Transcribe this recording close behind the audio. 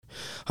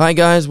Hi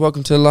guys,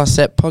 welcome to the Last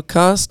Set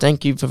podcast.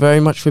 Thank you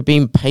very much for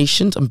being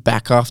patient. I'm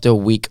back after a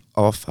week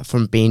off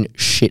from being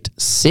shit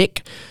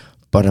sick,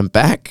 but I'm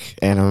back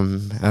and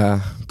I'm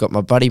got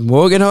my buddy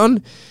Morgan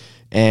on,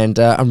 and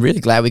I'm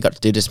really glad we got to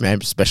do this, man,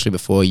 especially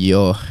before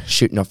you're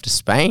shooting off to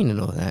Spain and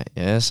all that.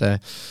 Yeah, so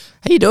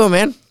how you doing,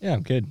 man? Yeah,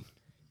 I'm good.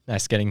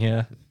 Nice getting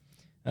here.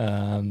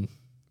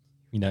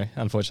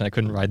 Unfortunately I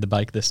couldn't ride the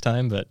bike this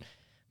time, but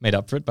made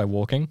up for it by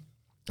walking.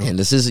 And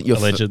this isn't your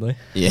allegedly.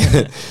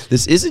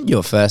 This isn't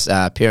your first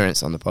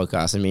appearance on the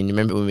podcast. I mean, you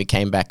remember when we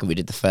came back and we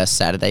did the first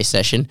Saturday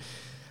session?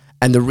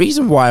 And the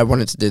reason why I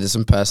wanted to do this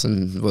in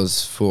person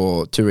was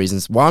for two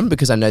reasons. One,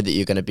 because I know that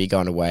you're going to be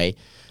going away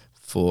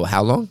for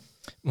how long?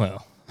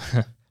 Well,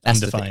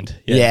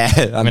 undefined. Yeah.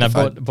 I mean, I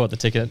bought the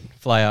ticket,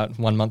 fly out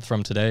 1 month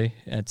from today.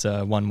 It's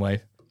one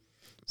way.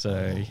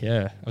 So,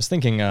 yeah. I was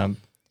thinking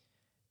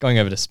going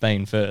over to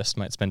Spain first,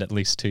 might spend at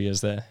least 2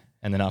 years there.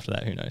 And then after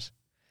that, who knows?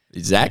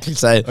 Exactly.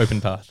 So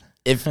open path.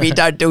 If we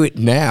don't do it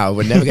now,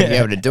 we're never going to be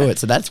able to do it.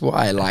 So that's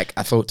why,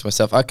 I thought to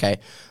myself, okay,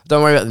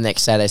 don't worry about the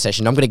next Saturday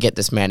session. I'm going to get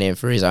this man in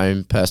for his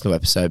own personal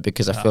episode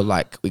because I feel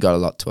like we got a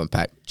lot to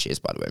unpack. Cheers,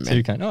 by the way,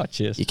 man.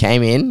 Cheers. You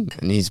came in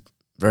and he's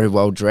very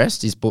well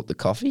dressed. He's bought the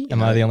coffee.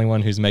 Am I the only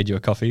one who's made you a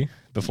coffee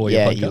before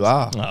your podcast? Yeah, you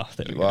are. Oh,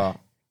 there we go.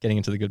 Getting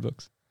into the good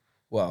books.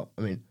 Well,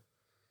 I mean,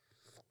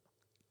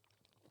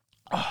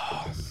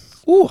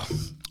 ooh,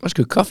 that's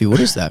good coffee.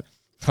 What is that?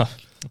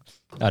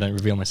 I don't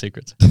reveal my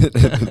secrets.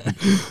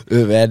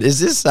 Ooh, man, is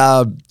this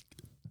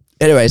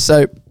anyway,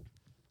 so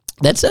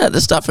let's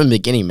start from the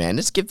beginning, man.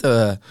 Let's give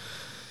the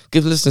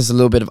listeners a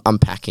little bit of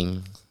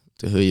unpacking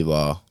to who you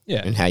are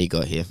and how you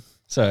got here.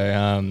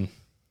 So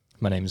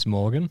my name is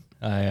Morgan.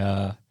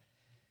 I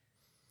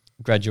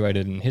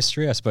graduated in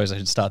history. I suppose I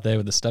should start there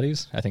with the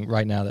studies. I think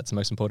right now that's the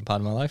most important part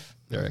of my life.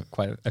 There are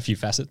quite a few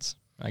facets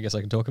I guess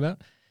I can talk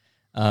about.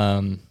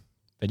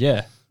 But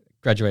yeah,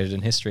 graduated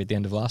in history at the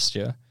end of last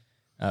year.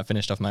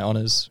 Finished off my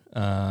honours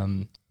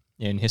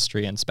in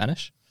history and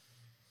Spanish.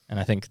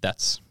 And I think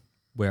that's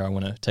where I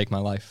want to take my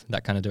life,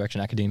 that kind of direction,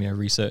 academia,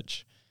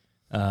 research.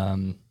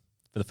 For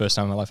the first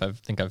time in my life, I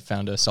think I've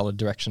found a solid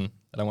direction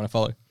that I want to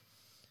follow.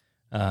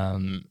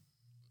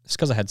 It's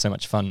because I had so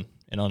much fun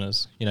in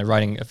honours. You know,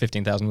 writing a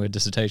 15,000-word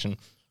dissertation.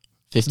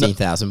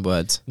 15,000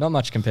 words. Not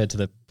much compared to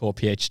the poor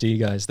PhD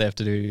guys. They have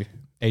to do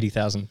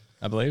 80,000,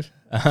 I believe.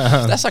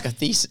 That's like a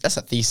thesis. That's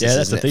a thesis, yeah,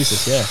 that's a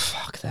thesis, yeah.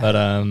 Fuck that. But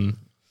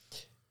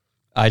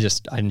I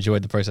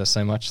enjoyed the process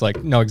so much.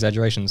 Like, no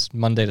exaggerations.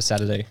 Monday to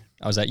Saturday,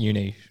 I was at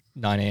uni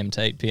 9 a.m.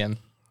 to 8 p.m.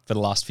 for the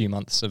last few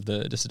months of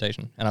the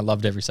dissertation. And I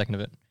loved every second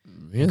of it.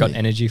 Really? I got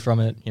energy from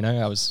it. You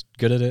know, I was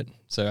good at it.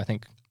 So I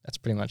think that's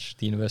pretty much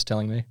the universe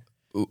telling me.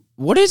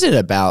 What is it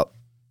about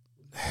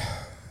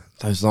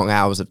those long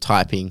hours of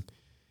typing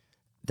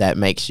that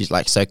makes you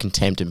so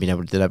content and being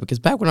able to do that? Because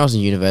back when I was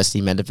in university,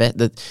 man,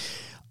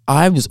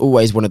 I was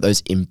always one of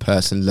those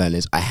in-person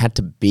learners. I had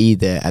to be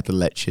there at the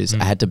lectures.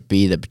 I had to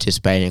be there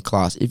participating in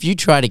class. If you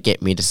try to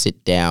get me to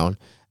sit down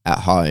at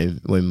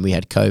home when we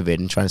had COVID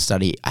and try and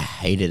study, I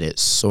hated it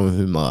so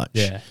much.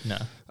 Yeah, no.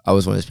 I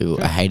was one of those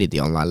people. I hated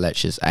the online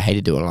lectures. I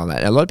hated doing online.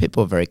 And a lot of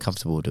people are very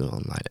comfortable doing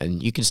online.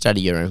 And you can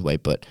study your own way,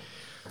 but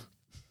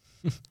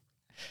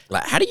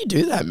how do you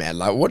do that, man?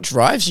 What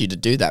drives you to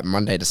do that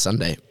Monday to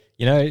Sunday?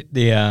 You know,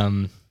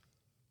 the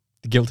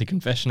guilty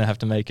confession I have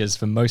to make is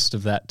for most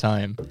of that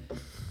time,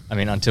 I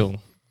mean, until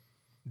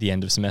the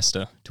end of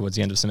semester, towards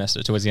the end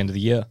of the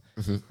year,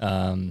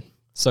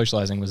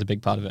 socializing was a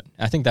big part of it.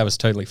 I think that was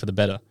totally for the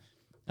better.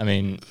 I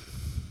mean,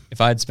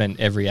 if I had spent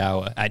every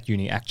hour at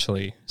uni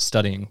actually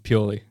studying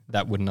purely,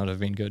 that would not have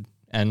been good.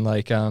 And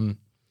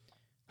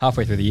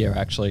halfway through the year, I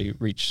actually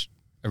reached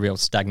a real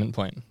stagnant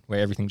point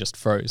where everything just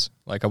froze.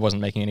 I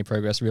wasn't making any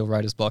progress, real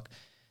writer's block.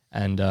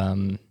 And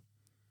I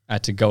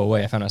had to go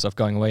away. I found myself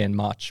going away in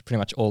March, pretty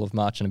much all of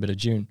March and a bit of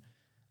June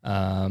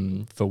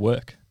for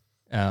work.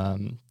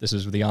 This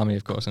was with the army,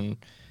 of course, and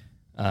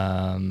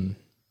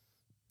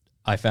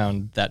I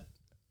found that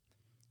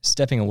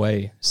stepping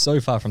away so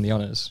far from the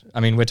honours, I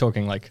mean, we're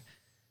talking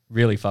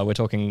really far. We're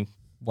talking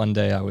one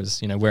day I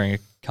was, wearing a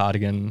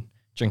cardigan,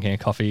 drinking a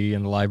coffee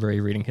in the library,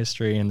 reading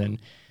history, and then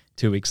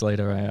 2 weeks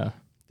later,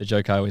 the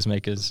joke I always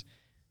make is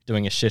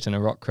doing a shit in a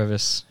rock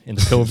crevice in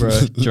the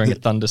Pilbara during a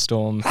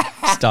thunderstorm,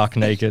 stark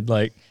naked,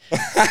 Okay.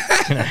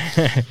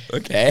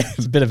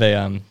 It's a bit of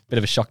a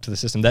shock to the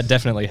system. That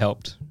definitely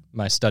helped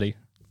my study,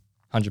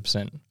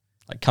 100%.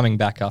 Coming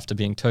back after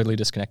being totally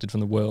disconnected from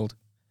the world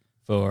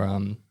for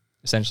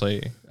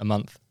essentially a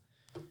month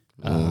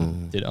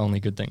did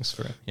only good things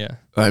for it. Yeah.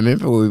 I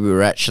remember we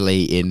were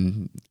actually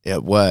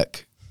at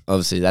work.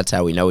 Obviously, that's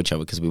how we know each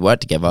other because we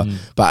worked together.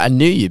 But I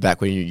knew you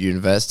back when you were at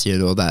university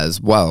and all that as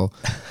well.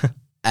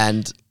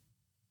 And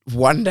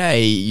one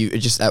day, you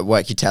just at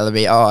work, you're telling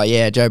me, "Oh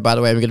yeah, Joe. By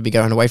the way, I'm going to be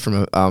going away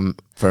for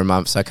a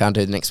month, so I can't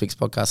do the next week's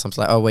podcast." I'm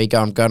like, "Oh, where you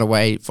go? I'm going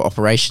away for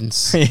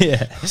operations."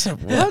 Yeah. I was like,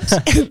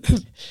 "What?"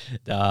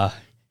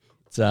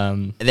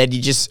 And then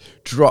you just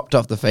dropped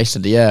off the face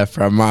of the earth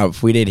for a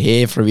month. We didn't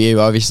hear from you,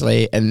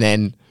 obviously, and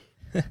then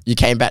you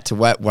came back to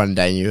work one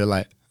day, and you were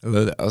like,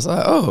 I was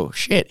like, "Oh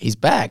shit, he's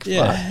back!"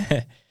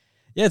 Yeah.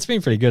 Yeah, it's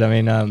been pretty good.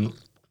 I mean,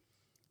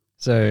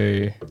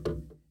 so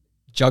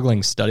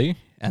juggling study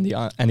and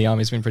the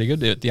army's been pretty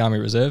good. The Army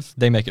Reserve,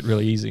 they make it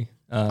really easy.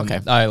 Okay.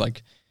 I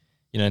like,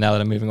 now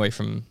that I'm moving away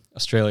from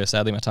Australia,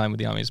 sadly my time with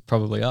the Army is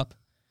probably up,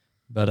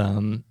 but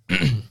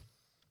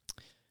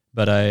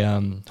but I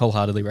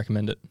wholeheartedly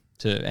recommend it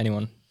to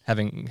anyone.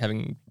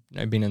 Having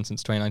been in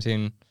since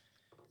 2019,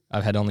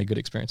 I've had only good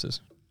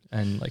experiences,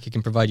 and like it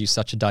can provide you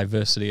such a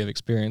diversity of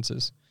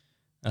experiences.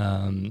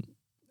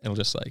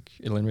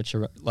 It'll enrich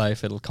your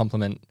life. It'll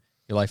complement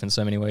your life in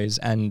so many ways,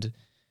 and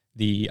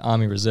the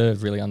Army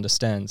Reserve really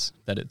understands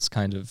that it's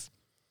kind of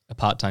a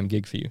part-time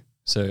gig for you.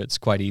 So it's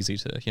quite easy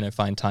to,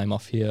 find time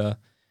off here.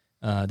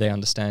 They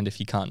understand if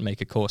you can't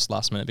make a course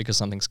last minute because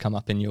something's come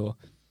up in your,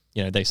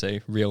 they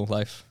say real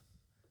life.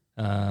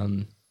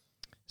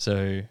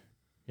 So,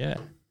 yeah.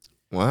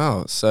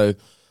 Wow. So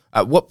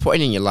at what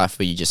point in your life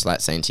were you just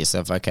like saying to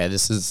yourself, okay,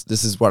 this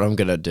is what I'm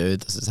going to do.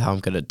 This is how I'm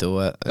going to do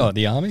it. Oh,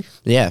 the Army?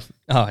 Yeah.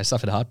 Oh, I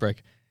suffered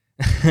heartbreak.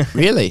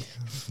 Really?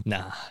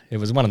 Nah, it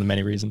was one of the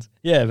many reasons.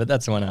 Yeah, but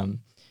that's one,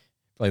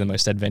 probably the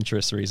most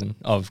adventurous reason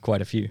of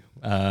quite a few.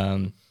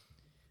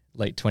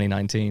 Late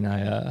 2019,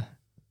 I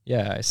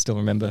still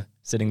remember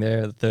sitting there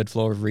at the third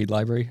floor of Reed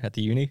Library at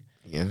the uni.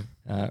 Yeah.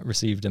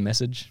 Received a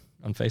message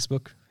on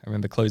Facebook. I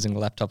remember closing the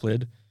laptop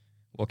lid,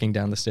 walking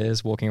down the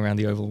stairs, walking around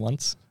the Oval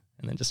once,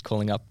 and then just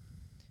calling up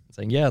and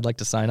saying, yeah, I'd like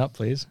to sign up,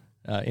 please.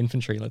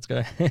 Infantry, let's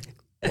go.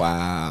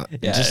 Wow.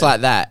 Yeah, just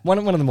like that. One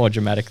of the more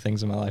dramatic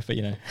things in my life, but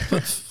I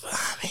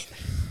mean,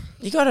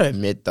 you got to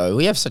admit, though,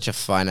 we have such a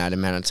finite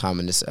amount of time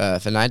on this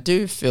earth, and I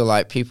do feel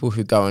like people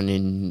who go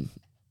and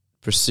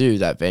pursue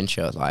that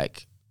venture,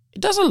 like,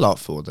 it does a lot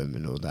for them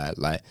and all that.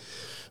 Like,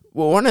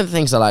 well, one of the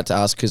things I like to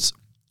ask, because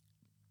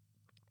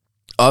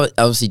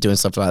obviously doing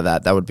stuff like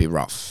that would be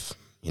rough,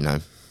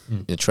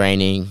 the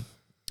training,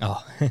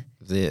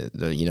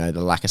 the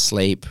lack of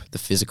sleep, the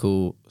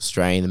physical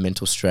strain, the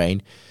mental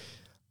strain.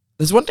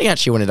 There's one thing I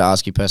actually wanted to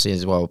ask you personally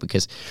as well,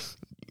 because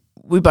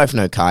we both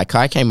know Kai.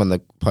 Kai came on the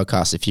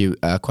podcast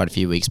quite a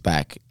few weeks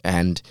back,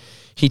 and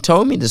he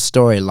told me the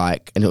story,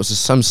 and it was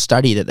some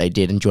study that they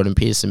did, and Jordan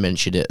Peterson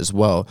mentioned it as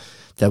well,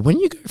 that when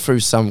you go through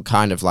some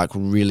kind of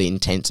really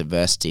intense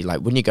adversity, like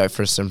when you go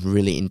through some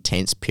really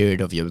intense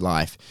period of your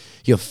life,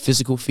 your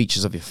physical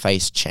features of your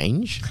face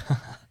change.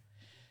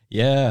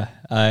 Yeah,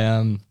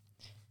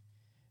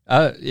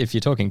 if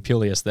you're talking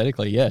purely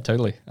aesthetically, yeah,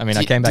 totally. I mean,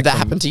 did that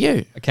happen to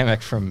you? I came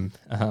back from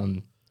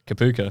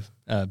Kapuka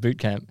boot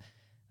camp,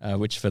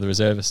 which for the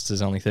reservists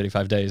is only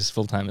 35 days.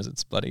 Full-timers,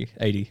 it's bloody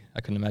 80.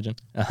 I couldn't imagine.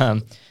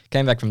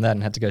 Came back from that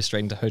and had to go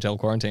straight into hotel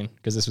quarantine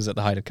because this was at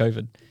the height of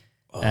COVID.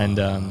 Oh. And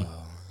I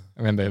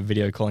remember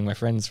video calling my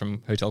friends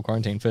from hotel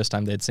quarantine, first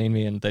time they'd seen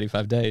me in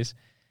 35 days.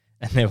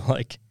 And they were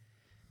like,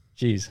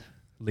 geez,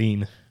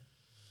 lean.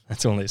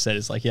 That's all they said.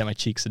 It's like, yeah, my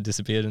cheeks had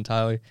disappeared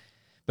entirely.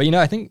 But,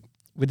 I think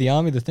with the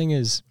Army, the thing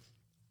is,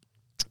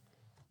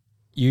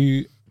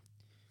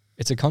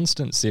 it's a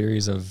constant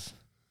series of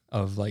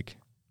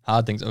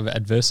hard things, of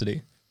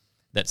adversity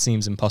that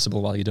seems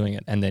impossible while you're doing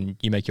it, and then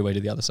you make your way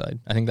to the other side.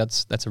 I think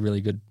that's a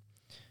really good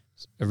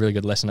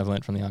lesson I've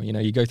learned from the Army.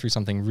 You go through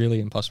something really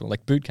impossible,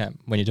 like boot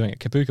camp when you're doing it,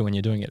 Kapuka when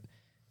you're doing it,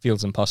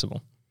 feels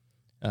impossible.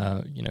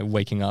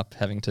 Waking up,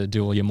 having to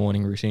do all your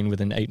morning routine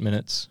within 8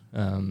 minutes,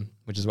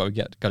 which is what we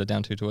got it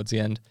down to towards the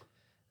end.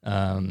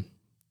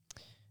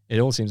 It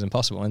all seems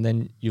impossible, and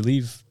then you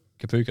leave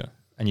Kapuka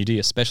and you do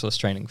your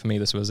specialist training. For me,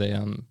 this was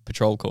a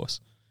patrol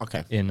course.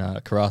 Okay. In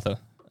Karratha.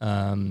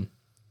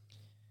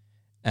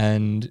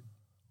 And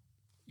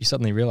you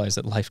suddenly realize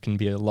that life can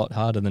be a lot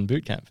harder than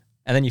boot camp.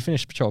 And then you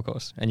finish patrol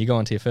course and you go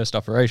on to your first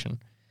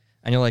operation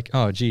and you're like,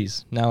 oh,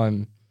 geez, now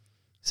I'm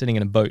sitting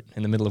in a boat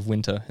in the middle of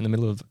winter, in the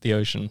middle of the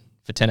ocean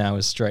for 10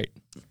 hours straight.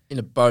 In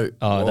a boat?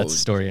 Oh, whoa. That's a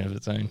story of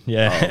its own.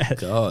 Yeah. Oh,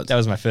 God. That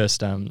was my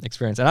first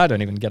experience. And I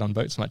don't even get on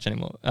boats much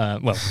anymore.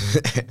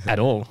 At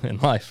all in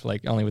life,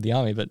 only with the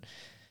Army. But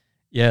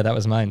yeah, that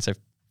was mine. So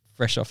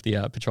fresh off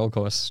the patrol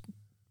course,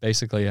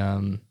 basically,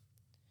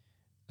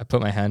 I put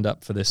my hand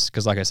up for this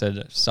because, like I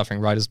said, suffering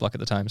writer's block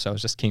at the time, so I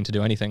was just keen to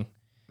do anything.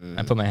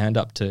 I put my hand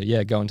up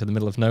to, go into the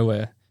middle of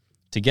nowhere.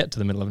 To get to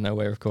the middle of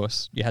nowhere, of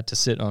course, you had to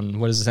sit on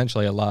what is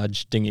essentially a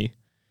large dinghy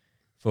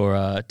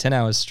for 10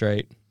 hours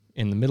straight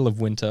in the middle of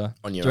winter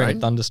during a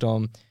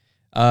thunderstorm.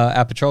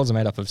 Our patrols are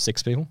made up of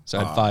 6 people, so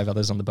I had 5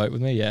 others on the boat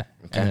with me, okay.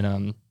 And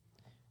then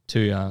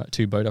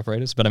two boat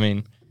operators. But I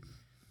mean,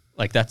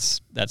 that's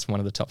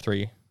one of the top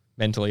 3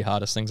 mentally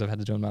hardest things I've had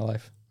to do in my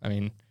life. I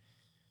mean,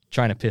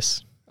 trying to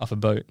piss off a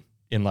boat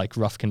in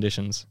rough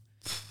conditions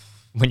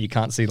when you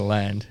can't see the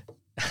land.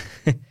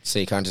 So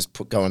you can't just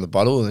go in the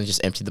bottle and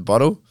just empty the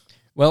bottle?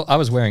 Well, I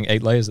was wearing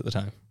 8 layers at the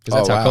time because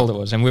that's how cold it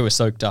was. And we were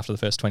soaked after the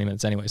first 20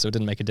 minutes anyway, so it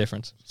didn't make a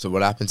difference. So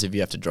what happens if you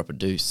have to drop a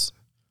deuce?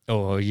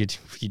 Oh, you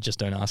just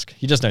don't ask.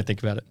 You just don't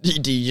think about it.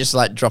 Do you just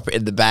drop it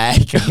in the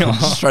bag?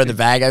 Just throw the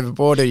bag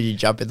overboard, or you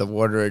jump in the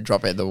water and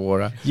drop it in the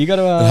water? You got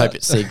to hope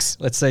it sinks.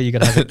 Let's say you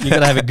got to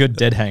have a good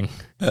dead hang.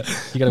 You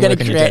got to work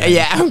on your dead hang.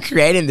 Yeah, I'm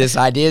creating this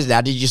ideas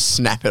now. Did you just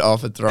snap it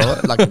off and throw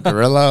it like a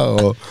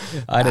gorilla? Or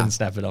I didn't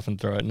snap it off and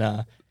throw it.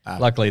 Nah.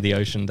 Luckily, the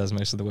ocean does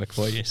most of the work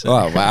for you. So.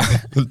 Oh, wow.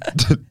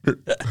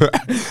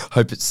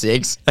 Hope it's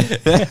 6.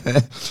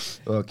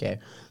 Okay.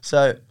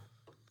 So,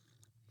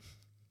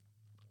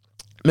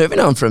 moving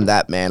on from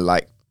that, man,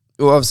 like,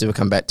 well, obviously we'll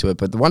come back to it,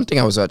 but the one thing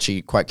I was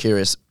actually quite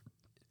curious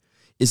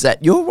is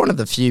that you're one of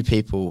the few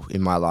people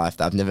in my life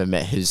that I've never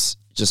met who's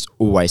just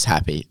always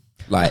happy.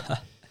 Like,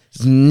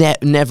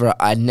 never,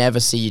 I never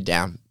see you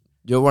down.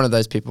 You're one of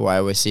those people I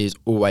always see is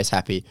always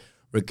happy,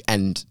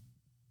 and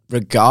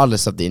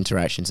regardless of the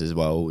interactions as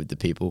well with the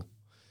people.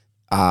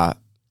 And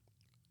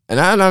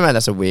I know, man,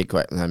 that's a weird,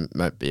 that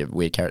might be a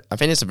weird character. I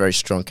think it's a very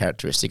strong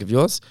characteristic of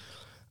yours.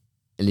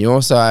 And you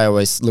also, I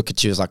always look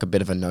at you as like a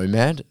bit of a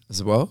nomad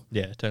as well.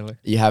 Yeah, totally.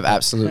 You have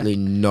absolutely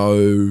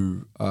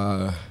no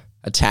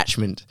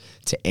attachment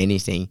to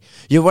anything.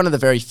 You're one of the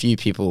very few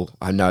people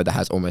I know that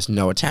has almost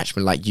no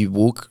attachment. Like, you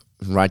walk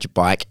and ride your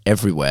bike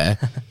everywhere.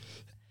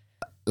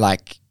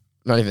 Like,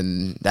 not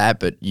even that,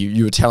 but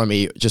you were telling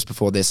me just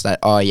before this that,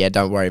 oh yeah,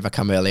 don't worry, if I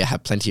come early, I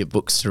have plenty of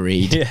books to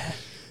read. Yeah.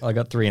 Well, I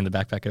got 3 in the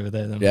backpack over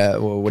there. Then. Yeah,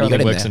 well, what do you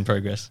got in works there? in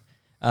progress.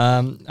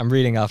 I'm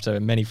reading after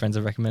many friends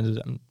have recommended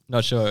it. I'm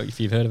not sure if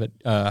you've heard of it.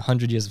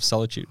 100 Years of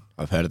Solitude.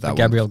 I've heard of that one.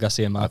 Gabriel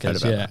Garcia Marquez.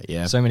 I've heard about that,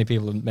 yeah. So many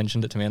people have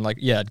mentioned it to me, and like,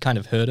 yeah, I'd kind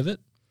of heard of it,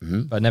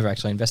 but I'd never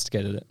actually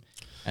investigated it.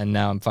 And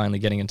now I'm finally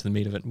getting into the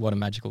meat of it. What a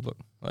magical book.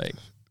 Like,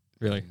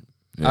 really.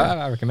 Yeah.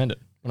 I recommend it.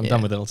 When I'm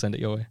done with it, I'll send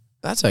it your way.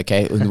 That's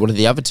okay. And what are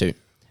the other 2?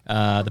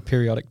 The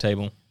Periodic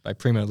Table by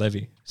Primo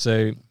Levi.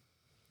 So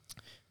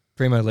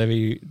Primo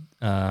Levi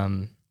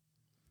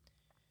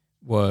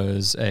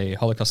was a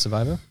Holocaust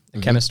survivor, a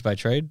chemist by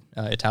trade,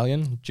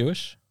 Italian,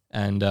 Jewish,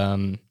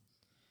 and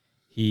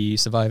he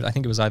survived, I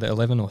think it was either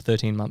 11 or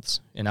 13 months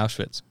in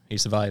Auschwitz. He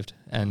survived,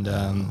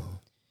 and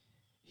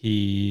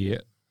he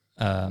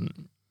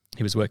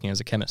was working as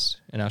a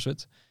chemist in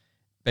Auschwitz.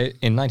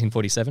 In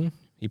 1947,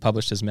 he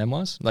published his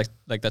memoirs. Like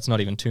that's not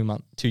even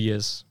 2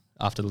 years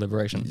after the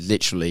liberation.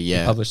 Literally,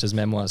 yeah. He published his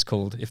memoirs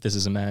called If This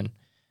Is a Man.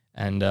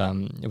 And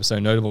it was so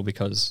notable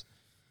because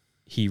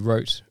he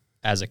wrote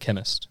as a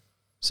chemist.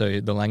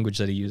 So the language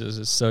that he uses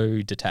is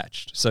so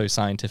detached, so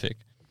scientific,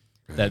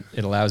 that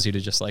it allows you to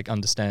just like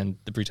understand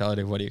the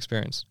brutality of what he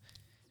experienced.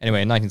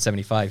 Anyway, in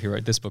 1975, he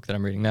wrote this book that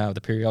I'm reading now, The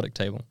Periodic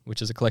Table,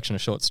 which is a collection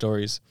of short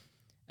stories.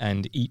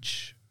 And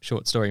each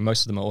short story,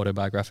 most of them are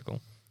autobiographical.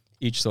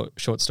 Each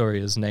short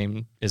story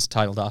is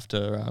titled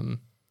after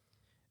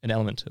an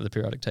element of the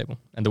periodic table.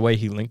 And the way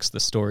he links the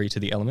story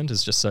to the element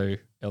is just so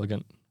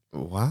elegant.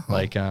 Wow.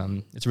 Like,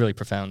 it's really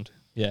profound.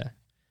 Yeah.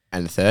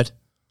 And the third?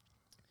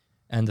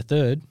 And the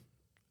third,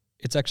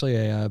 it's actually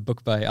a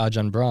book by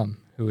Ajahn Brahm,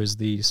 who is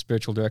the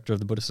spiritual director of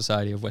the Buddhist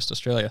Society of West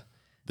Australia.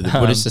 The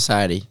Buddhist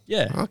Society?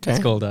 Yeah. Okay.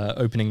 It's called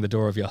Opening the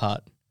Door of Your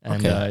Heart.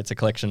 And it's a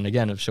collection,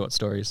 again, of short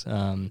stories.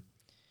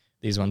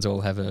 These ones all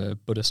have a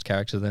Buddhist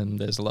character to them.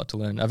 There's a lot to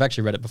learn. I've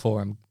actually read it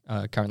before. I'm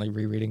currently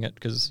rereading it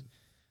because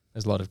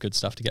there's a lot of good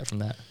stuff to get from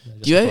that.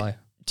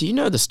 Do you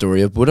know the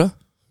story of Buddha?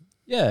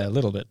 Yeah, a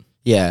little bit.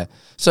 Yeah.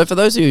 So for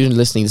those of you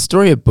listening, the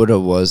story of Buddha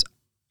was,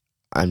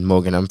 and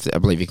Morgan, I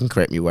believe you can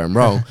correct me where I'm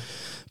wrong,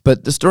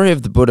 but the story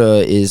of the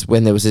Buddha is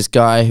when there was this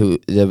guy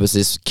there was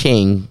this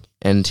king,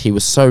 and he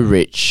was so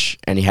rich,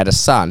 and he had a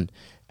son,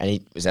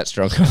 and was that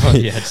strong?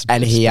 Yeah,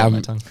 and he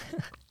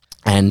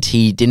and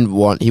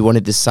he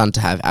wanted this son to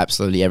have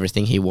absolutely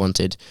everything he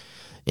wanted,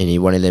 and he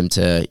wanted them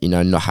to,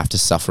 not have to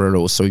suffer at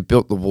all. So he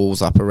built the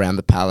walls up around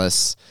the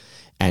palace,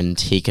 and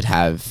he could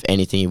have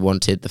anything he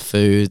wanted, the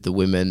food, the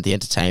women, the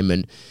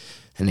entertainment,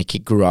 and the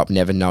kid grew up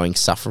never knowing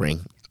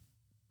suffering.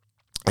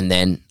 And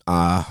then,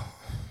 what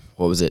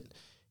was it?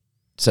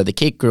 So the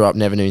kid grew up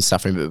never knowing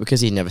suffering, but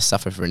because he never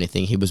suffered for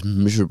anything, he was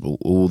miserable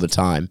all the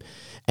time.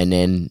 And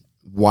then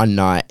one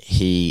night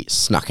he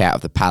snuck out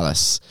of the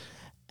palace,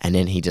 and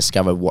then he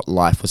discovered what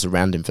life was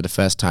around him for the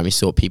first time. He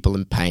saw people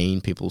in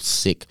pain, people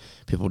sick,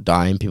 people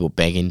dying, people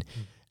begging.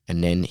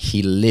 And then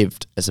he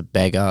lived as a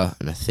beggar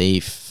and a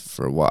thief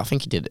for a while. I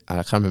think he did, I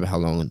can't remember how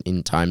long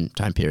in time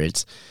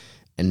periods.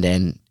 And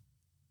then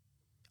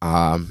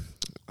I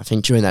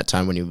think during that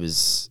time when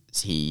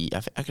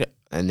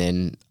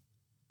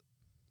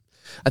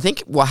I think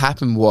what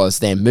happened was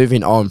then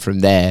moving on from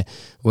there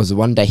was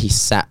one day he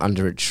sat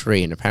under a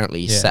tree, and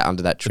apparently he sat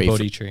under that tree. The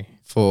Bodhi tree.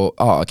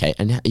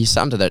 And he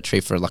sat under that tree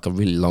for like a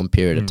really long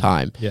period of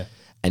time. Yeah.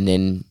 And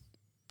then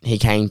he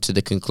came to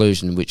the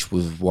conclusion, which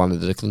was one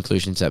of the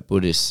conclusions that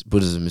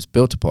Buddhism is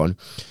built upon,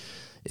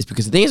 is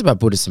because the thing is about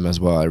Buddhism as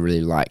well, I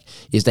really like,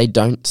 is they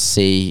don't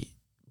see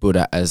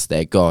Buddha as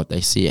their God,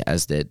 they see it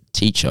as their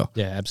teacher.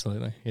 Yeah,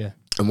 absolutely. Yeah.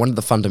 And one of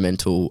the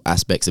fundamental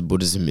aspects of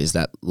Buddhism is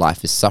that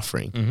life is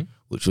suffering,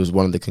 which was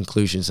one of the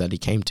conclusions that he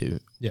came to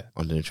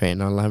on the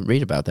train. And I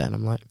read about that, and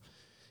I'm like,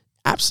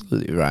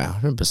 absolutely right.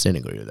 100%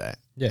 agree with that.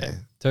 Yeah,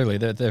 totally.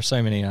 There's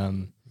so many.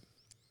 I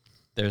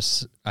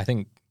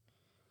think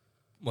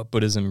what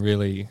Buddhism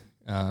really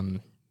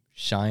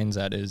shines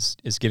at is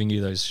giving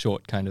you those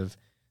short kind of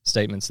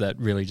statements that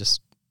really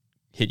just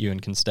hit you and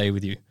can stay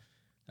with you.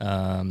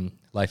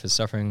 Life is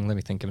suffering. Let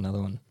me think of another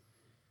one.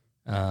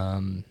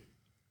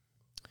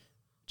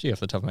 Off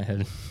the top of my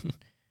head,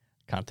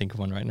 can't think of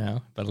one right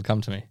now, but it'll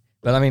come to me.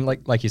 But I mean,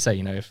 like you say,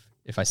 you know,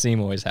 if I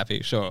seem always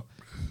happy, sure.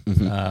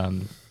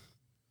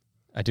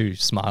 I do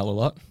smile a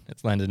lot.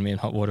 It's landed me in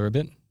hot water a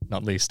bit,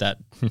 not least at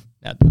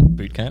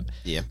boot camp.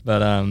 Yeah.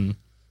 But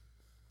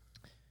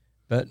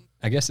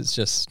I guess it's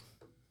just,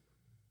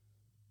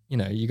 you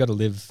know, you got to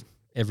live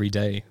every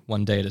day,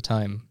 one day at a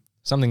time.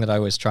 Something that I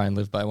always try and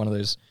live by. One of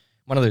those,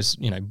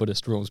 you know,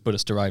 Buddhist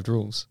derived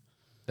rules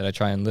that I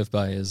try and live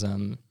by is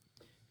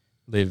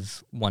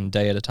live one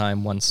day at a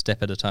time, one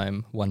step at a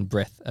time, one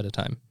breath at a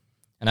time.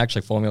 And I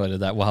actually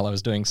formulated that while I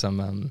was doing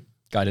some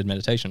guided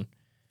meditation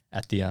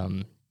at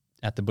the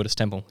Buddhist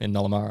temple in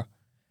Nollamara,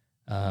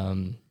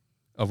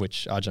 of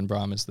which Ajahn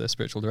Brahm is the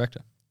spiritual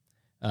director.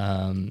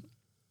 And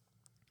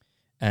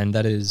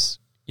that is,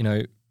 you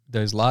know,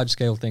 those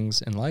large-scale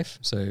things in life,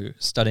 so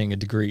studying a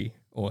degree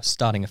or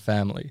starting a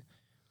family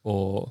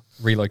or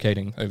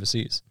relocating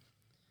overseas.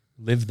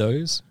 Live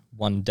those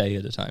one day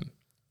at a time.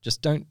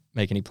 Just don't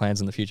make any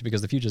plans in the future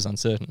because the future is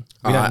uncertain.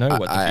 We don't know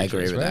what the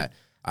future is, right?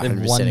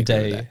 Live one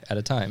day at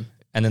a time.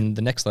 And then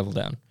the next level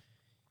down,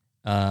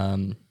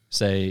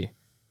 say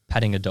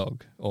patting a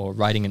dog or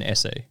writing an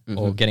essay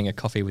or getting a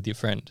coffee with your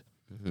friend.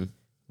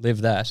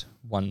 Live that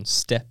one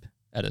step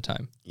at a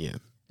time. Yeah.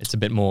 It's a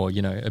bit more,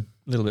 you know, a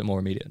little bit more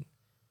immediate.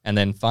 And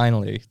then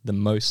finally, the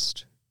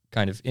most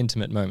kind of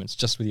intimate moments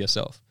just with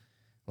yourself,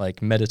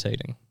 like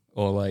meditating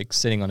or like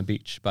sitting on a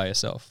beach by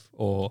yourself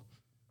or,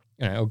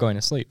 you know, or going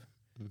to sleep.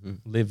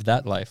 Live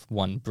that life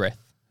one breath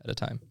at a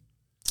time.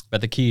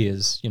 But the key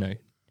is, you know,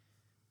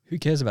 who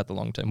cares about the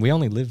long term? We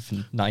only live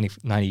for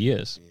 90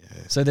 years.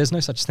 Yeah. So there's no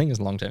such thing as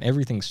long term.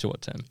 Everything's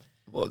short term.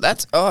 Well,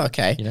 that's,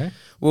 okay. You know?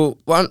 Well,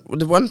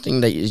 the one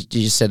thing that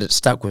you said that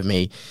stuck with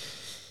me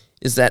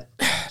is that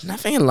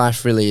nothing in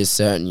life really is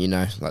certain, you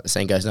know, like the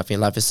saying goes, nothing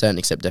in life is certain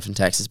except death and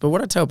taxes. But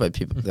what I tell about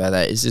people about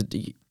that is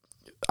that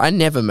I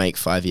never make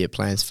 5-year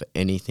plans for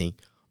anything.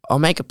 I'll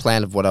make a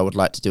plan of what I would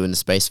like to do in the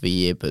space of a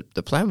year, but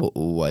the plan will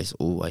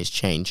always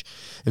change.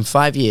 In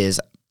 5 years,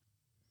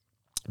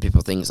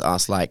 people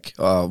ask like,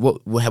 oh,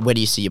 where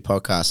do you see your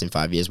podcast in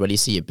 5 years? Where do you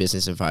see your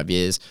business in 5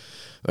 years?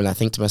 And I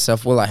think to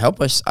myself, well, I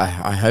hope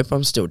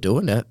I'm still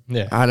doing it.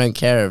 Yeah. I don't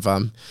care if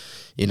I'm,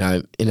 you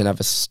know, in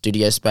another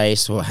studio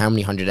space or how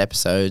many 100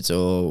 episodes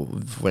or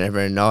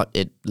whatever or not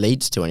it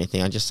leads to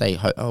anything. I just say,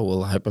 I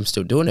hope I'm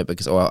still doing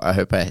it or I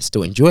hope I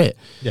still enjoy it.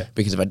 Yeah.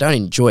 Because if I don't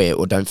enjoy it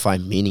or don't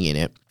find meaning in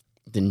it,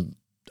 then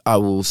I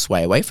will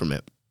sway away from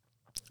it.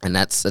 And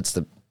that's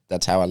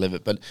how I live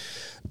it. But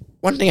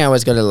one thing I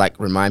always got to like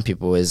remind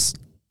people is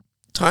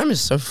time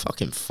is so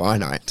fucking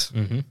finite.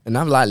 And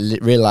I've like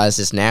realized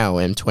this now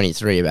when I'm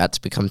 23, about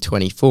to become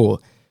 24.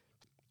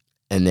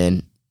 And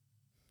then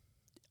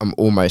I'm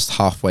almost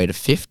halfway to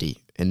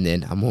 50. And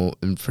then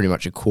I'm pretty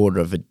much a quarter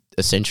of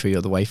a century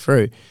of the way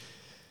through.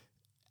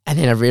 And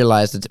then I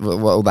realized that,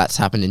 well, that's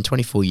happened in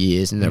 24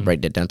 years. And then I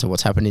break that down to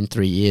what's happened in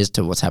 3 years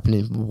to what's happened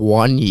in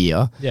 1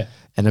 year. Yeah.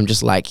 And I'm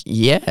just like,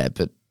 yeah,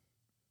 but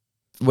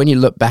when you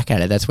look back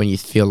at it, that's when you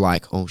feel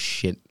like, oh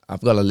shit,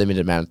 I've got a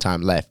limited amount of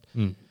time left.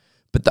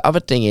 But the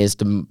other thing is,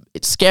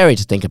 it's scary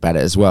to think about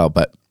it as well,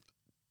 but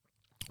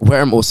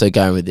where I'm also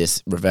going with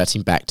this,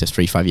 reverting back to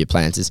 3-5 year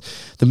plans, is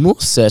the more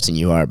certain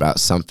you are about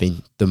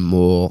something, the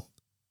more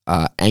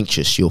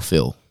anxious you'll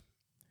feel.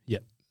 Yeah.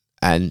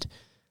 And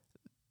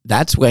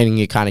that's when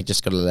you kind of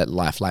just got to let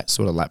life like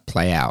sort of like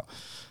play out,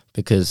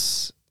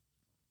 because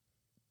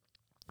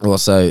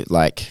also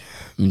like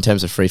in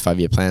terms of 3-5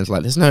 year plans,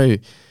 like there's no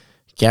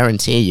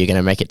guarantee you're going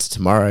to make it to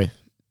tomorrow.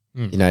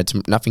 You know,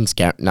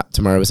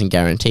 tomorrow isn't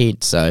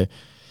guaranteed, so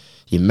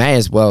you may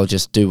as well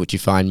just do what you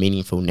find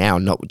meaningful now,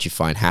 not what you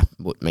find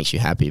what makes you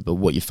happy, but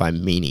what you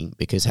find meaning.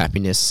 Because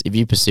happiness, if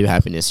you pursue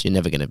happiness, you're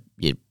never gonna.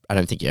 I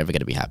don't think you're ever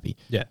gonna be happy.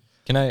 Yeah.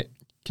 Can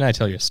I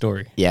tell you a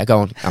story? Yeah, go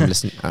on. I'm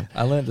listening.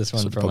 I learned this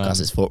one from the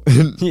podcast is for.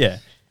 Yeah.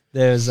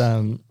 There's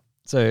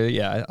So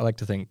yeah, I like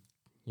to think,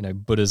 you know,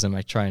 Buddhism.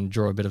 I try and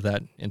draw a bit of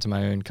that into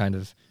my own kind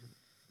of,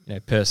 you know,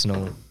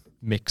 personal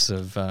mix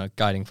of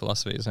guiding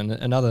philosophies. And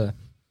another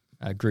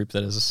group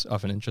that has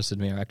often interested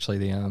me are actually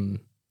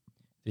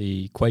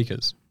the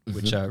Quakers,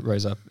 which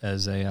rose up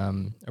as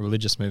a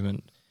religious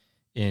movement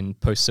in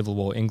post-Civil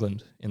War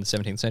England in the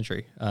 17th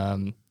century.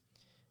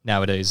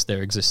 Nowadays,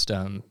 there exist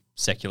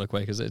secular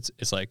Quakers.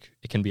 It's like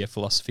it can be a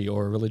philosophy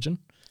or a religion.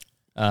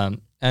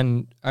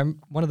 And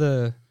one of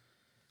the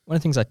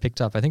things I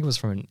picked up, I think it was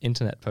from an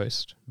internet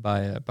post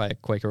by a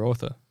Quaker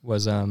author,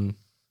 was and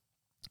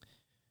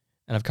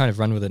I've kind of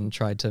run with it and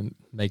tried to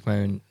make my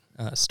own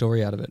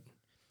story out of it.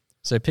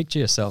 So picture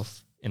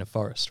yourself in a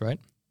forest, right?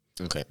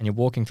 Okay. And you're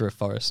walking through a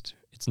forest.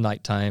 It's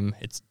nighttime.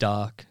 It's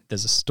dark.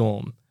 There's a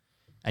storm.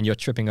 And you're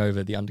tripping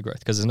over the undergrowth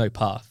because there's no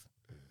path.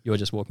 You're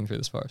just walking through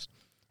this forest.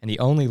 And the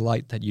only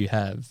light that you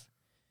have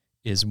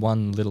is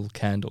one little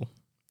candle.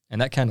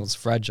 And that candle's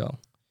fragile.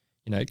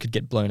 You know, it could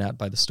get blown out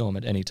by the storm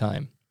at any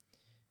time.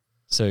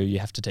 So you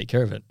have to take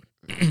care of it.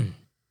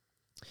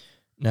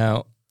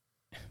 Now,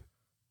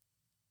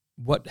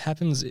 what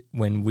happens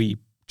when we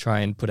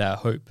try and put our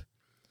hope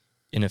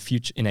in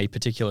a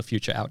particular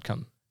future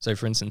outcome? So,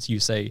 for instance, you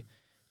say,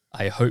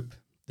 I hope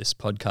this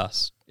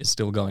podcast is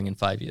still going in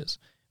 5 years,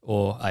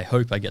 or I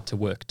hope I get to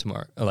work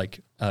tomorrow,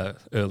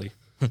 early.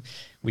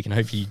 We can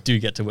hope you do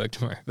get to work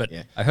tomorrow, but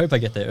I hope I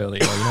get there early.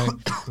 Or,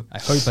 I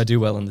hope I do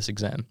well in this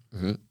exam.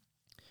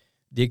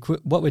 Mm-hmm.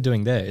 What we're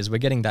doing there is we're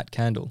getting that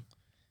candle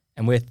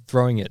and we're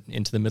throwing it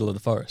into the middle of the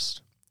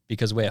forest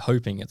because we're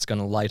hoping it's going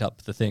to light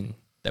up the thing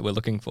that we're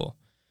looking for.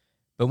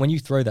 But when you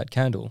throw that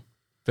candle,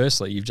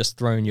 firstly, you've just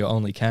thrown your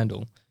only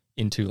candle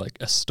into like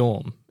a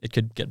storm. It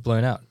could get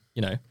blown out,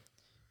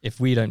 If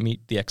we don't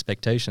meet the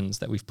expectations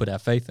that we've put our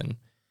faith in,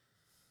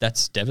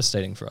 that's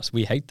devastating for us.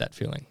 We hate that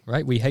feeling,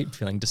 right? We hate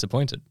feeling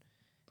disappointed.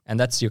 And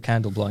that's your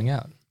candle blowing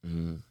out.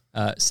 Mm.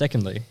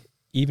 Secondly,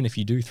 even if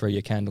you do throw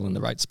your candle in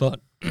the right spot,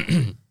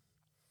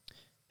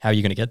 how are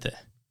you going to get there?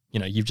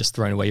 You've just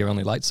thrown away your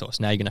only light source.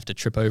 Now you're going to have to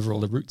trip over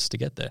all the roots to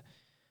get there.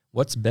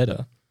 What's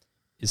better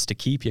is to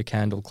keep your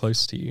candle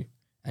close to you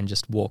and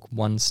just walk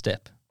one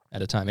step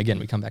at a time. Again,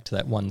 we come back to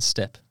that one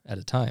step at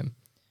a time.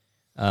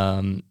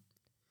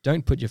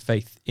 Don't put your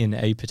faith in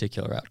a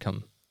particular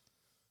outcome,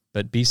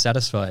 but be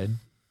satisfied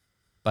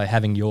by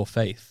having your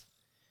faith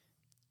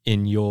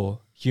in your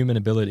human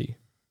ability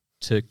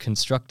to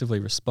constructively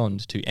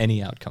respond to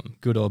any outcome,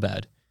 good or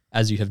bad,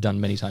 as you have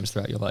done many times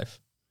throughout your life.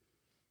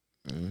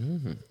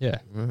 Mm-hmm. Yeah.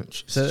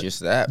 Just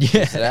that.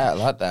 Yeah. Just that. I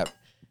like that.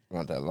 I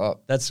like that a lot.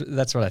 That's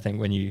what I think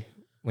when you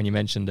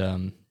mentioned,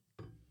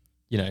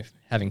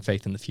 having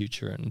faith in the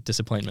future and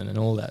disappointment and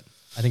all that.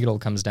 I think it all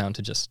comes down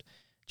to just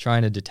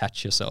trying to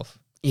detach yourself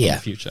from the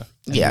future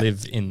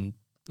and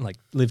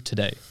live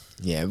today.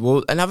 Yeah,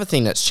 well, another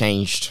thing that's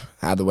changed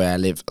the way I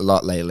live a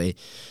lot lately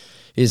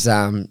is,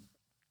 are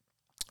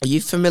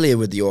you familiar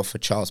with the author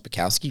Charles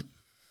Bukowski?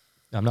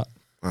 I'm not.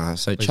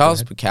 So please,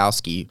 Charles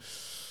Bukowski,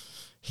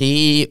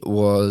 he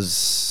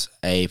was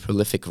a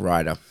prolific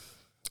writer,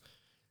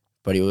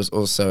 but he was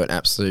also an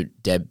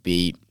absolute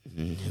deadbeat.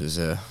 He was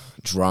a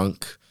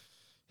drunk.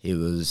 He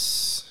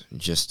was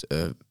just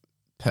a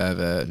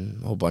pervert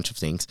and a whole bunch of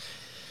things.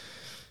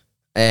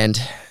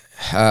 And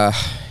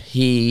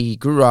he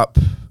grew up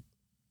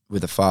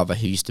with a father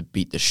who used to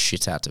beat the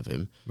shit out of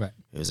him. Right.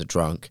 He was a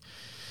drunk.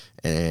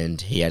 And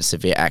he had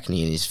severe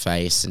acne in his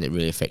face, and it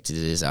really affected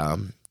his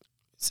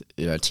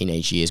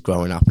teenage years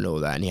growing up and all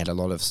that. And he had a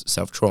lot of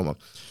self-trauma.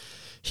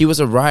 He was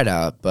a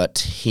writer, but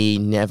he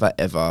never,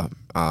 ever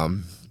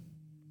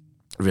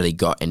really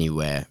got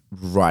anywhere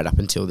right up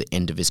until the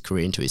end of his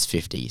career, into his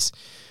 50s.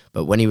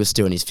 But when he was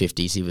still in his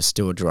 50s, he was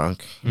still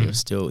drunk. He was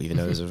still, even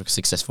though he was a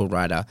successful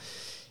writer,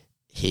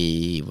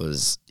 he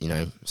was,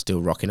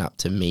 still rocking up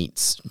to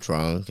meets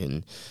drunk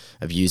and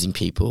abusing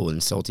people,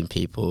 insulting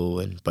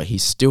people, but he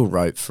still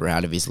wrote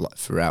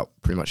throughout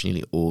pretty much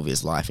nearly all of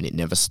his life, and it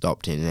never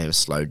stopped and it never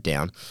slowed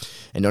down.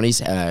 And on his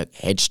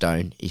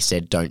headstone, he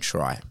said, "Don't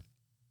try."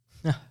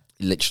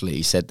 Literally,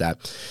 he said that.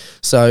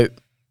 So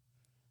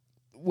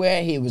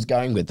where he was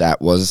going with that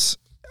was,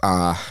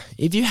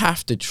 if you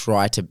have to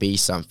try to be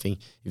something,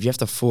 if you have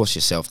to force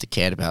yourself to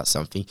care about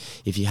something,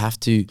 if you have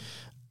to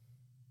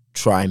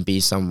try and be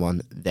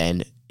someone,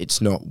 then it's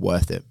not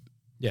worth it.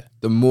 Yeah.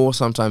 The more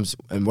sometimes,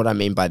 and what I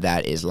mean by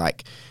that is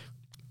like,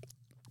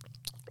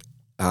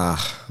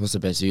 what's the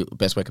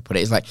best way I could put it?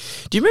 It's like,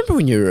 do you remember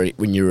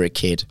when you were a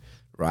kid,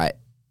 right?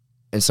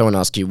 And someone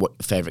asked you what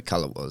your favorite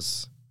color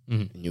was,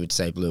 and you would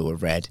say blue or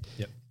red,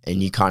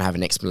 and you can't have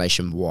an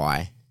explanation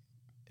why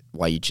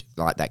you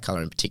like that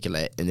color in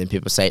particular, and then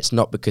people say it's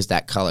not because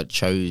that color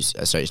chose.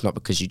 It's not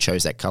because you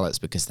chose that color. It's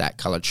because that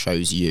color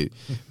chose you,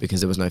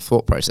 because there was no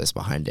thought process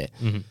behind it.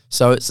 Mm-hmm.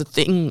 So it's the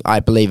thing I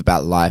believe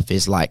about life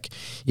is like,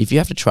 if you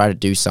have to try to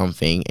do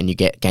something and you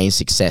gain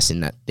success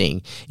in that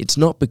thing, it's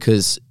not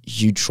because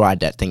you tried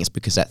that thing. It's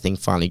because that thing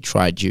finally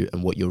tried you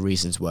and what your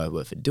reasons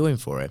were for doing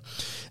for it.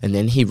 And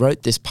then he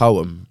wrote this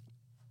poem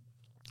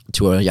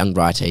to a young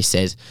writer. He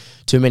says,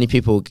 "Too many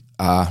people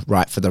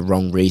write for the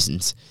wrong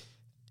reasons.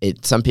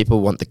 Some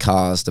people want the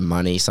cars, the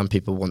money. Some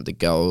people want the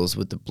girls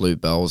with the blue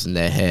bells in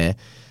their hair.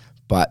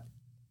 But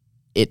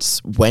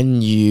it's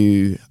when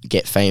you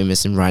get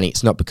famous in writing,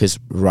 it's not because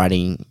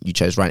you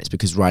chose writing. It's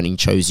because writing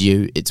chose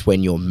you. It's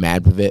when you're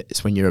mad with it.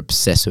 It's when you're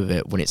obsessed with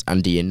it. When it's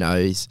up your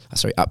nose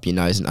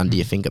and under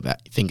your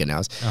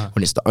fingernails.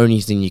 When it's the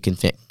only thing you can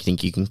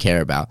think you can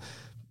care about.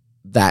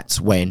 That's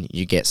when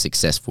you get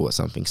successful at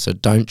something. So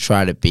don't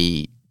try to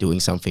be doing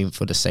something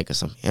for the sake of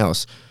something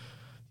else.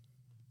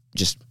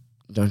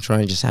 Don't try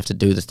and just have to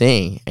do the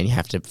thing, and you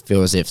have to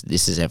feel as if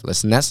this is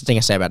effortless. And that's the thing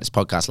I say about this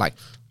podcast. Like,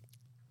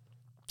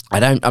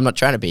 I'm not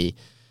trying to be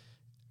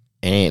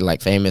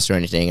famous or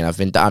anything.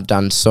 And I've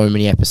done so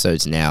many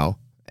episodes now,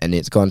 and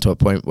it's gone to a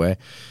point where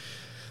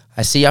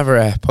I see other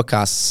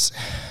podcasts,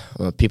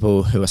 or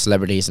people who are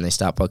celebrities, and they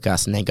start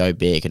podcasts and they go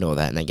big and all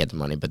that, and they get the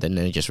money. But then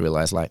they just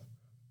realize they're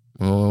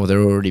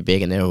already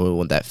big and they all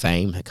want that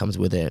fame that comes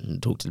with it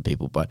and talk to the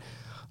people. But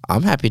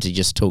I'm happy to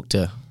just talk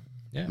to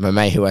my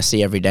mate who I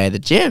see every day at the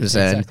gyms,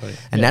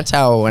 and that's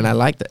how when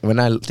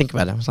I think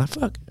about it, I was like,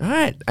 fuck, all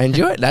right, I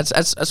enjoy it.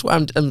 That's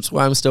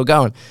why I'm still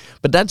going.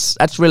 But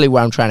that's really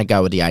where I'm trying to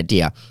go with the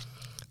idea.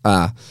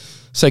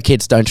 So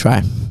kids, don't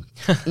try.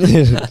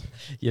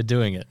 You're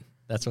doing it.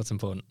 That's what's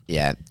important.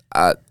 Yeah.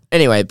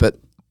 Anyway, but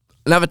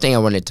another thing I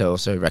wanted to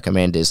also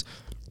recommend is,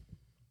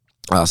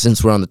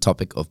 since we're on the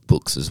topic of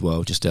books as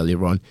well, just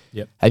earlier on,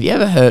 Yep. have you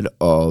ever heard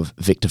of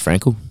Viktor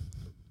Frankl?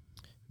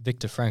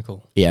 Viktor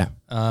Frankl. Yeah.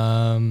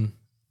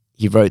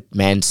 He wrote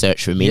Man's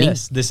Search for Meaning.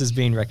 Yes, this has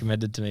been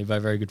recommended to me by a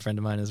very good friend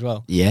of mine as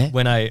well. Yeah.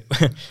 When I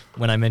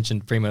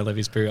mentioned Primo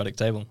Levi's periodic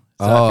table,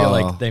 so I feel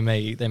like they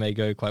may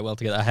go quite well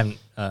together. I haven't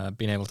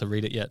been able to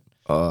read it yet,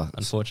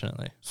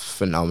 unfortunately.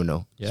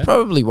 Phenomenal. Yeah? It's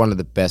probably one of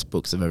the best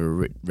books I've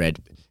ever read,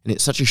 and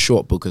it's such a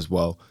short book as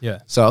well. Yeah.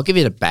 So I'll give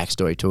you the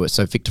backstory to it.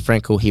 So Viktor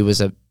Frankl, he was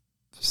a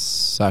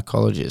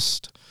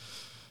psychologist,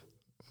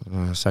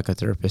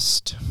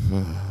 psychotherapist.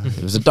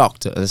 He was a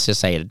doctor. Let's just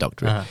say a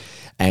doctorate. Uh-huh.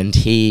 And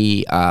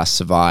he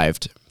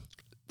survived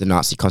the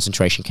Nazi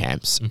concentration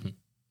camps. Mm-hmm.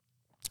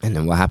 And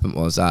then what happened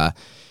was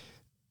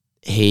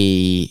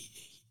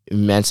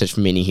Man's Search for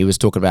Meaning, he was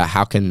talking about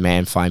how can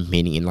man find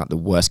meaning in like the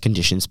worst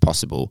conditions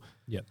possible.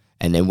 Yep.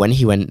 And then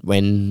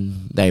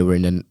when they were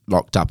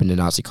locked up in the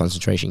Nazi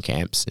concentration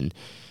camps, and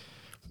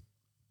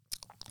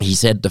he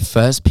said the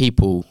first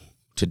people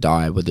to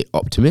die were the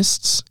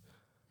optimists,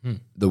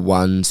 the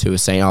ones who were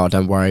saying, "Oh,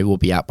 don't worry, we'll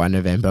be out by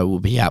November, we'll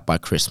be out by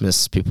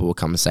Christmas, people will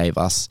come and save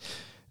us."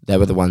 They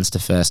were the ones to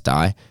first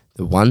die.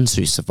 The ones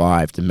who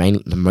survived,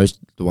 the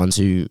ones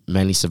who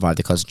mainly survived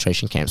the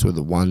concentration camps were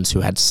the ones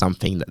who had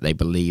something that they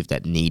believed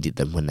that needed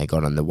them when they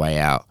got on the way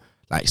out,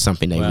 like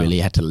something they really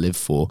had to live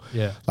for.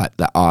 Yeah. Like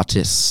the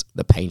artists,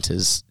 the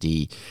painters,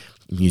 the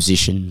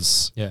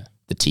musicians,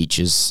 the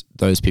teachers,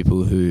 those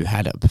people who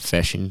had a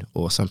profession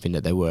or something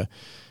that they were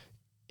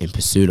in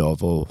pursuit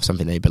of, or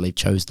something they believe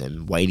chose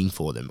them, waiting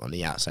for them on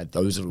the outside.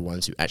 Those are the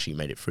ones who actually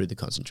made it through the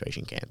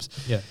concentration camps.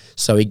 Yeah.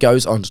 So he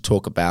goes on to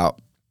talk about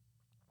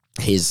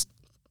his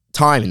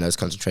time in those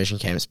concentration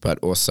camps, but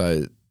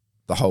also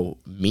the whole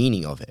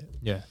meaning of it.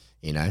 Yeah.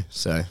 You know,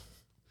 so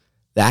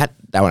that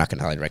one I can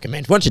highly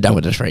recommend. Once you're done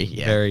with the three,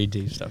 Very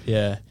deep stuff.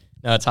 Yeah.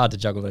 No, it's hard to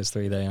juggle those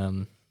three. They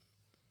How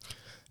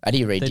do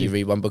you read? Do you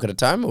read one book at a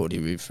time, or do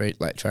you read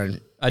try and?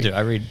 I do.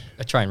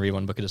 I try and read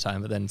one book at a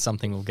time, but then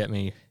something will get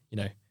me.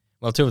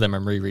 Well, two of them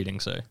I'm rereading,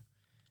 so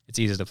it's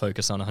easier to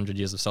focus on 100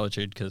 Years of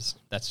Solitude because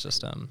that's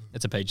just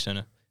it's a page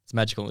turner. It's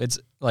magical. It's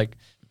like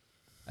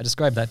I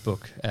describe that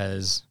book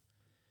as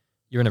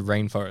you're in a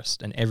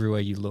rainforest, and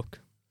everywhere you look,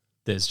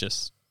 there's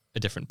just a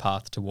different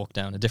path to walk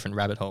down, a different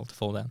rabbit hole to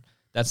fall down.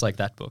 That's like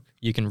that book.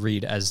 You can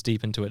read as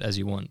deep into it as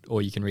you want,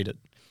 or you can read it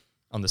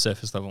on the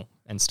surface level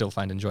and still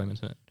find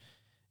enjoyment in it.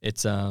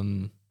 It's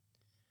 100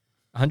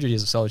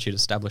 Years of Solitude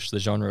established the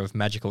genre of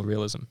magical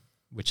realism,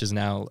 which is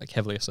now like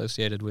heavily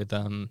associated with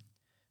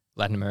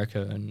Latin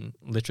America and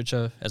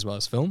literature as well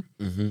as film.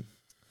 Mm-hmm.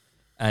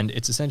 And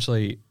it's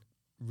essentially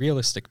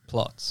realistic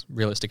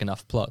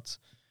enough plots,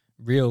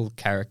 real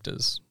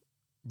characters,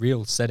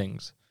 real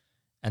settings,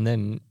 and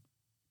then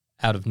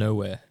out of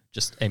nowhere,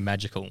 just a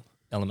magical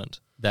element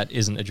that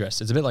isn't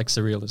addressed. It's a bit like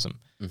surrealism.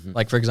 Mm-hmm.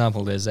 Like, for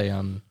example, there's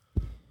a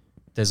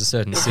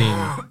certain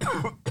scene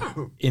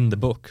in the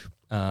book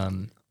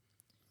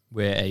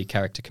where a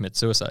character commits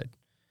suicide,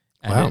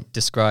 and it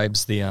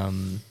describes the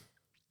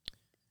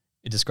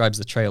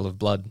trail of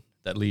blood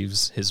that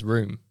leaves his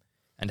room,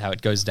 and how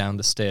it goes down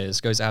the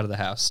stairs, goes out of the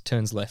house,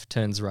 turns left,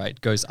 turns right,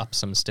 goes up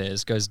some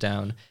stairs, goes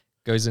down,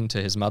 goes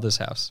into his mother's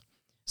house,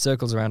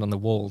 circles around on the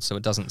wall so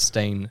it doesn't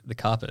stain the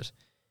carpet,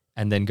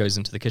 and then goes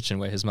into the kitchen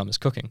where his mum is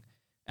cooking,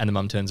 and the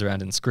mum turns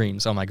around and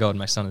screams, "Oh my God,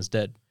 my son is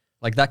dead."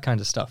 Like that kind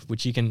of stuff,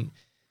 which you can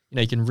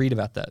read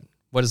about that.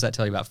 What does that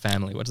tell you about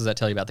family? What does that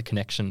tell you about the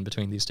connection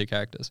between these two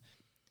characters?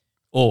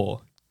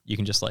 Or you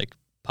can just like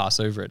pass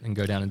over it and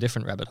go down a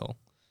different rabbit hole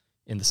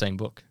in the same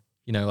book.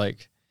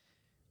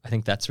 I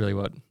think that's really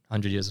what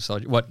 100 Years of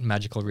Solitude, what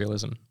magical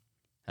realism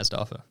has to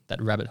offer, that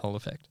rabbit hole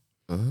effect.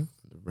 The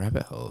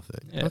rabbit hole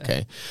effect. Yeah.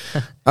 Okay.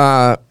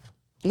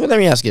 Well, let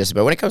me ask you this,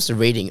 but when it comes to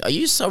reading, are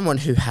you someone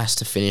who has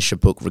to finish a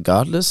book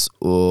regardless,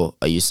 or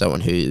are you someone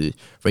who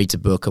reads a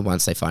book and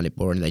once they find it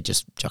boring, they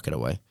just chuck it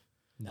away?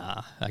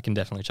 Nah, I can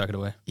definitely chuck it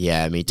away.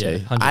 Yeah, me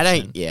too. Yeah, 100%. I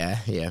don't,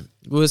 yeah.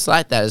 Well, it's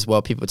like that as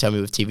well. People tell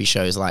me with TV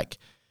shows like,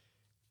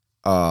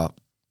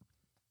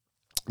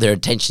 their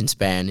attention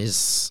span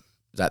is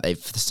that they've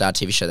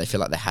started a TV show, they feel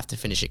like they have to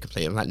finish it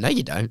completely. I'm like, no,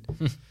 you don't.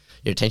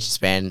 Your attention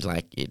span,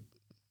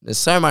 there's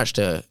so much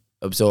to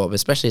absorb,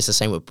 especially it's the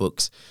same with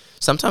books.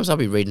 Sometimes I'll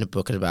be reading a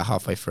book and about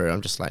halfway through,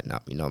 I'm just like, no,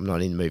 I'm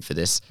not in the mood for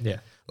this. Yeah.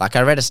 Like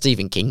I read a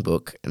Stephen King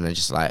book and then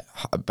just like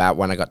about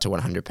when I got to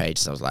 100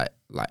 pages, I was like,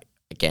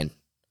 again,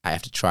 I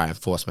have to try and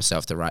force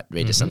myself to read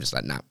this. I'm just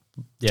like, nah,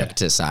 chuck it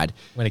to the side.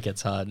 When it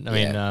gets hard. I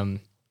mean,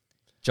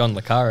 John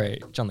le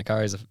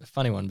Carré is a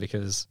funny one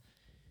because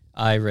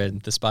I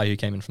read The Spy Who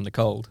Came In From the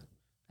Cold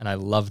and I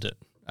loved it.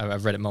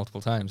 I've read it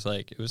multiple times.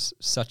 Like it was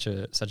such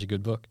a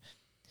good book.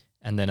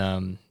 And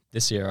then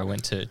this year I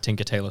went to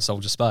Tinker Tailor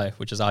Soldier Spy,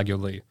 which is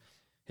arguably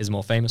his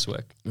more famous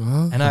work.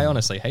 Oh. And I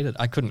honestly hated it.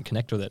 I couldn't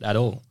connect with it at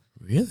all.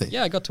 Really?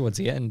 Yeah, I got towards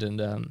the end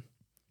and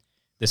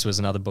this was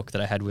another book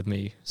that I had with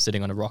me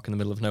sitting on a rock in the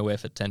middle of nowhere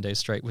for 10 days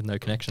straight with no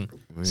connection.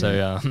 Really?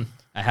 So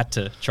I had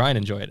to try and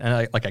enjoy it and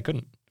I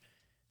couldn't.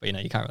 But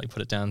you can't really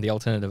put it down. The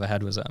alternative I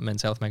had was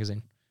Men's Health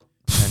magazine.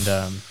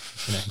 And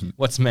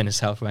what's Men is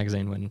Health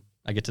magazine when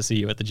I get to see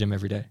you at the gym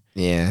every day?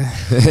 Yeah,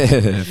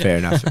 fair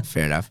enough.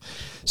 Fair enough.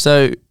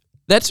 So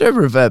let's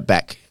revert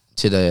back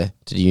to the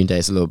uni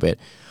days a little bit.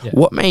 Yeah.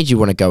 What made you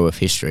want to go with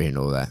history and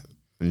all that?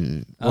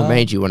 What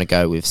made you want to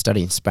go with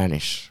studying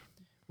Spanish?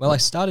 Well, I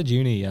started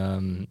uni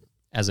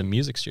as a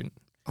music student.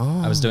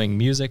 I was doing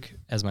music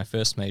as my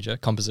first major,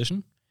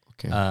 composition.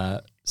 Okay.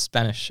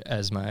 Spanish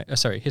as my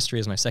history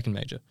as my second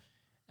major,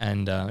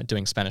 and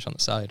doing Spanish on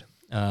the side.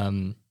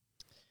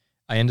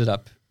 I ended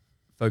up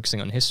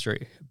focusing on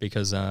history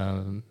because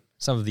some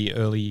of the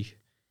early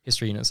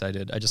history units I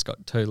did, I just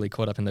got totally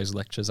caught up in those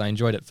lectures. I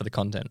enjoyed it for the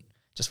content,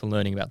 just for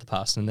learning about the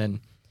past. And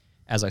then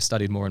as I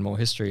studied more and more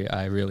history,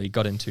 I really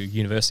got into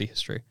university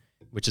history,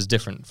 which is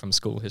different from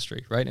school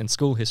history, right? In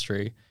school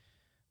history,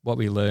 what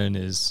we learn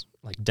is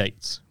like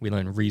dates. We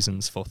learn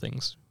reasons for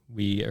things.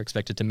 We are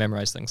expected to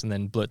memorize things and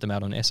then blurt them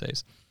out on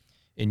essays.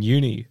 In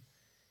uni,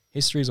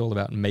 history is all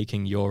about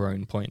making your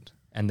own point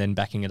and then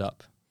backing it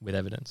up with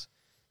evidence.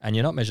 And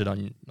you're not measured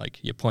on like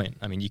your point.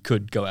 I mean, you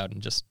could go out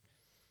and just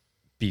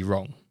be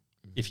wrong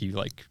if you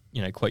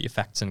quote your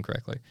facts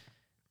incorrectly.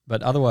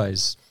 But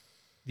otherwise,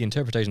 the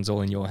interpretation's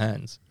all in your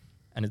hands.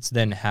 And it's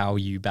then how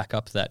you back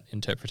up that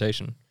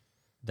interpretation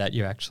that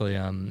you're actually,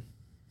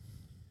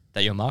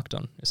 that you're marked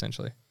on,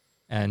 essentially.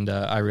 And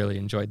I really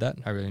enjoyed that.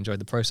 I really enjoyed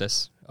the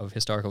process of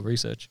historical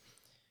research.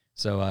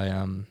 So I,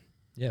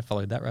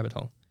 followed that rabbit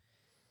hole.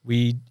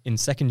 In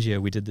second year,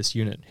 we did this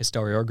unit,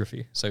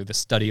 historiography, so the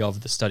study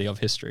of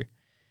history.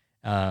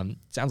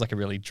 Sounds like a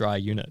really dry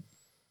unit,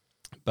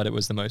 but it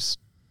was the most,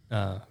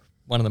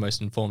 one of the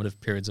most informative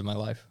periods of my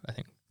life, I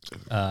think.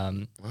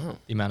 Wow.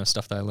 The amount of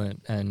stuff that I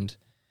learned. And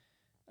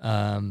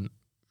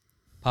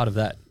part of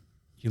that,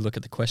 you look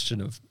at the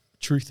question of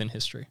truth in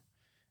history.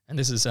 And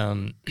this is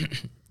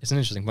it's an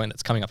interesting point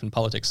that's coming up in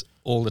politics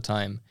all the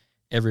time,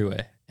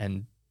 everywhere,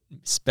 and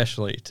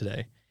especially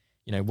today.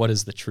 You know, what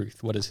is the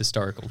truth? What is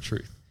historical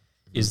truth?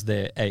 Is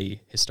there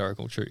a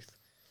historical truth?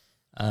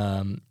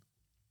 And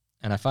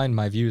I find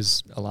my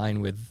views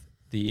align with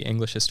the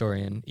English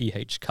historian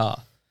E.H.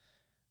 Carr,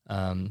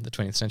 the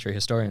 20th century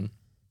historian,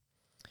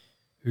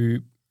 who,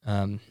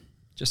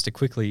 just to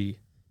quickly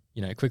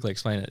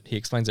explain it, he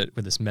explains it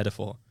with this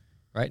metaphor,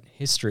 right?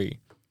 History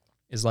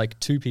is like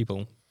two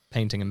people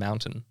painting a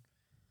mountain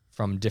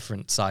from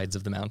different sides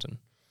of the mountain.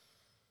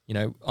 You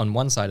know, on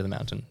one side of the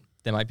mountain,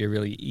 there might be a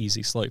really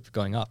easy slope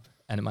going up,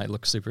 and it might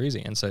look super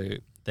easy. And so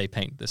they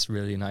paint this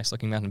really nice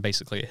looking mountain,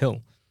 basically a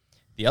hill.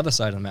 The other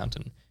side of the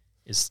mountain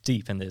is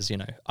steep, and there's,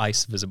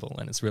 ice visible,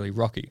 and it's really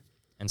rocky.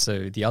 And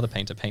so the other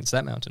painter paints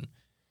that mountain.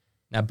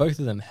 Now, both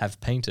of them have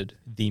painted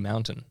the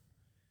mountain.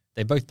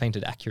 They both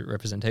painted accurate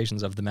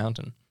representations of the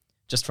mountain,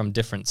 just from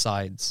different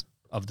sides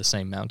of the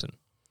same mountain.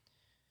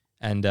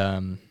 And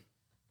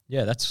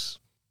that's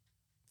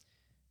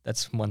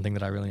one thing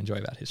that I really enjoy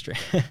about history,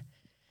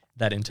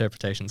 that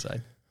interpretation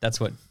side. That's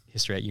what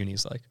history at uni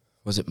is like.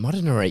 Was it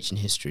modern or ancient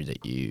history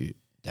that you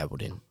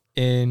dabbled in?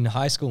 In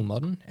high school,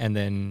 modern, and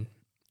then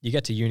you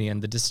get to uni,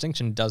 and the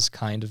distinction does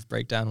kind of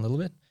break down a little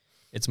bit.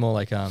 It's more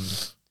like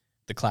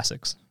the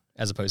classics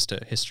as opposed to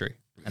history.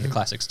 And the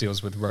classics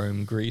deals with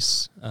Rome,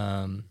 Greece,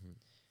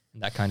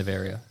 that kind of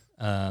area.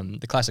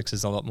 The classics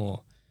is a lot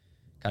more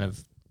kind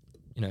of,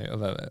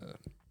 of a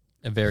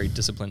varied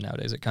discipline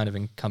nowadays. It kind of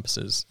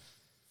encompasses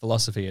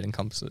philosophy, it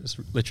encompasses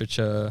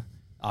literature,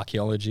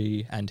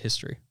 archaeology, and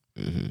history.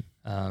 Mm-hmm.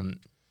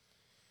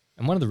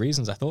 And one of the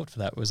reasons I thought for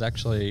that was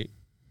actually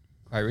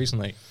quite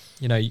recently,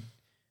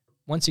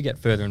 once you get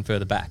further and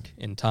further back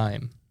in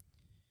time,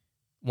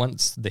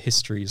 once the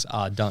histories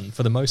are done,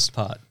 for the most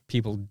part,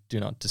 people do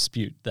not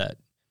dispute that,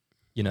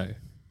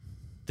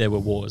 there were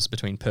wars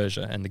between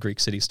Persia and the Greek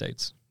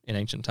city-states in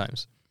ancient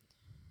times.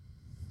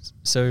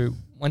 So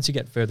once you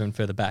get further and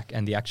further back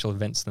and the actual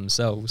events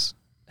themselves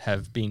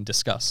have been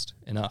discussed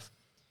enough,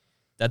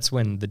 that's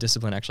when the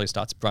discipline actually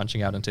starts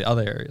branching out into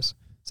other areas.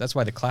 So that's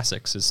why the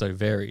classics is so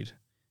varied.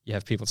 You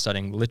have people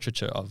studying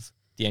literature of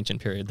the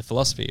ancient period, the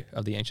philosophy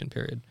of the ancient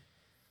period,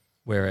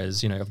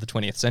 whereas, of the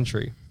 20th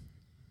century,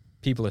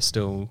 people are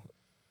still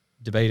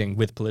debating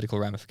with political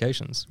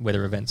ramifications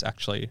whether events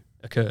actually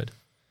occurred.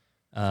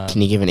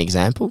 Can you give an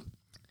example?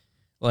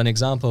 Well, an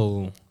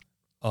example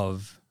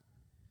of,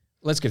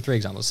 let's give 3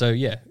 examples. So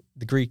yeah,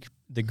 the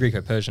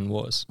Greco-Persian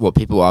Wars. What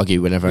people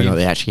argue whenever or not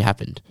they actually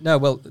happened. No,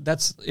 well,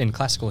 that's in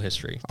classical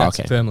history. That's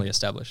okay. Firmly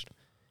established.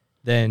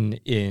 Then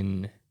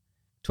in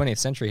 20th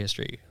century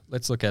history,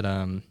 let's look at,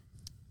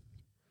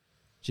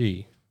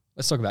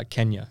 let's talk about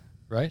Kenya,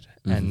 right?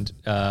 Mm-hmm.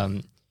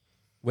 And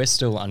we're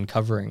still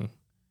uncovering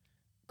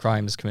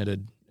crimes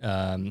committed,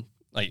 crimes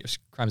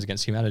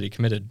against humanity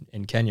committed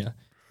in Kenya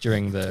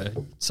during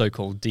the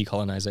so-called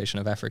decolonization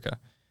of Africa.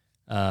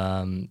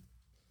 And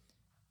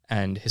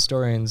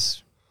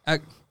historians,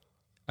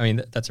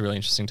 that's a really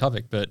interesting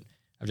topic, but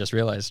I've just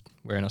realized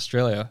we're in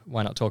Australia.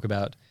 Why not talk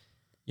about,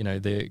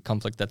 the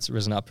conflict that's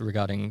risen up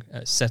regarding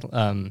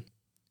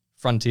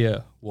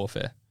frontier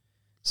warfare?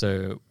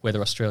 So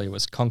whether Australia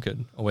was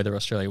conquered or whether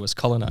Australia was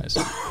colonized,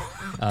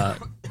 to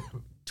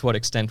what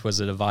extent was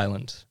it a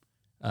violent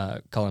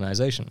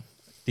colonization.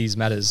 These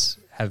matters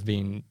have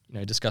been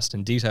discussed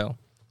in detail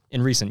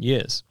in recent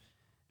years,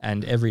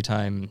 and every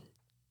time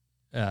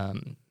a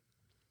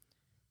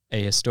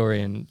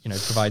historian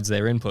provides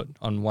their input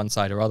on one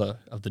side or other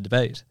of the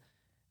debate,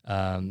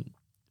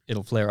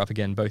 it'll flare up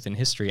again both in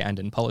history and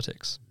in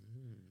politics.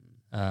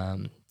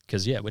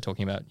 Because we're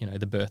talking about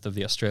the birth of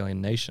the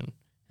Australian nation,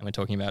 and we're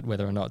talking about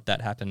whether or not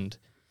that happened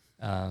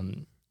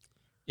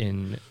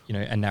in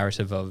a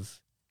narrative of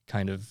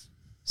kind of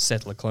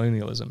settler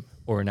colonialism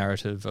or a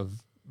narrative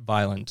of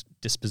violent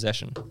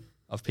dispossession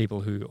of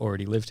people who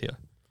already lived here.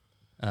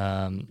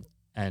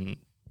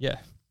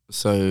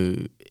 So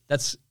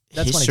that's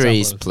history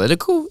is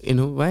political in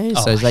a way.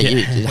 So it's like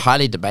it's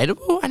highly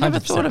debatable. I never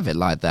 100%. thought of it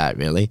like that,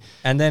 really.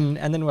 And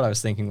then what I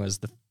was thinking was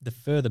the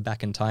further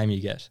back in time you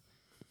get,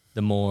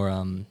 the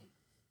more.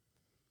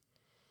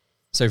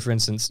 So, for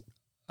instance,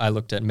 I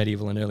looked at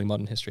medieval and early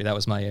modern history. That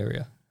was my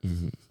area.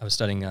 Mm-hmm. I was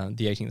studying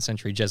the 18th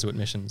century Jesuit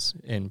missions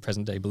in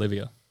present-day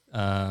Bolivia.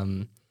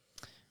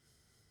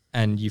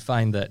 And you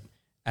find that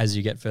as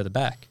you get further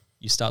back,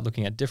 you start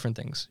looking at different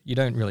things. You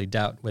don't really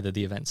doubt whether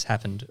the events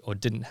happened or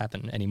didn't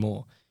happen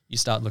anymore. You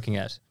start looking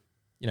at,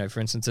 for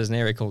instance, there's an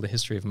area called the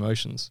History of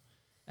Emotions,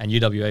 and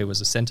UWA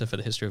was a center for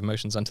the history of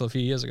emotions until a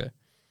few years ago.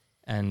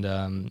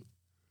 And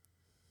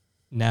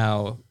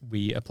now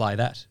we apply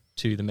that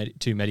to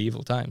to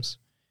medieval times.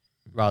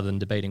 Rather than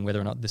debating whether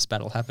or not this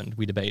battle happened,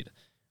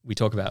 we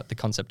talk about the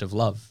concept of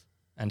love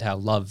and how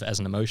love as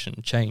an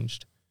emotion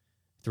changed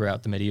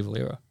throughout the medieval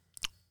era.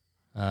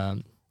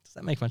 Does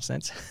that make much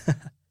sense?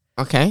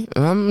 Okay,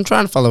 I'm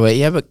trying to follow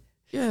it. But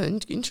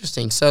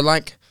interesting. So,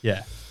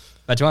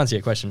 But to answer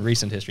your question,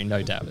 recent history,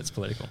 no doubt, it's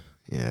political.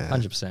 Yeah,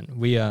 100%.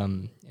 We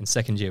in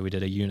second year we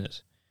did a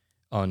unit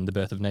on the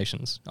birth of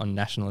nations, on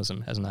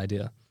nationalism as an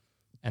idea,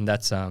 and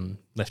that's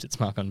left its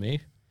mark on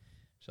me.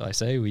 Shall I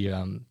say we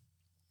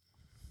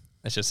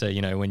let's just say,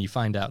 when you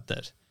find out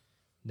that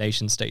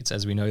nation states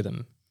as we know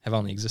them have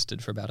only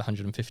existed for about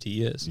 150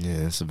 years.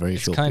 Yeah, it's a very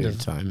short period of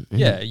time.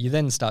 Yeah, you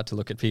then start to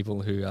look at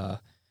people who are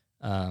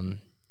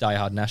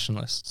diehard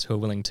nationalists who are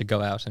willing to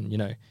go out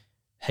and,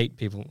 hate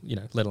people,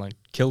 let alone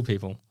kill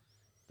people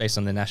based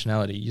on their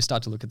nationality. You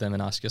start to look at them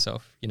and ask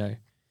yourself,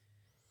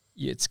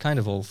 it's kind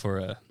of all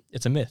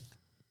it's a myth.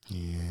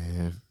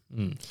 Yeah.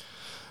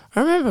 I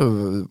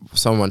remember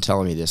someone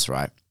telling me this,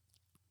 right?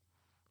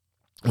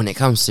 When it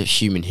comes to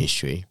human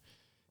history,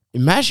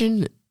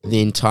 imagine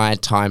the entire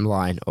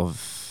timeline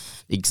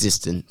of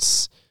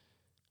existence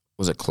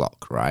was a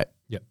clock, right?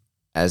 Yep.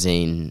 As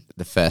in,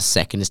 the first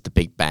second is the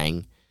Big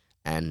Bang,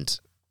 and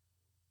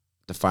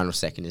the final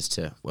second is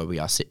to where we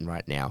are sitting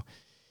right now.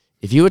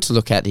 If you were to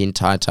look at the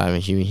entire time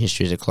of human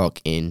history as a clock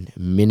in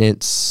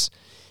minutes,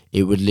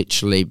 it would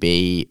literally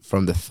be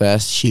from the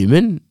first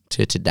human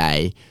to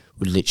today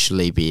would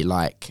literally be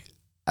like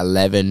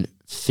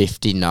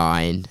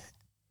 11:59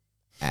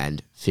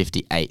 and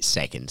 58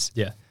 seconds.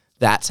 Yeah.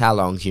 That's how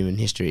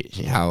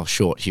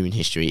short human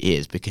history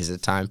is, because the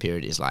time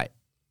period is like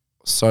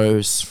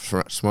so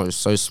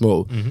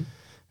small. Mm-hmm.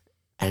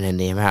 And then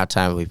the amount of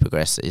time we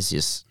progress is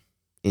just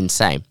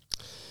insane.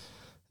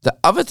 The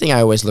other thing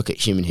I always look at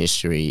human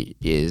history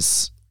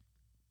is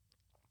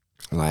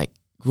like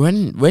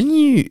when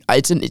you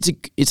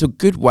it's a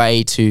good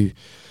way to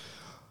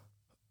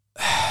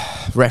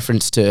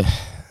reference to.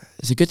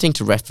 It's a good thing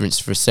to reference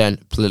for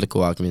certain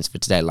political arguments for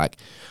today. Like,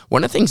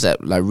 one of the things that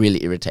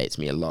really irritates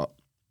me a lot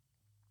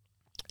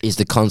is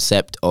the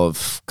concept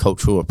of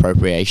cultural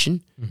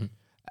appropriation. Mm-hmm.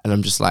 And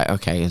I'm just like,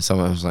 okay. And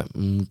someone was like,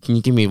 can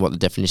you give me what the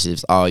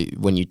definitions are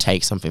when you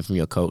take something from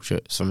your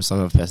culture, from some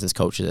other person's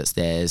culture that's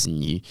theirs,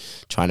 and you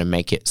trying to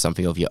make it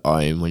something of your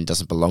own when it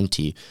doesn't belong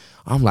to you?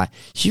 I'm like,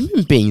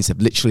 human beings have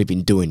literally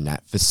been doing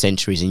that for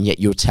centuries, and yet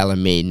you're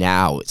telling me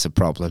now it's a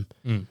problem.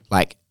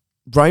 Like,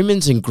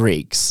 Romans and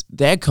Greeks,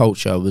 their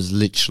culture was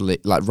literally,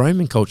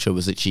 Roman culture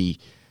was literally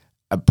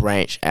a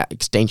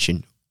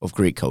extension of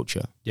Greek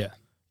culture. Yeah.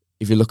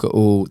 If you look at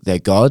all their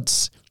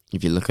gods,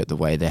 if you look at the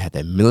way they had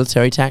their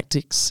military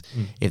tactics,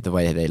 if the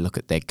way they look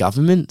at their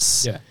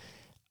governments,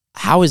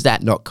 how is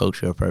that not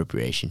cultural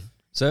appropriation?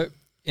 So,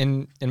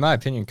 in my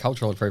opinion,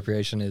 cultural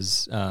appropriation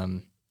is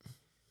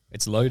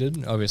it's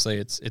loaded. Obviously,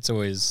 it's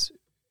always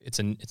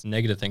a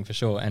negative thing for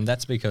sure, and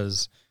that's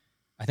because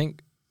I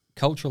think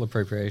cultural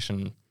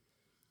appropriation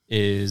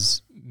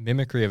is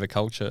mimicry of a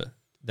culture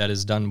that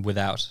is done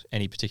without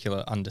any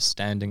particular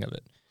understanding of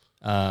it.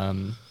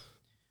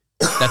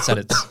 That's at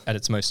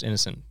its most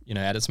innocent.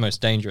 At its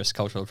most dangerous,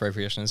 cultural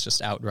appropriation is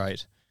just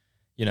outright,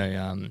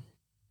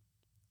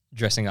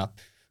 dressing up.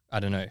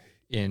 I don't know,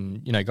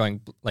 in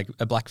going like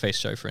a blackface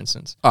show, for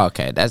instance. Oh,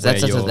 okay, that's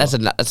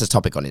a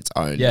topic on its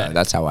own. Yeah, though.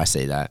 That's how I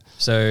see that.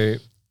 So,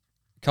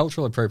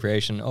 cultural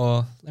appropriation,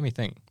 or let me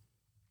think.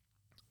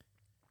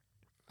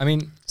 I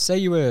mean, say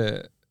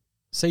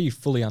you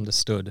fully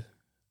understood.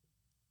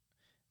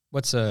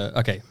 What's the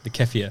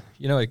keffiyeh?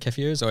 You know what a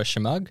keffiyeh is, or a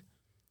shamag?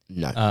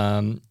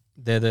 No.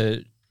 They're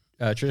the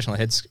traditional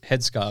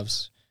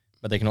headscarves,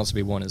 but they can also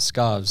be worn as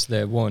scarves.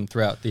 They're worn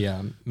throughout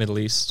the Middle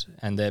East,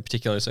 and they're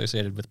particularly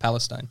associated with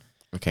Palestine.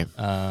 Okay.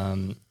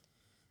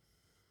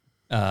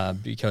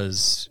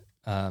 because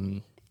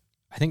I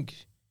think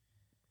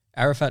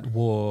Arafat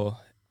wore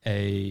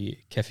a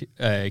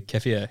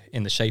keffiyeh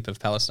in the shape of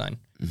Palestine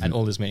at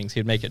all his meetings.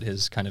 He'd make it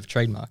his kind of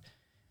trademark.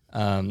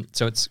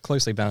 So it's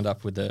closely bound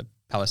up with the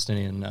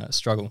Palestinian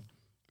struggle.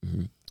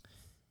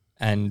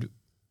 And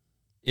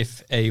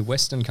if a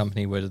Western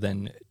company were to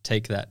then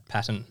take that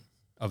pattern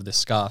of the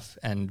scarf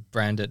and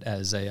brand it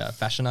as a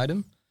fashion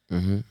item,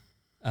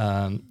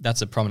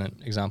 that's a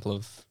prominent example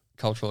of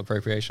cultural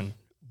appropriation.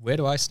 Where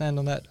do I stand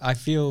on that? I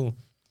feel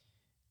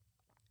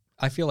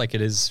like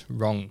it is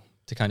wrong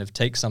to kind of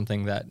take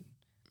something that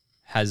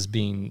has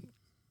been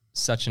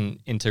such an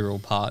integral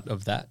part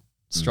of that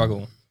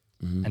struggle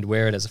and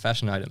wear it as a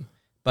fashion item.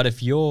 But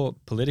if you're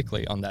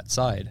politically on that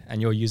side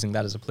and you're using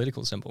that as a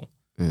political symbol,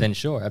 then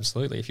sure,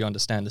 absolutely, if you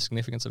understand the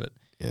significance of it.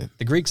 Yeah.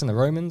 The Greeks and the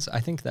Romans,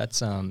 I think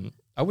that's, I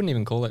wouldn't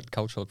even call it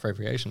cultural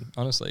appropriation,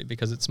 honestly,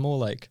 because it's more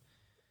like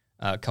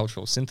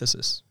cultural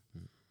synthesis.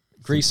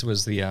 Greece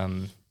was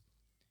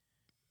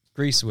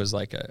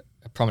like a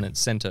prominent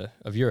center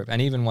of Europe.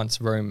 And even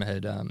once Rome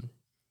had,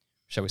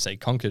 shall we say,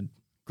 conquered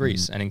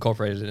Greece and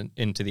incorporated it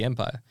into the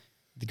empire,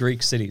 the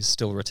Greek cities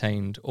still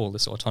retained all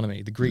this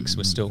autonomy. The Greeks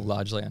were still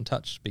largely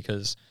untouched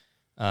because,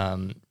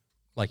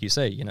 like you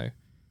say, you know,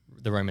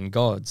 the Roman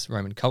gods,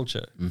 Roman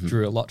culture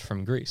drew a lot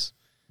from Greece.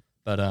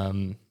 But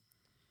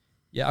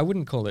yeah, I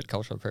wouldn't call it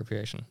cultural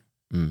appropriation.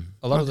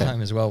 A lot of the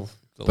time as well,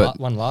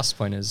 one last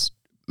point is...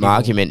 My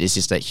argument is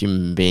just that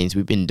human beings,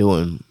 we've been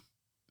doing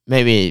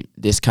maybe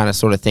this kind of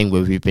sort of thing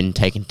where we've been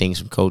taking things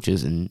from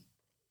cultures and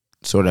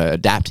sort of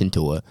adapting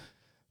to it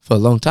for a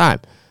long time.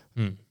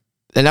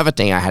 Another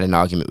thing I had an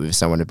argument with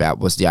someone about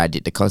was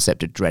the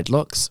concept of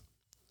dreadlocks.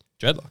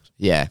 Dreadlocks?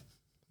 Yeah.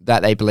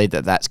 That they believe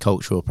that that's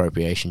cultural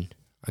appropriation.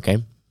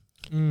 Okay?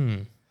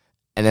 And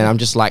then I'm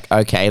just like,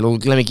 okay,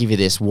 let me give you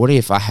this. What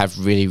if I have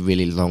really,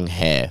 really long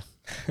hair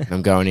and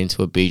I'm going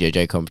into a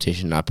BJJ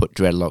competition and I put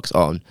dreadlocks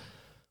on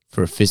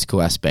for a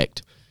physical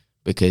aspect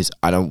because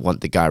I don't want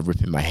the guy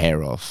ripping my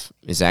hair off?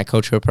 Is that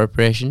cultural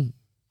appropriation?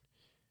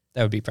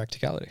 That would be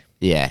practicality.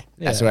 Yeah.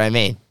 That's what I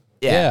mean.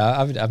 Yeah,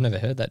 I've never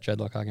heard that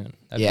dreadlock argument.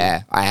 I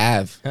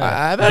have.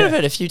 I've heard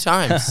it a few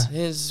times.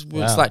 It's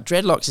like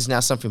dreadlocks is now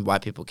something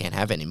white people can't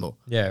have anymore.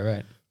 Yeah,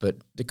 right. But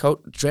the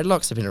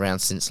dreadlocks have been around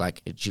since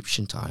like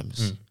Egyptian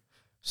times.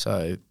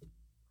 So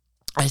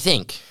I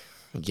think,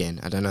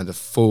 again, I don't know the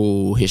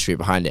full history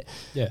behind it.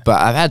 Yeah.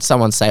 But I've had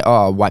someone say,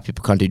 oh, white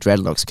people can't do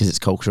dreadlocks because it's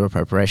cultural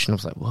appropriation. I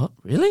was like, what?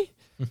 Really?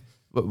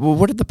 Well,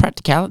 what are the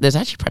practicality? There's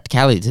actually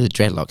practicality to the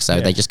dreadlocks,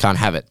 so they just can't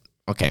have it.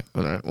 Okay,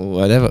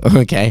 whatever.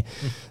 Okay,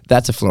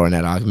 that's a flaw in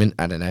that argument.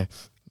 I don't know.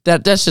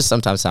 That's just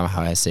sometimes how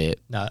I see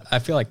it. No, I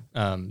feel like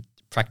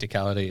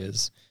practicality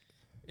is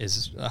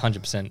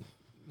 100%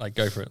 like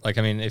go for it. Like,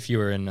 I mean, if you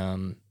were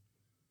in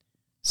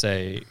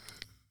say,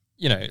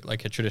 you know,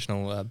 like a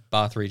traditional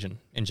bath region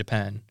in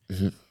Japan,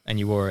 and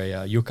you wore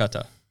a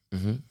yukata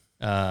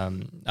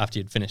after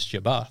you'd finished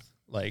your bath,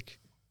 like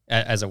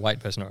as a white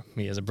person or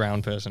me as a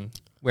brown person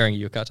wearing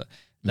a yukata,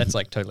 that's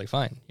like totally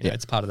fine. You know,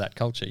 it's part of that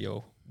culture.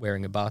 You're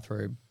wearing a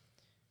bathrobe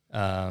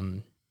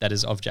that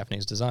is of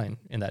Japanese design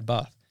in that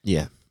bath.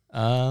 Yeah.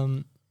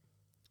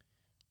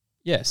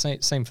 Yeah,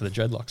 same for the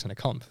dreadlocks in a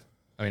comp.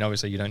 I mean,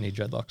 obviously you don't need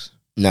dreadlocks.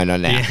 No.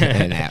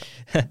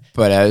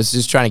 But I was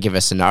just trying to give a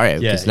scenario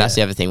because that's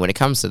the other thing. When it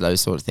comes to those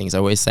sort of things, I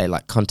always say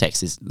like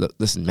context is, look,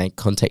 listen, man,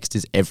 context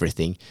is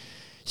everything.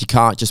 You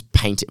can't just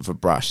paint it with a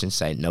brush and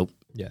say, nope.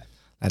 Yeah.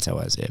 That's how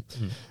I see it.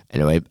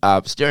 Anyway,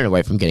 steering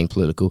away from getting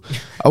political,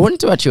 I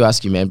wanted to actually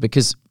ask you, man,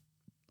 because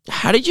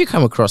how did you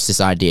come across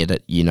this idea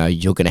that, you know,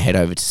 you're going to head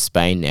over to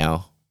Spain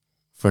now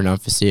for an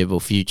unforeseeable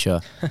future?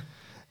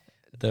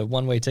 The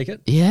one-way ticket?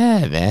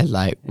 Yeah, man.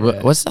 Like,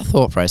 what's the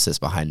thought process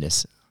behind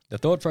this? The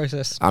thought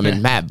process? I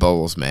mean, mad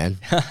balls, man.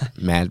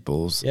 Mad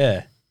balls.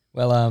 Yeah.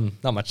 Well,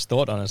 not much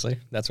thought, honestly.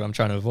 That's what I'm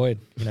trying to avoid.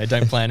 You know,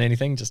 don't plan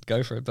anything, just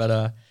go for it.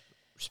 But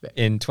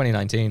in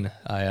 2019,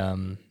 I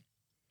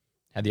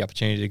had the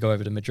opportunity to go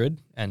over to Madrid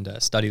and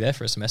study there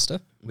for a semester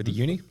with the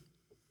uni.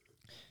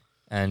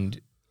 And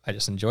I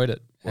just enjoyed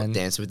it. And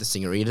dance with the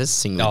singeritas?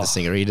 Sing with the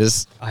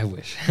singeritas? I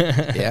wish.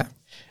 Yeah?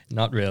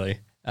 Not really.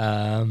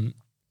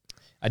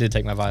 I did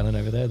take my violin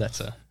over there. That's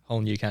a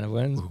whole new can of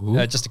worms.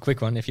 Just a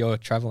quick one. If you're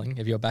traveling,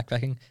 if you're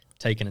backpacking,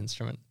 take an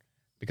instrument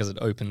because it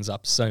opens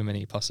up so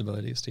many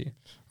possibilities to you.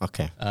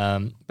 Okay.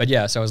 But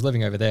yeah, so I was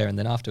living over there, and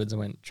then afterwards I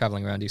went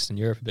traveling around Eastern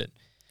Europe a bit,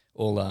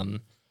 all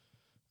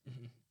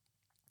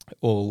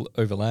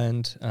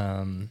overland,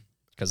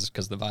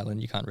 because the violin,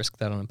 you can't risk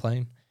that on a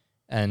plane.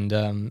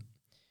 And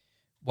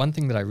one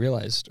thing that I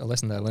realized, a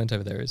lesson that I learned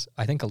over there is,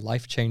 I think a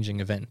life-changing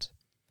event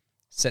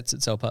sets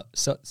itself up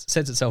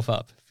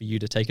for you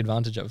to take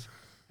advantage of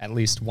at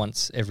least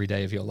once every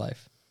day of your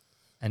life.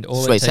 And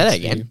all it takes say that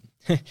again.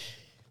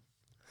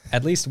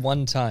 At least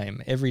one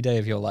time every day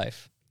of your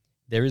life,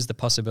 there is the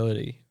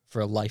possibility for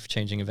a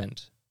life-changing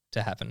event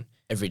to happen.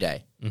 Every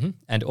day.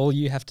 And all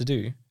you have to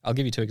do, I'll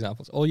give you two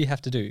examples. All you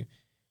have to do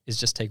is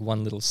just take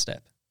one little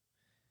step.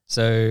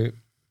 So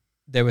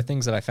there were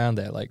things that I found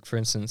there. Like, for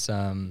instance,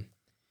 I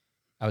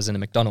was in a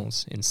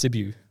McDonald's in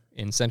Sibiu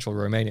in central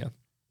Romania.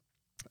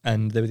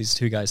 And there were these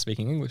two guys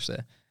speaking English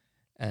there.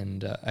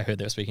 And I heard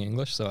they were speaking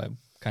English, so I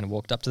kind of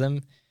walked up to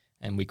them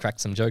and we cracked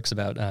some jokes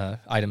about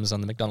items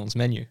on the McDonald's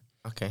menu.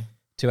 Okay.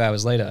 2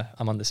 hours later,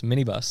 I'm on this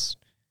minibus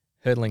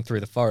hurtling through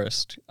the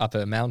forest up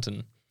a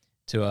mountain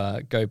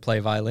to go play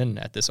violin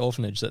at this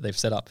orphanage that they've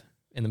set up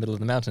in the middle of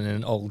the mountain in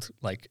an old,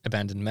 like,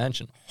 abandoned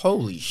mansion.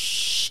 Holy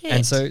shit.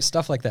 And so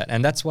stuff like that.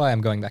 And that's why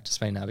I'm going back to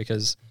Spain now,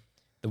 because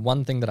the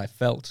one thing that I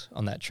felt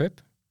on that trip,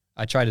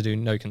 I tried to do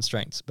no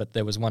constraints, but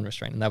there was one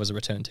restraint, and that was a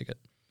return ticket.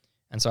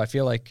 And so I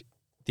feel like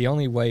the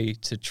only way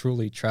to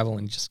truly travel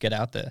and just get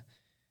out there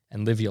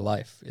and live your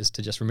life is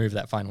to just remove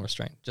that final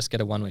restraint. Just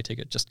get a one-way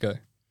ticket. Just go.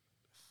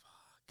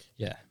 Fuck.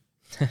 Yeah.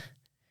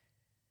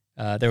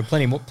 There were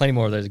plenty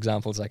more of those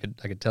examples I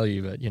could tell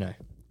you, but, you know.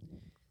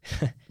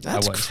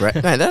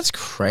 That's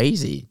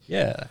crazy.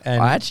 Yeah.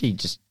 And I actually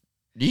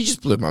you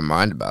just blew my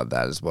mind about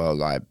that as well.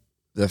 Like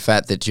the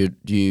fact that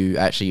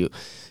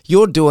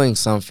you're doing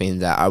something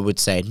that I would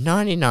say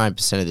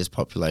 99% of this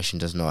population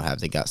does not have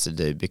the guts to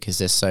do because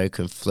they're so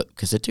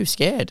because they're too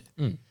scared.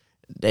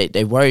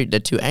 They worry, they're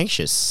too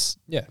anxious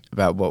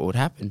about what would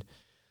happen.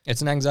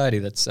 It's an anxiety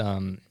that's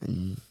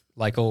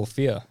like all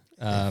fear.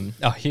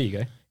 Here you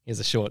go. Here's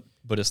a short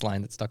Buddhist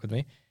line that stuck with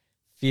me.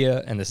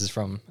 Fear, and this is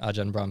from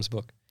Ajahn Brahm's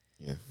book.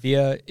 Yeah.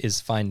 Fear is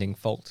finding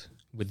fault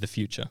with the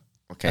future.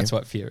 Okay. That's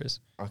what fear is.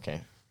 Okay.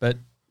 But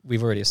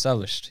we've already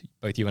established,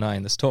 both you and I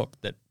in this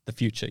talk, that the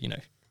future, you know,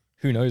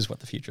 who knows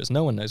what the future is?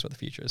 No one knows what the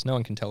future is. No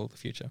one can tell the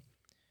future.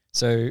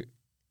 So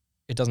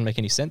it doesn't make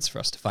any sense for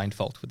us to find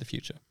fault with the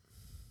future.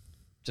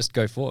 Just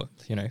go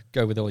forth, you know,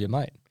 go with all your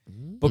might.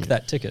 Book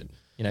that ticket,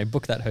 you know,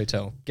 book that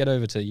hotel, get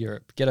over to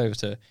Europe, get over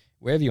to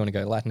wherever you want to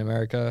go, Latin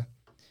America,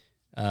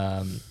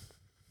 and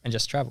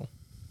just travel.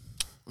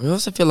 I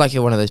also feel like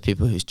you're one of those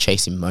people who's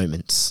chasing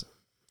moments.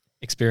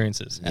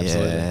 Experiences,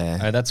 absolutely.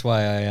 Yeah. That's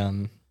why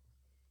I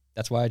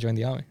joined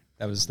the army.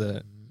 That was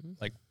the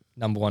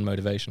number one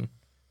motivation,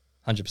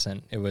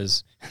 100%. It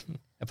was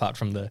apart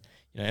from the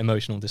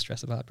emotional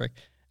distress of heartbreak.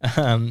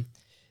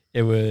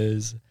 It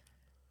was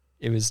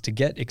to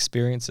get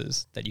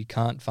experiences that you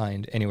can't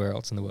find anywhere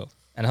else in the world,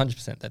 and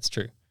 100% that's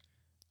true.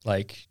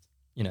 Like,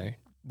 you know,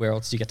 where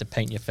else do you get to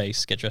paint your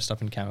face, get dressed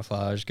up in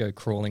camouflage, go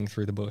crawling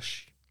through the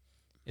bush?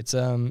 It's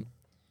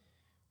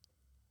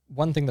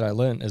one thing that I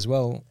learned as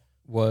well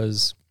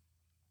was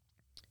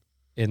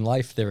in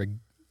life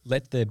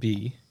let there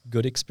be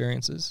good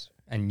experiences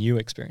and new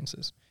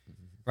experiences,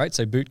 right?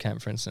 So boot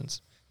camp, for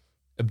instance,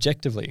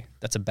 objectively,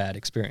 that's a bad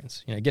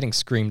experience. You know, getting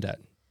screamed at,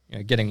 you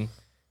know, getting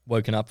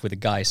woken up with a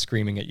guy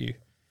screaming at you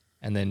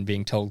and then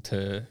being told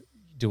to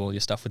do all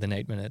your stuff within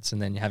 8 minutes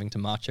and then having to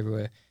march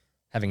everywhere,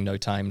 having no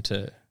time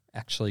to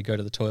actually go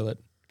to the toilet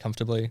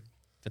comfortably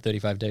for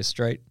 35 days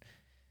straight.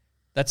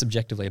 That's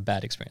objectively a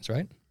bad experience,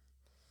 right?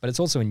 But it's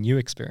also a new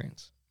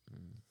experience.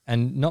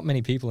 And not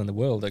many people in the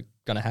world are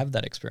going to have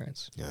that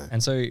experience. Yeah.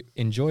 And so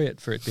enjoy it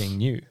for it being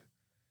new.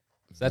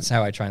 So that's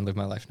how I try and live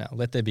my life now.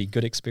 Let there be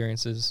good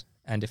experiences.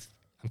 And if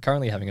I'm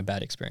currently having a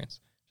bad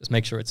experience, just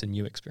make sure it's a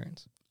new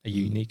experience, a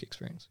unique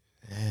experience.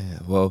 Yeah,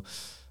 well,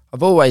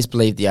 I've always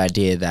believed the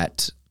idea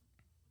that,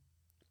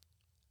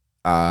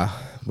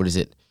 what is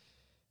it?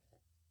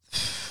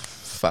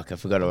 Fuck, I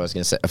forgot what I was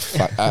going to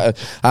say.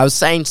 I was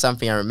saying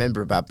something I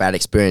remember about bad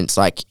experience.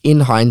 Like,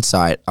 in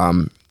hindsight,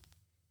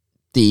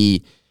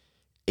 the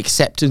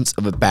acceptance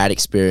of a bad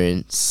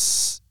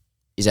experience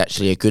is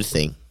actually a good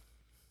thing.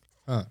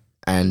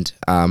 And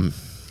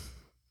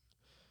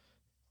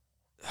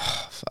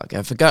fuck,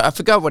 I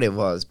forgot what it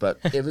was, but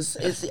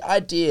it's the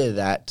idea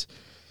that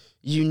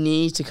you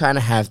need to kind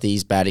of have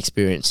these bad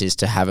experiences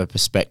to have a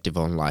perspective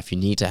on life. You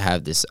need to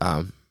have this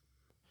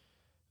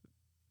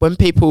when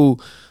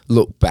people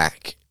look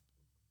back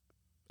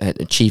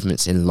at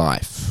achievements in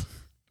life,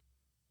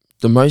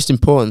 the most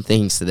important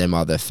things to them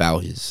are their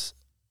failures.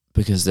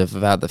 Because if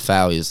without the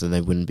failures, then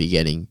they wouldn't be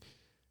getting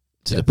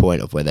to the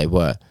point of where they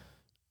were.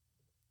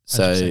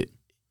 So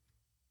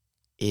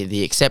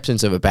the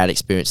acceptance of a bad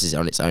experience is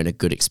on its own a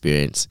good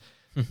experience.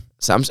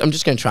 So I'm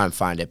just going to try and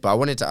find it. But I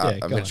wanted to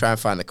I'm going to try and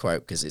find the quote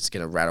because it's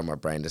going to rattle my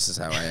brain. This is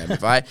how I am.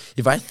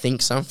 If I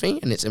think something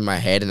and it's in my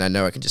head and I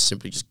know I can just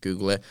simply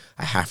Google it,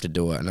 I have to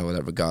do it. I know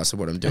that regardless of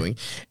what I'm doing.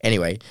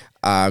 Anyway,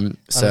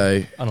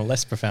 so on a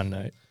less profound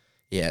note,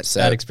 so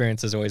bad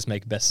experiences always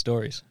make best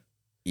stories.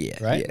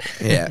 Yeah. Right?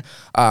 Yeah.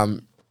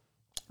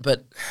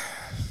 But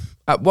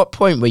at what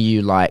point were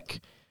you like,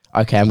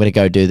 okay, I'm going to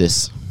go do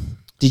this?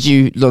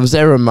 Was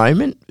there a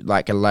moment,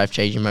 like a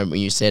life-changing moment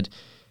when you said,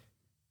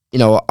 you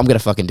know what, I'm going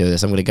to fucking do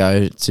this. I'm going to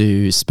go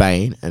to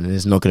Spain and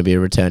there's not going to be a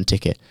return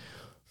ticket.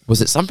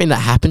 Was it something that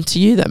happened to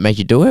you that made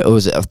you do it, or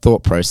was it a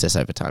thought process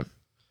over time?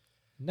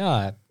 No,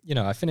 I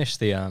finished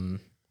the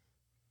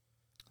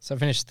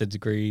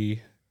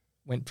degree,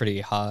 went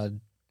pretty hard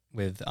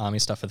with army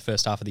stuff for the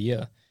first half of the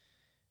year.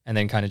 And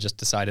then kind of just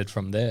decided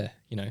from there,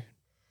 you know,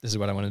 this is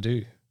what I want to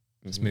do.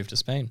 Just move to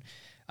Spain.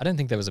 I don't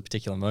think there was a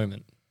particular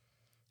moment.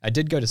 I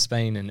did go to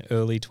Spain in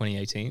early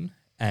 2018,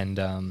 and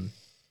I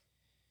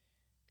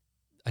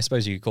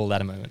suppose you could call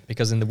that a moment,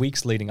 because in the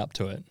weeks leading up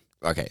to it,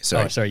 Okay,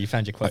 sorry. Oh, sorry, you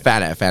found your quote.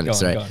 I found Go it. on,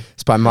 Sorry. go on.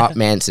 It's by Mark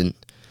Manson.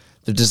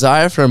 The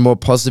desire for a more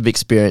positive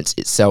experience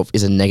itself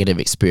is a negative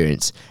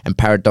experience, and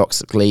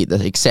paradoxically,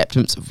 the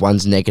acceptance of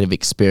one's negative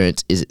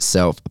experience is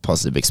itself a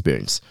positive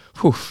experience.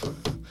 Whew.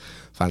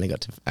 Finally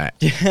got to. All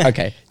right.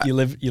 Okay. You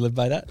live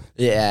by that?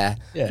 Yeah.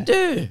 Yeah. I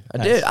do.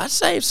 Nice. I'd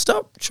say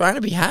stop trying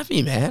to be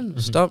happy, man.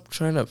 Stop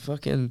trying to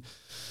fucking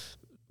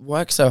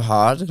work so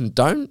hard and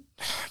don't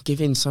give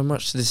in so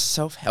much to this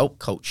self-help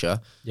culture.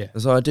 Yeah.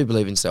 So I do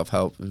believe in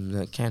self-help, and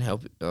that can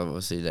help.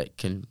 Obviously, that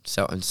can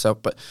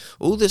self, but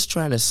all this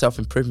trying to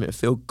self-improvement and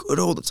feel good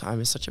all the time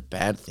is such a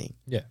bad thing.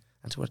 Yeah.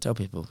 That's what I tell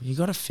people. You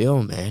gotta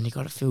feel, man. You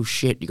gotta feel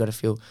shit. You gotta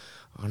feel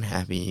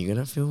unhappy. You're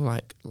gonna feel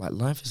like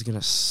life is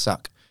gonna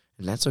suck,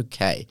 and that's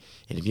okay.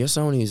 And if you're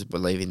someone who's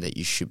believing that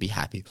you should be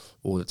happy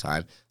all the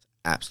time,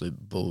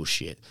 absolute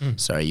bullshit.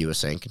 Sorry, you were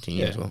saying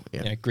continue as well.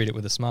 Yeah, greet it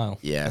with a smile.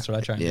 Yeah, that's what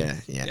I try and do.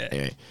 Yeah.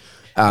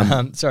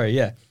 Anyway, Sorry,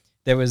 yeah.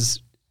 There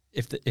was,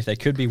 if there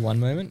could be one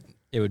moment,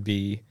 it would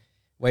be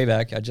way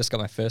back. I just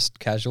got my first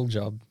casual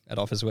job at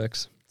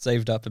Officeworks,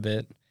 saved up a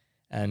bit,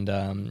 and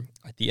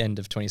at the end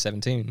of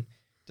 2017,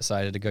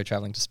 decided to go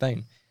traveling to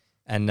Spain.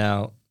 And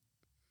now,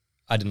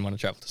 I didn't want to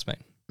travel to Spain.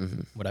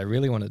 What I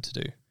really wanted to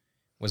do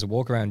was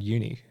walk around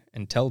uni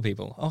and tell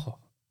people, oh,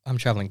 I'm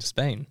traveling to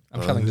Spain.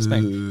 I'm traveling to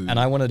Spain. And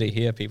I wanted to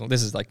hear people,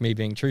 this is like me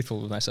being truthful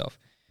with myself.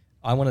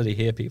 I wanted to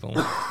hear people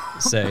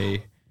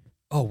say,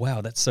 oh,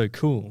 wow, that's so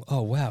cool.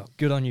 Oh, wow,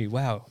 good on you.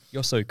 Wow,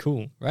 you're so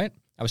cool, right?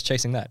 I was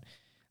chasing that.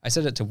 I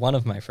said it to one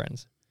of my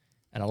friends,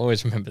 and I'll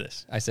always remember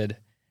this. I said,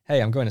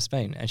 hey, I'm going to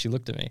Spain. And she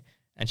looked at me,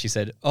 and she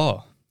said,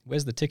 oh,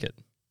 where's the ticket?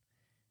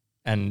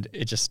 And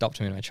it just stopped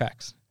me in my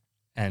tracks.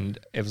 And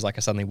it was like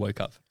I suddenly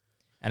woke up.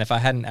 And if I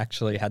hadn't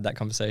actually had that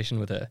conversation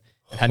with her,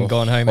 and hadn't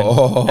gone home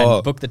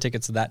and booked the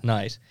tickets that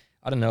night,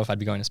 I don't know if I'd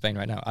be going to Spain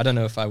right now. I don't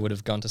know if I would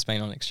have gone to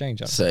Spain on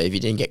exchange. So if you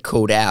didn't get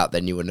called out,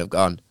 then you wouldn't have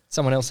gone.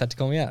 Someone else had to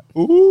call me out.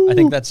 Ooh. I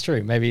think that's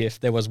true. Maybe if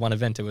there was one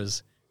event, it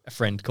was a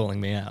friend calling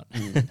me out. Are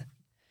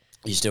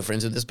you still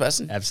friends with this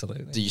person?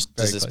 Absolutely.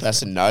 Does this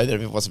person know that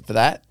if it wasn't for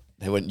that,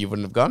 you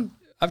wouldn't have gone?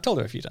 I've told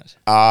her a few times.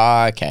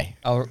 Okay.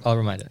 I'll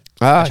remind her.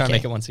 I try and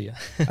make it once a year.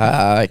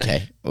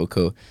 Okay. Well,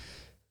 cool.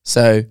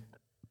 So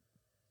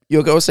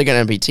you're also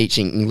going to be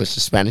teaching English to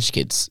Spanish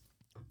kids.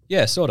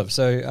 Yeah, sort of.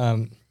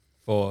 So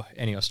for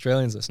any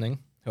Australians listening,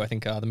 who I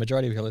think are the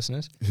majority of your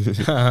listeners,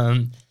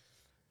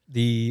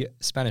 the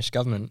Spanish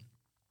government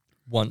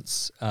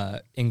wants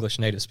English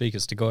native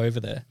speakers to go over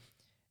there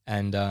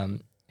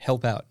and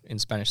help out in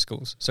Spanish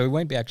schools. So we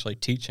won't be actually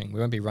teaching. We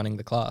won't be running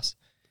the class.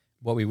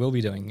 What we will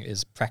be doing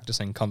is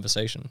practicing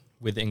conversation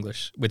with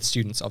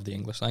students of the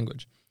English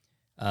language.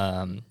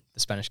 The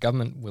Spanish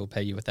government will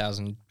pay you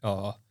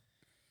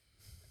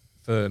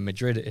for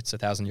Madrid, it's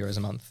 €1,000 a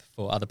month.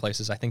 For other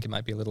places, I think it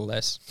might be a little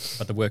less,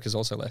 but the work is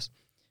also less.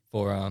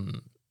 For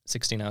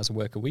 16 hours of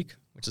work a week,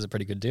 which is a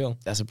pretty good deal.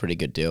 That's a pretty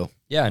good deal.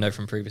 Yeah, I know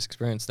from previous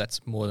experience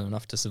that's more than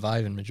enough to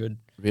survive in Madrid.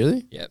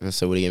 Really? Yeah.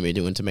 So what are you going to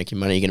be doing to make your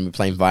money? You're going to be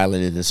playing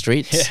violin in the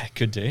streets? Yeah,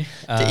 could do.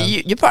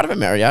 You're part of a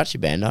mariachi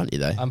band, aren't you,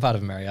 though? I'm part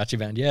of a mariachi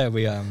band. Yeah,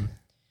 we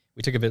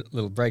took a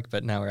little break,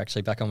 but now we're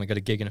actually back on. We got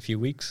a gig in a few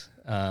weeks.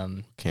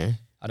 Okay.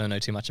 I don't know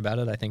too much about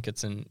it. I think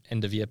it's an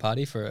end-of-year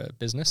party for a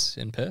business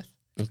in Perth.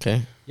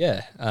 Okay.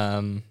 Yeah,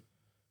 that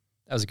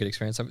was a good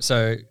experience.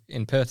 So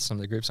in Perth, some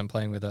of the groups I'm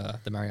playing with the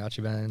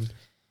mariachi band.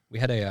 We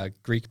had a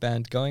Greek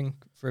band going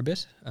for a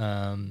bit.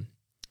 Then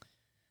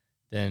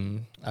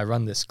I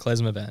run this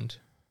klezmer band,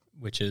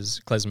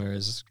 klezmer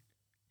is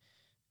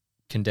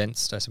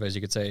condensed, I suppose you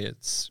could say.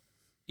 It's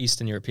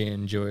Eastern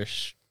European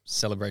Jewish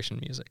celebration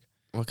music.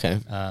 Okay.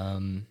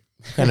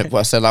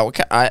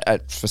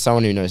 For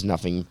someone who knows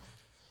nothing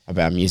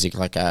about music,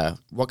 what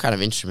kind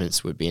of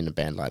instruments would be in a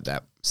band like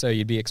that? So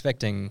you'd be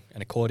expecting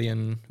an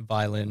accordion,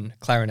 violin,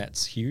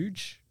 clarinet's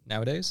huge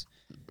nowadays.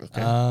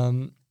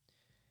 Okay.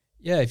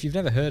 Yeah, if you've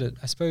never heard it,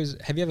 I suppose,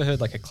 have you ever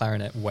heard like a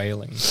clarinet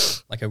wailing,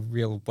 like a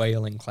real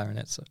wailing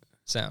clarinet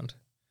sound?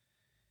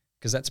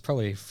 Because that's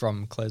probably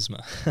from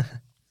klezmer.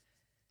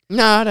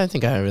 No, I don't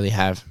think I really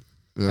have.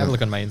 Have a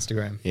look on my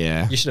Instagram.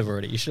 Yeah. You should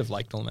have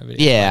liked all my videos.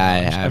 Yeah,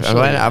 I have.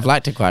 I've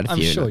liked it quite a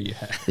few. I'm sure you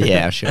have.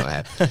 Yeah, I'm sure I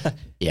have.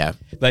 Yeah.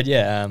 But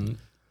yeah,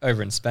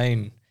 over in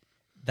Spain,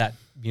 that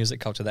music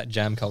culture, that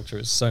jam culture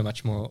is so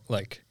much more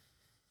like,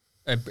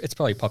 it's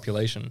probably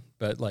population,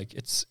 but like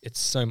it's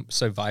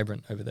so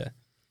vibrant over there.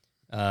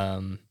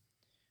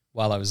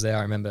 While I was there,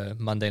 I remember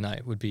Monday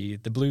night would be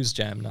the blues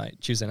jam night.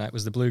 Tuesday night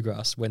was the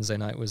bluegrass. Wednesday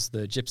night was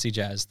the gypsy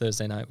jazz.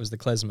 Thursday night was the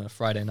klezmer.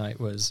 Friday night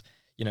was,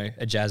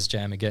 a jazz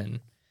jam again.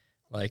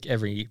 Like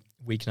every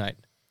weeknight,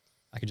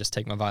 I could just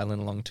take my violin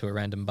along to a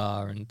random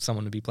bar and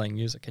someone would be playing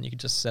music and you could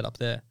just set up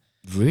there.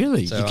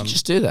 Really? So, you could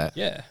just do that?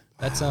 Yeah.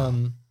 That's,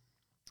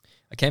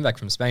 I came back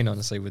from Spain,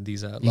 honestly, with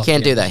these, you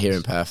can't do that here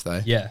in Perth,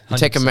 though. Yeah. You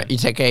take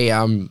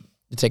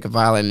a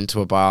violin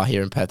into a bar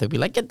here in Perth, they'll be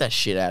like, get that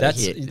shit out of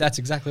here. That's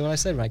exactly what I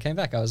said when I came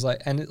back. I was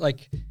like,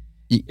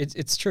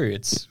 it's true.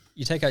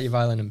 You take out your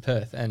violin in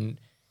Perth, and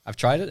I've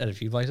tried it at a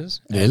few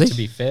places. Really? To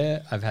be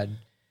fair, I've had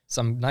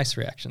some nice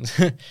reactions.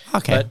 Okay.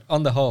 But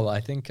on the whole,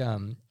 I think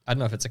I I don't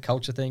know if it's a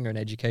culture thing or an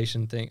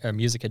education thing or a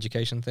music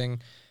education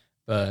thing,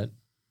 but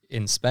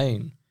in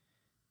Spain,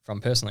 from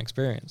personal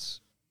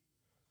experience,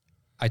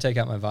 I took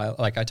out my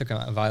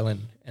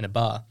violin in a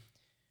bar.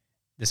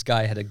 This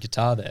guy had a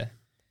guitar there,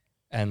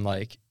 and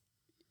like,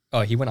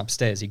 he went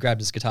upstairs, he grabbed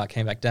his guitar,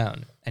 came back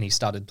down, and he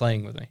started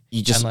playing with me.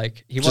 You just, and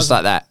like, he just wasn't,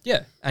 like that.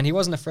 Yeah, and he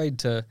wasn't afraid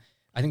to,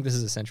 I think this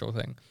is a central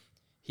thing,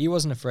 he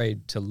wasn't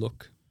afraid to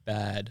look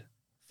bad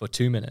for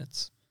 2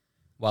 minutes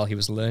while he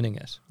was learning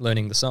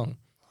the song,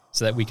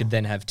 so that we could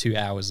then have 2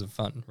 hours of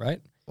fun, right?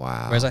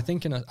 Wow. Whereas I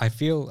think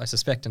I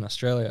suspect in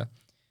Australia,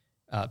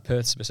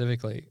 Perth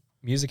specifically,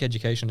 music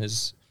education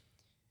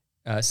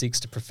seeks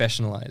to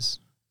professionalize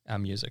our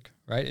music,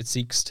 right? It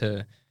seeks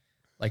to,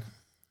 like,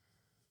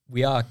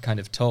 we are kind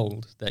of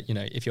told that, you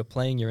know, if you're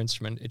playing your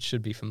instrument, it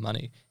should be for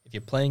money. If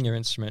you're playing your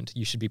instrument,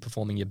 you should be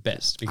performing your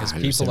best because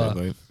people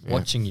are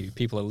watching you,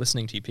 people are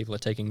listening to you, people are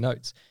taking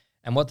notes.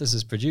 And what this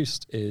has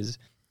produced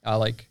are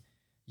like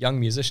young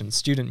musicians,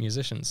 student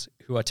musicians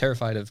who are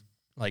terrified of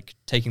like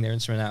taking their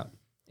instrument out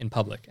in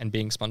public and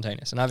being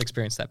spontaneous. And I've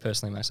experienced that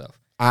personally myself.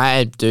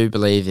 I do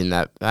believe in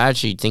that.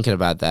 Actually, thinking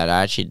about that,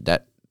 I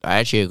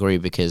actually agree,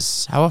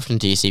 because how often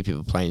do you see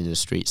people playing in the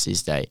streets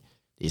these days?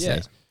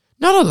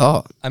 Not a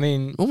lot. I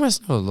mean,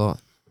 almost not a lot.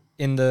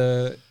 In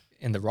the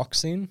rock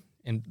scene,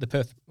 in the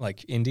Perth like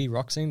indie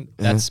rock scene,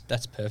 that's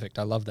perfect.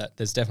 I love that.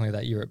 There's definitely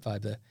that Europe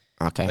vibe there.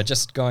 Okay. But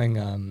just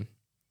going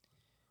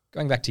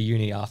back to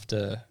uni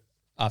after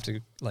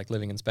like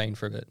living in Spain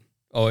for a bit,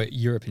 or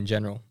Europe in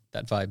general,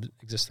 that vibe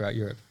exists throughout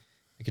Europe.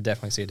 You could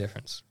definitely see a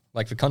difference.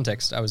 Like for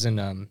context, I was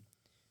in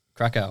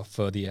Krakow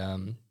for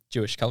the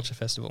Jewish Culture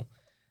Festival.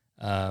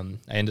 I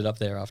ended up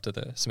there after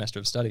the semester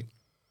of study,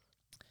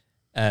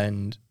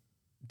 and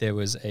there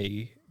was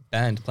a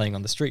band playing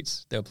on the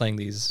streets. They were playing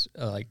these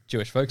like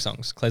Jewish folk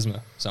songs,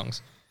 klezmer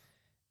songs,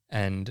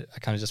 and I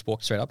kind of just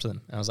walked straight up to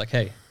them and I was like,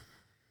 "Hey,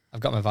 I've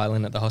got my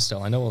violin at the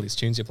hostel. I know all these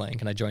tunes you're playing.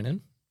 Can I join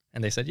in?"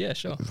 And they said, "Yeah,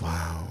 sure."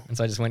 Wow. And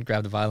so I just went,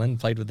 grabbed a violin,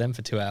 played with them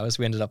for 2 hours.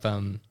 We ended up,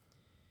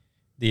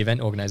 the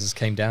event organizers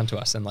came down to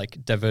us and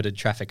like diverted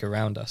traffic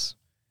around us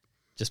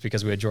just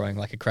because we were drawing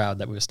like a crowd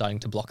that we were starting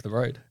to block the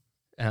road.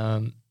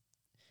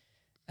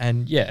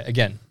 And yeah,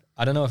 again,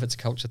 I don't know if it's a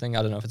culture thing.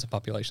 I don't know if it's a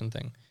population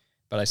thing,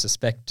 but I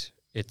suspect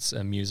it's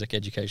a music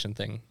education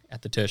thing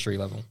at the tertiary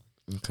level.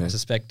 Okay. I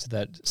suspect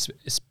that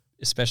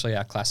especially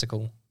our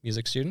classical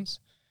music students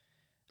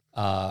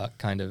are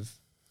kind of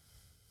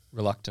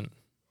reluctant,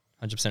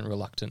 100%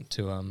 reluctant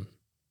to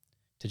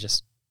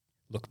just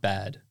look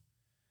bad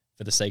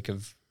for the sake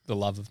of the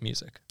love of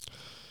music.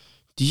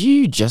 Do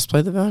you just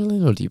play the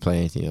violin, or do you play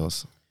anything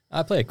else?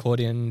 I play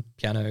accordion,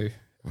 piano,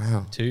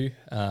 Wow. too,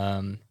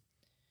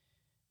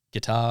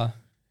 guitar,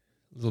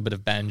 a little bit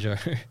of banjo.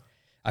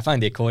 I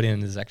find the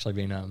accordion has actually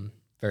been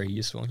very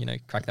useful. You know,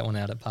 crack that one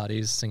out at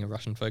parties, sing a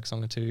Russian folk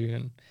song or two.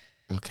 And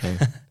Okay.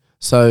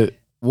 So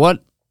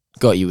what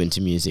got you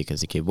into music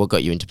as a kid? What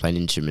got you into playing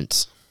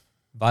instruments?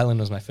 Violin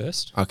was my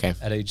first. Okay.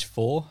 At age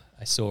 4,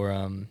 I saw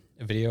a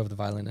video of the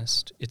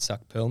violinist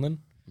Itzhak Perlman,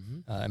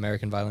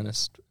 American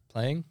violinist,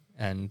 playing,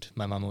 and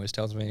my mum always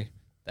tells me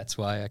that's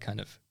why I kind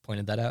of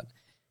pointed that out.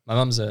 My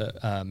mum's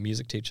a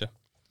music teacher,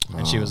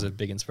 and she was a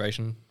big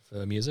inspiration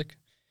for music.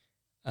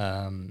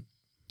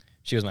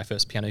 She was my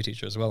first piano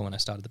teacher as well when I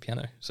started the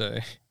piano. So,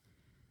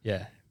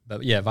 yeah.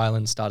 But yeah,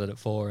 violin started at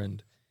 4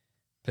 and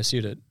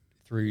pursued it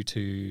through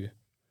to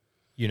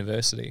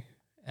university,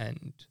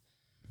 and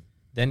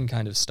then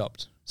kind of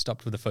stopped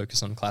with a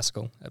focus on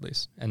classical, at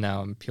least. And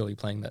now I'm purely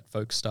playing that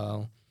folk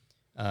style,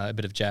 a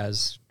bit of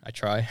jazz. I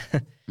try,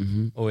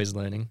 always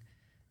learning,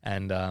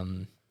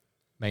 and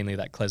mainly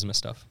that klezmer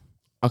stuff.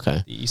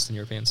 Okay. The Eastern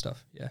European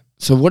stuff, yeah.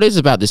 So what is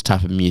about this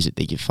type of music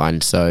that you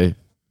find so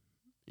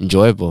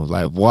enjoyable?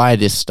 Like, why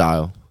this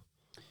style?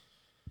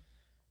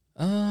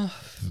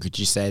 Could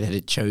you say that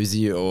it chose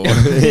you, or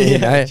you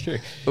know? True.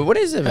 But what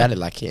is it about it,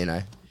 like, you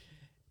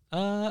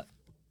know?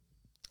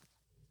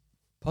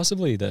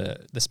 Possibly the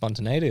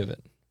spontaneity of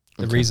it.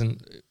 The reason,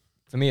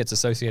 for me, it's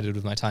associated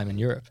with my time in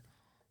Europe,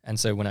 and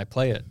so when I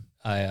play it,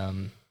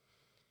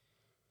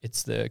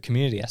 it's the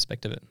community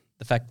aspect of it.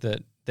 The fact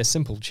that they're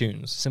simple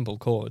tunes, simple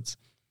chords,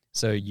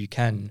 so you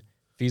can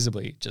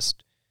feasibly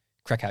just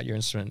crack out your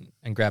instrument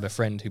and grab a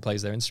friend who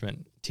plays their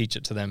instrument, teach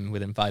it to them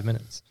within 5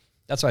 minutes.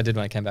 That's what I did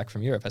when I came back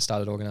from Europe. I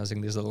started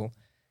organising these little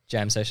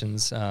jam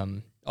sessions,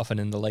 often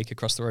in the lake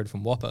across the road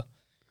from Whopper,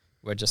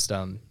 where just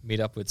meet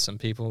up with some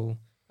people.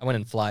 I went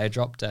and flyer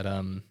dropped at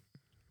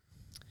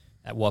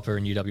Whopper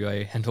and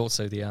UWA, and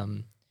also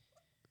the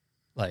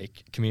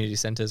like community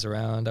centres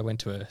around. I went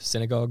to a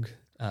synagogue,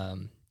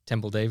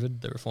 Temple David,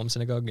 the Reform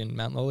Synagogue in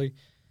Mount Lawley.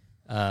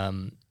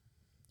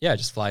 I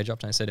just flyer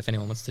dropped and I said, if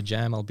anyone wants to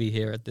jam, I'll be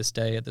here at this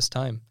day at this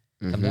time.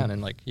 Come down.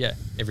 And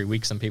every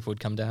week some people would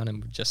come down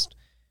and would just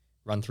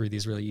run through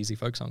these really easy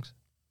folk songs.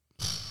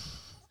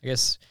 I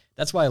guess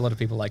that's why a lot of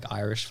people like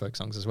Irish folk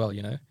songs as well,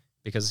 you know,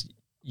 because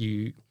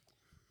you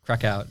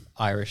crack out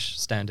Irish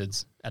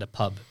standards at a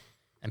pub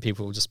and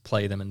people will just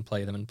play them and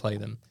play them and play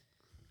them.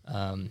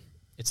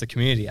 It's the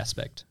community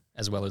aspect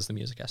as well as the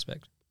music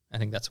aspect. I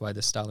think that's why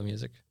this style of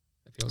music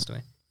appeals to me.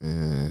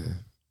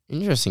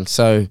 Interesting.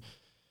 So,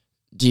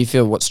 do you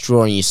feel what's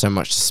drawing you so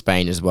much to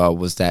Spain as well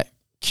was that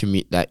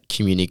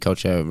community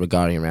culture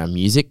regarding around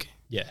music?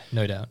 Yeah,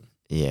 no doubt.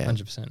 Yeah.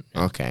 100%.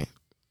 Okay.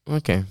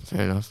 Okay,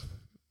 fair enough.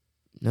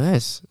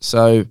 Nice.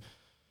 So,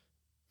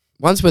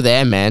 once we're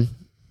there, man,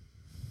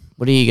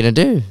 what are you going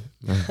to do?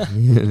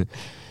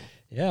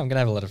 Yeah, I'm going to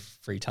have a lot of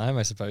free time,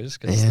 I suppose,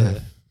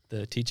 because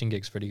the teaching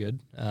gig's pretty good.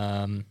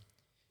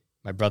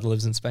 My brother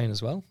lives in Spain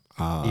as well.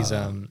 He's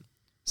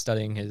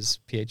studying his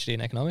PhD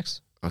in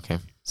economics. Okay.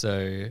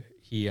 So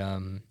he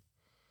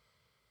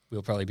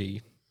we'll probably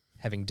be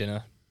having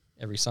dinner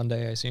every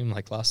Sunday, I assume,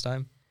 like last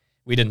time.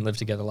 We didn't live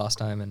together last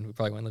time, and we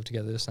probably won't live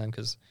together this time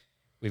because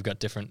we've got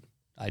different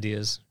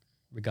ideas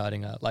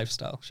regarding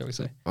lifestyle, shall we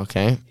say.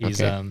 Okay.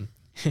 He's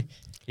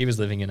he was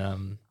living in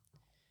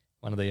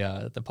one of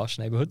the posh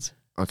neighborhoods.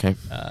 Okay.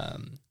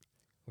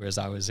 Whereas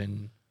I was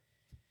in,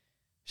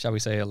 shall we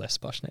say, a less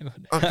posh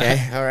neighborhood.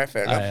 Okay. All right.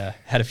 Fair enough. I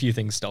had a few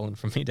things stolen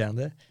from me down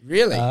there.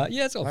 Really?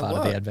 Yeah, it's all part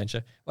of the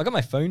adventure. Well, I got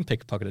my phone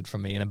pickpocketed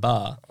from me in a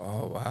bar.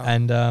 Oh, wow.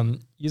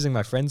 And using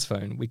my friend's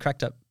phone, we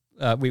cracked up,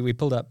 we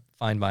pulled up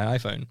Find My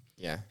iPhone.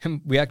 Yeah.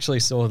 And we actually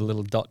saw the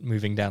little dot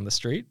moving down the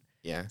street.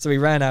 Yeah. So we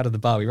ran out of the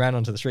bar, we ran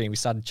onto the street, and we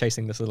started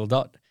chasing this little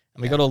dot.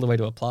 And we got all the way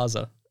to a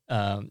plaza,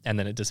 and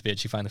then it disappeared.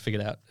 She finally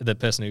figured out the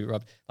person who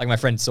robbed. Like, my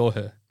friend saw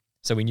her,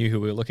 so we knew who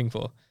we were looking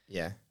for.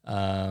 Yeah.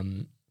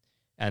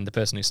 And the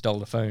person who stole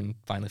the phone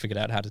finally figured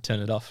out how to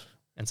turn it off.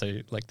 And so,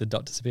 like, the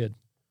dot disappeared.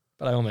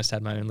 But I almost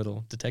had my own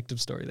little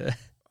detective story there.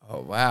 Oh,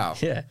 wow.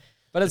 Yeah.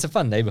 But it's a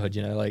fun neighborhood,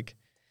 like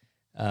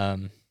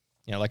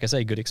I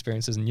say, good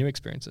experiences and new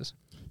experiences.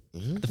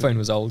 Mm-hmm. The phone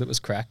was old. It was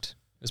cracked.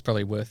 It was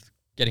probably worth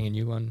getting a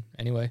new one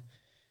anyway.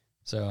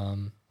 So,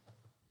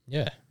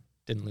 yeah,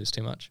 didn't lose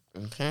too much.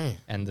 Okay.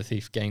 And the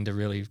thief gained a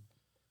really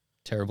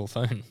terrible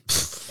phone.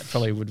 That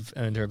probably would have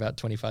earned her about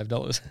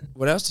 $25.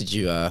 What else did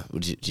you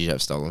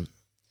have stolen?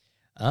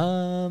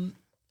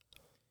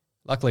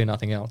 Luckily,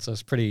 nothing else. I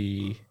was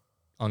pretty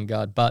on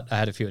guard, but I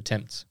had a few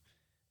attempts.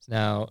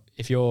 Now,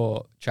 if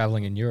you're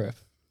traveling in Europe,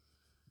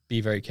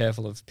 be very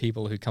careful of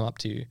people who come up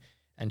to you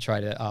and try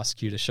to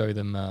ask you to show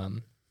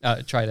them,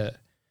 try to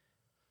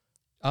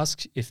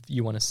ask if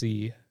you want to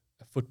see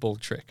a football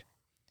trick,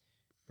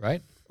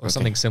 right? Or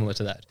something similar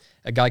to that.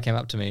 A guy came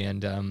up to me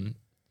and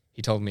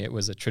he told me it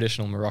was a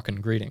traditional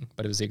Moroccan greeting,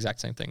 but it was the exact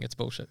same thing. It's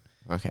bullshit.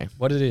 Okay.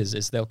 What it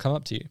is they'll come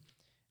up to you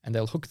and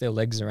they'll hook their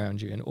legs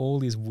around you in all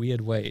these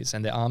weird ways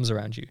and their arms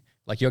around you.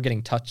 Like, you're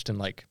getting touched in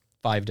like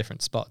 5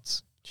 different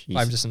spots. Jeez.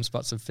 5 different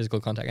spots of physical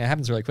contact. And it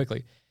happens really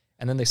quickly.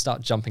 And then they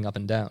start jumping up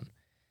and down.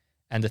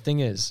 And the thing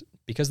is,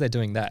 because they're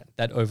doing that,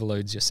 that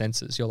overloads your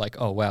senses. You're like,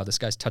 oh, wow, this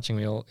guy's touching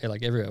me all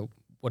like everywhere.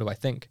 What do I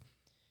think?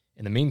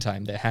 In the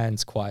meantime, their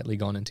hand's quietly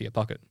gone into your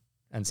pocket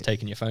and it's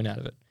taken your phone out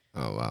of it.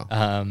 Oh,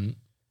 wow.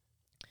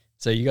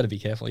 So you got to be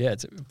careful. Yeah,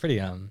 it's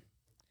pretty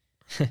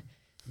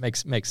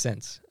makes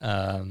sense.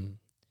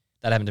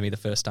 That happened to me the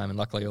first time, and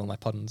luckily all my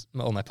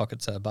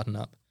pockets are buttoned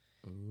up.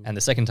 Ooh. And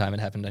the second time it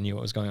happened, I knew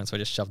what was going on, so I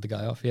just shoved the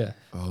guy off. Yeah.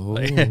 Oh,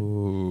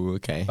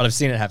 okay. But I've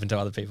seen it happen to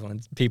other people,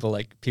 and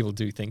people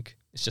do think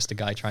it's just a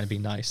guy trying to be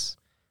nice,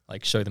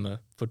 like show them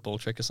a football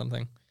trick or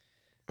something.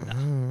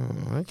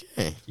 Oh,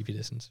 okay. Keep your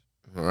distance.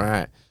 All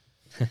right.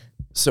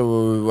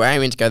 So we're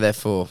aiming to go there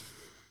for.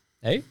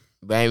 Hey.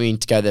 We're aiming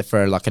to go there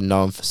for like a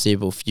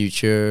non-foreseeable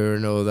future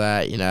and all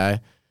that, Yeah.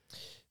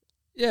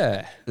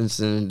 And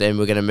so then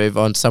we're going to move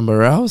on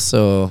somewhere else,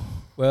 or?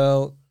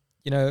 Well,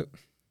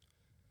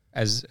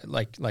 as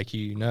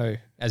you know,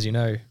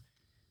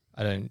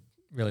 I don't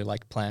really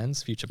like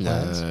future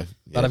plans. No,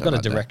 but I've got a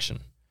direction.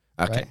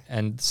 Okay. Right?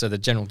 And so the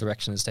general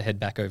direction is to head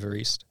back over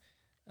east.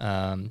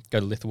 Go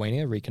to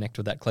Lithuania, reconnect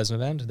with that klezmer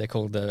band. They're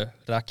called the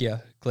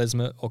MARUTHIAH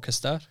Klezmer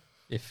Orchestra,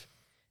 if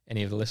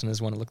any of the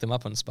listeners want to look them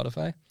up on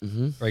Spotify.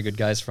 Mm-hmm. Very good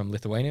guys from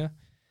Lithuania.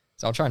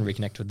 So I'll try and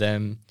reconnect with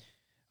them.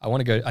 I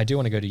do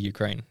want to go to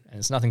Ukraine, and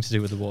it's nothing to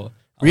do with the war.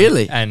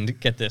 Really? And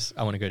get this,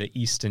 I want to go to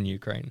Eastern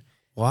Ukraine.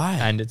 Why?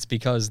 And it's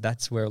because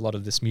that's where a lot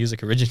of this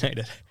music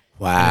originated.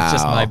 Wow. And it's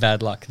just my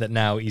bad luck that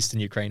now Eastern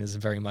Ukraine is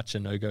very much a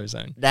no-go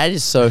zone. That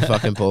is so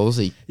fucking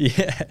ballsy.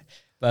 Yeah.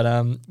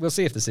 But we'll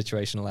see if the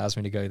situation allows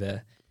me to go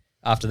there.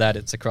 After that,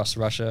 it's across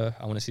Russia.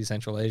 I want to see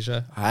Central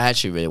Asia. I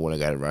actually really want to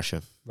go to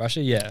Russia. Russia,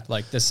 yeah.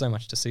 Like, there's so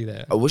much to see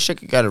there. I wish I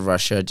could go to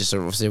Russia, just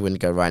obviously I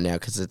wouldn't go right now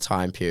because of the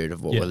time period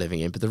of what we're living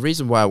in. But the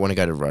reason why I want to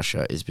go to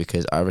Russia is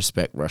because I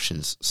respect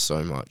Russians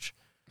so much.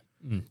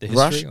 The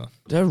history?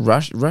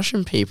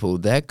 Russian people,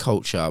 their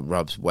culture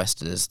rubs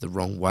Westerners the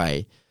wrong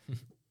way.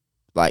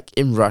 Like,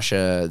 in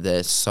Russia,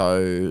 they're so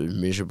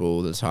miserable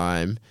all the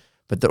time,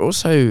 but they're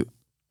also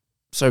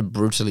so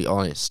brutally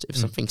honest. If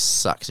something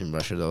sucks in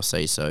Russia, they'll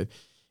say so.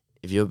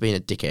 If you're being a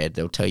dickhead,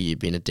 they'll tell you you're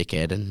being a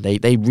dickhead, and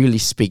they really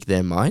speak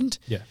their mind.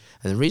 Yeah.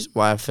 And the reason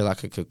why I feel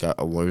like I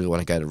really want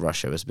to go to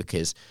Russia is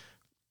because,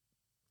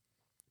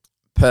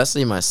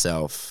 personally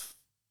myself,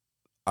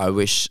 I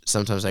wish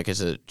sometimes I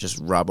could just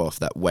rub off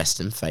that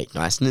Western fake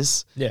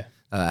niceness. Yeah.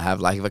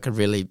 If I could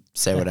really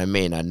say what I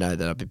mean, I know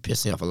that I'd be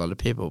pissing off a lot of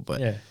people,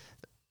 but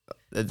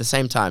at the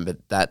same time, but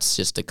that's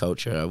just a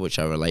culture which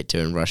I relate to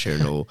in Russia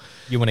and all.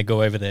 You want to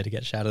go over there to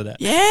get shouted at?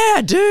 Yeah,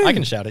 I do. I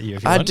can shout at you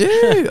if you I want.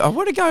 do. I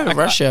want to go to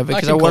Russia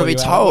because I want to be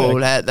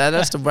told that.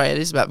 that's the way it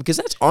is about, because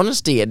that's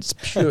honesty at its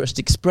purest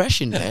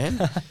expression,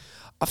 man.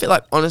 I feel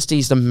like honesty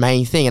is the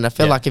main thing, and I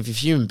feel like if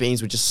human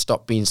beings would just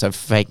stop being so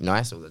fake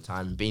nice all the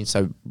time and being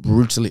so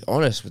brutally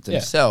honest with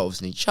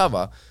themselves and each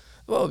other,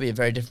 well, it would be a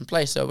very different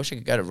place. So I wish I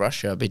could go to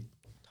Russia. I'd be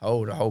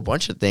told a whole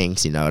bunch of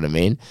things, you know what I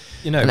mean?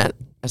 You know, and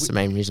that's the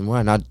main reason why,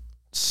 and I'd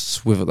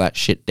swivel that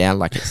shit down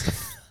like it's the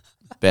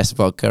best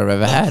vodka I've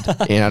ever had.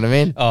 You know what I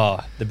mean? Oh,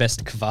 the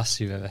best kvass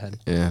you've ever had.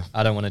 Yeah.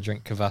 I don't want to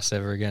drink kvass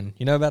ever again.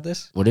 You know about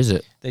this? What is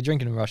it? They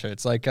drink it in Russia.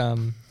 It's like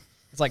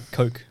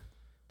Coke,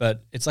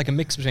 but it's like a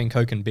mix between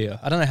Coke and beer.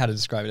 I don't know how to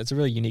describe it. It's a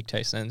really unique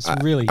taste, and it's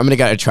really. I'm gonna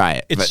go to try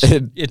it.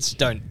 It's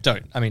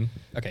don't. I mean,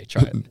 okay,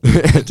 try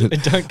it.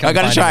 Don't. Come I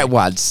gotta try it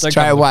once. Don't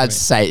try it once. me.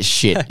 Say it's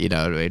shit. You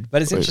know what I mean?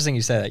 But it's interesting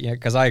you say that,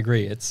 because I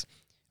agree.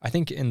 I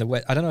think in the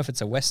West, I don't know if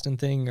it's a Western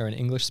thing or an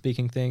English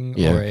speaking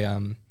thing or a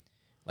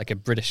like a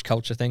British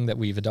culture thing that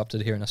we've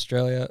adopted here in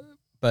Australia,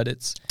 but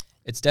it's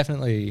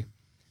definitely,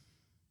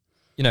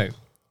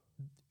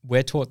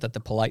 we're taught that the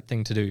polite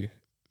thing to do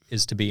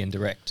is to be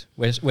indirect.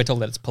 We're told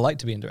that it's polite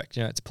to be indirect.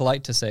 It's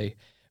polite to say,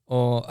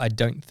 "Oh, I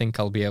don't think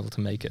I'll be able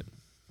to make it,"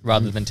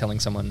 rather than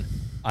telling someone,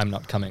 "I'm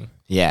not coming."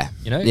 Yeah.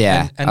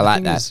 Yeah, and I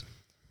like that. Is,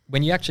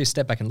 when you actually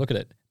step back and look at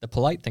it, the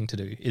polite thing to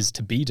do is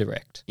to be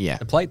direct. Yeah.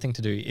 The polite thing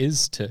to do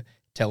is to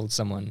tell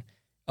someone,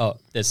 "Oh,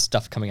 there's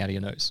stuff coming out of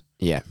your nose."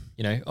 Yeah.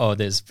 "Oh,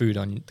 there's food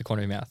on the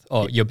corner of your mouth."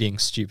 "Oh, you're being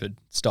stupid.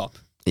 Stop."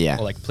 Yeah.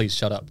 Or like, "Please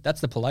shut up."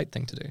 That's the polite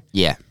thing to do.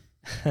 Yeah.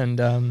 And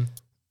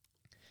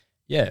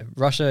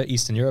Russia,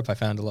 Eastern Europe, I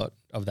found a lot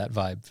of that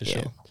vibe for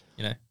sure.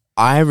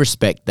 I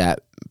respect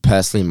that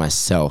personally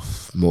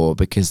myself more,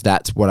 because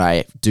that's what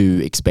I do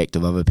expect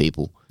of other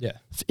people. Yeah.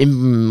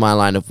 In my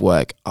line of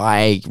work,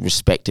 I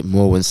respect it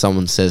more when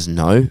someone says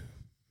no,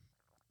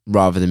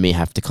 rather than me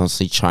have to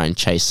constantly try and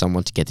chase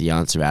someone to get the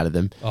answer out of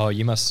them. Oh,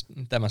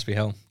 that must be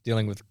hell,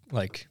 dealing with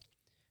like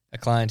a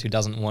client who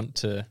doesn't want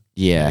to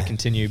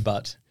continue,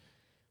 but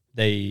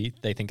they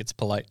think it's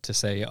polite to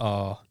say,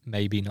 "Oh,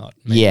 maybe not."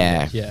 Maybe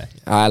not. Yeah.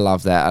 I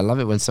love that. I love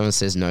it when someone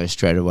says no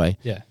straight away.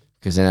 Yeah.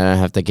 Because then I don't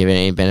have to give it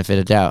any benefit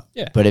of doubt.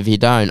 Yeah. But if you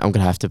don't, I'm going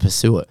to have to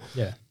pursue it.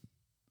 Yeah.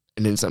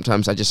 And then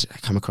sometimes I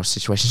come across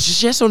situations,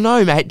 just yes or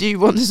no, mate. Do you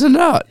want this or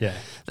not? Yeah.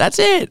 That's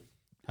it.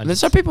 And then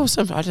some people,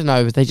 I don't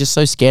know, they're just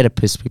so scared to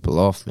piss people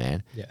off,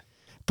 man. Yeah.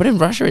 But in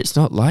Russia, it's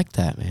not like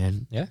that,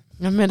 man. Yeah.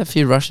 I've met a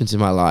few Russians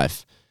in my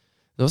life.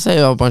 They'll say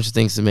a whole bunch of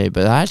things to me,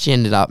 but I actually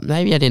ended up,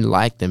 maybe I didn't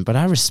like them, but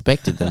I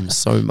respected them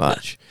so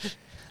much.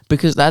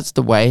 Because that's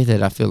the way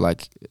that I feel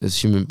like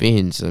as human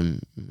beings,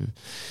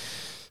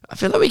 I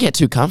feel like we get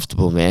too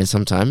comfortable, man,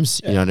 sometimes.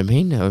 Yeah. You know what I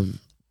mean? And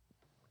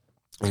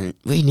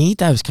we need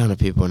those kind of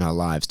people in our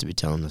lives to be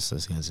telling us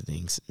those kinds of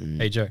things.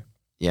 Hey, Joe.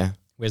 Yeah?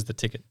 Where's the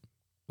ticket?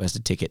 Where's the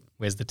ticket?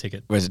 Where's the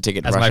ticket? Where's the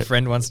ticket? As my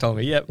friend once told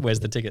me, "Yep, where's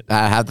the ticket?"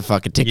 I have the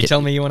fucking ticket. You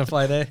tell me you want to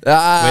fly there?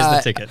 Where's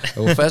the ticket?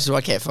 Well, first of all,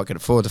 I can't fucking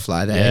afford to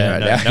fly there.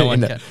 Yeah, no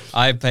one can.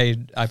 I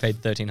paid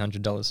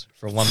 $1,300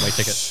 for a one-way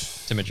ticket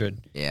to Madrid.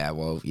 Yeah,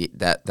 well,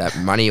 that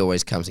money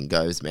always comes and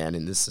goes, man,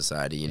 in this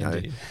society, you know.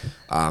 Indeed.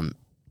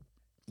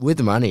 With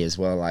the money as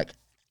well, like,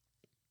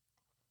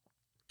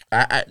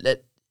 I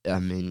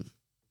mean,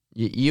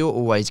 you're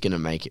always going to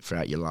make it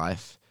throughout your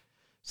life.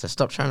 So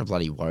stop trying to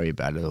bloody worry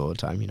about it all the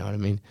time, you know what I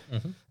mean?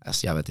 Mm-hmm.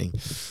 That's the other thing.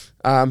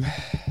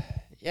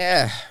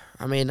 Yeah,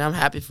 I mean, I'm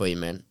happy for you,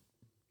 man.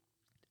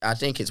 I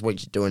think it's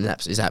what you're doing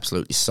is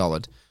absolutely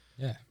solid.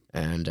 Yeah.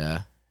 And,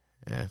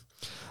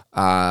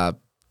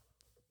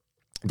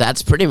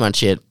 that's pretty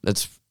much it.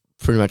 That's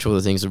pretty much all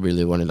the things I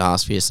really wanted to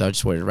ask for you. So I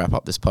just wanted to wrap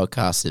up this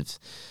podcast. If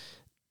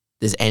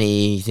there's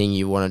anything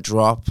you want to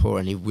drop, or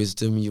any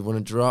wisdom you want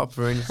to drop,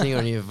 or anything, or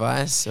any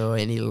advice, or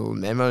any little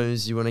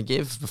memos you want to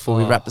give before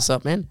we wrap this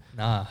up, man?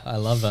 Nah, I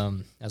love,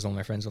 as all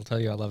my friends will tell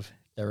you, I love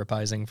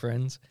therapizing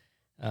friends,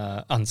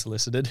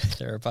 unsolicited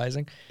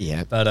therapizing.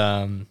 Yeah. But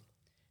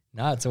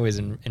it's always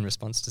in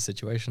response to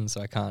situations,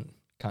 so I can't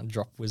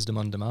drop wisdom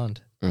on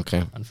demand.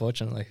 Okay.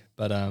 Unfortunately,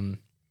 but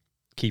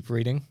keep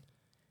reading,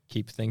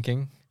 keep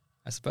thinking,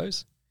 I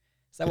suppose.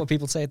 Is that what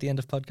people say at the end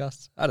of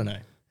podcasts? I don't know.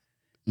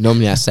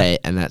 Normally I say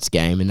it, and that's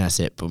game, and that's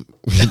it. But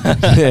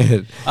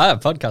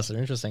podcasts are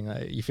interesting.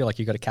 You feel like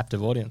you've got a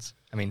captive audience.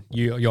 I mean,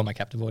 you're my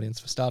captive audience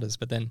for starters,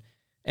 but then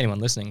anyone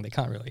listening, they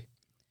can't really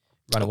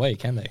run away,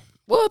 can they?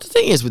 Well, the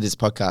thing is with this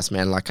podcast,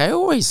 man, like I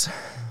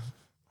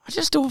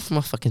just do it for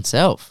my fucking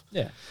self.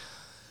 Yeah.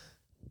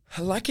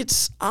 Like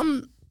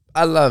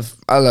I love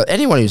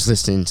anyone who's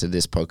listening to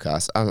this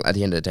podcast. At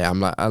the end of the day, I'm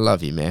like, I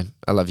love you, man.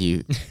 I love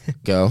you,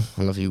 girl.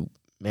 I love you,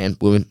 man,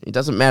 woman. It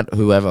doesn't matter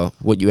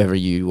whatever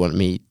you want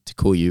me to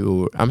call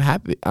you. Or I'm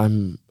happy.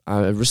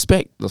 I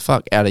respect the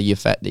fuck out of your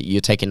fact that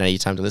you're taking out your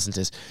time to listen to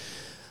this.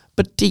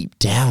 But deep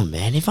down,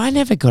 man, if I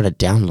never get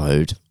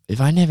downloads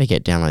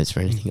for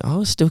anything,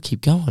 I'll still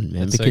keep going,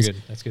 man. That's because so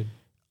good. That's good.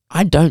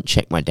 I don't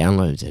check my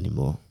downloads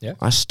anymore. Yeah.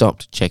 I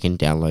stopped checking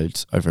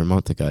downloads over a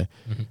month ago,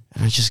 and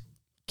I just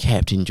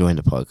kept enjoying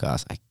the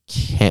podcast. I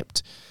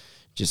kept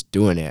just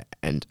doing it.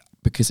 And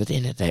because at the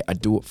end of the day, I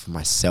do it for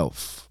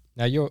myself.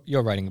 Now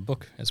you're writing a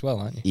book as well,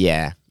 aren't you?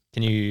 Yeah.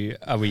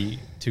 Are we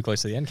too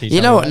close to the end? Can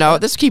You know what? No,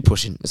 let's keep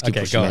pushing. Let's keep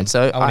pushing, go man. on.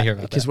 So I want to hear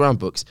about that. because we're on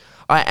books.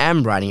 I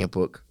am writing a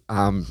book.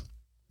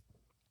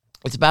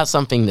 It's about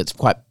something that's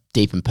quite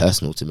deep and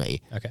personal to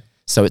me. Okay.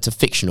 So it's a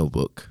fictional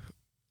book.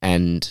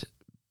 And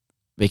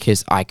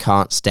because I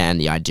can't stand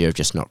the idea of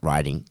just not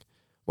writing.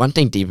 One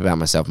thing deep about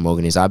myself,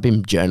 Morgan, is I've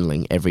been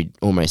journaling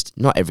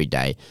not every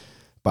day,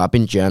 but I've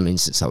been journaling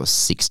since I was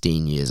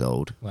 16 years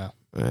old. Wow.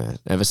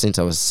 Ever since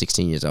I was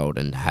 16 years old,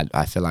 and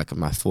I feel like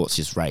my thoughts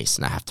just race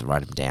and I have to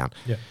write them down.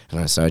 Yeah.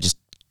 And so I just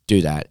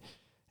do that.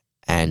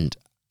 And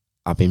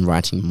I've been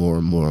writing more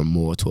and more and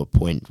more to a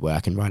point where I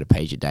can write a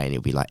page a day and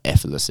it'll be like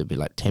effortless. It'll be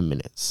like 10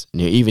 minutes.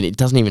 And it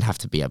doesn't even have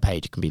to be a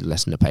page. It can be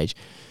less than a page.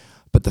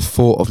 But the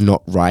thought of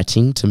not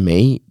writing to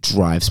me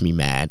drives me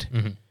mad.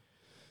 Mm-hmm.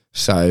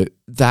 So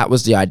that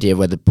was the idea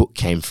where the book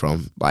came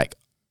from. Like,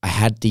 I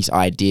had these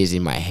ideas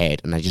in my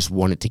head and I just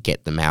wanted to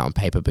get them out on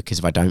paper, because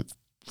if I don't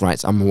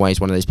write, I'm always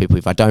one of those people,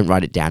 if I don't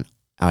write it down,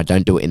 I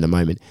don't do it in the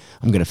moment,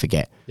 I'm going to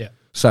forget. Yeah.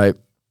 So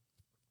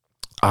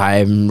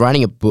I'm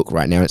writing a book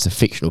right now. It's a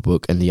fictional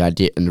book, and the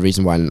idea and the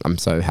reason why I'm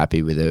so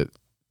happy with it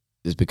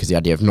is because the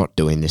idea of not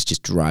doing this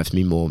just drives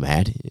me more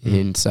mad.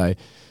 Mm. And so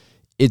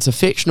it's a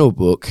fictional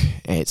book.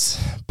 It's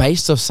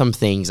based off some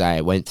things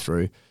I went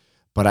through,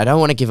 but I don't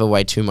want to give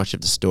away too much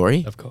of the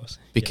story. Of course.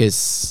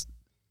 Because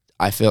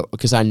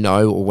because I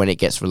know when it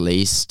gets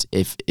released,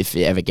 if it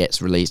ever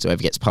gets released or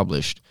ever gets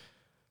published,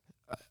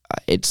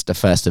 it's the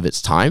first of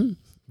its time.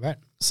 Right.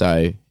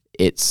 So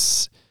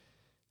it's,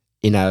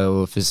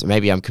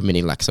 maybe I'm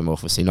committing like some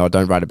awful sin. No,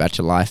 don't write about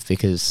your life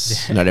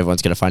because not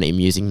everyone's going to find it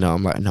amusing. No,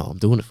 I'm like, no, I'm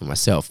doing it for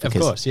myself. Because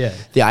of course, yeah.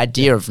 The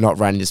idea of not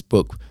writing this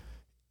book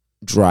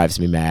drives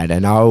me mad,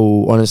 and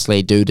I'll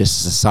honestly do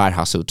this as a side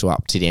hustle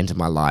up to the end of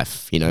my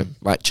life.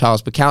 Like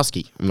Charles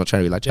Bukowski. I'm not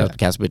trying to be like Charles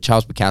Bukowski, but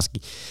Charles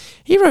Bukowski,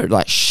 he wrote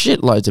like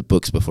shitloads of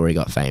books before he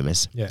got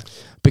famous. Yeah.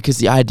 Because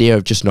the idea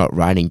of just not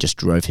writing just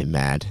drove him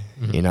mad.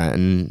 Mm-hmm.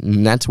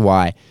 And that's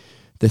why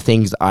the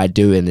things that I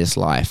do in this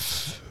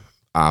life,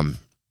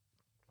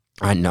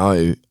 I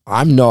know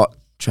I'm not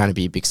trying to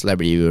be a big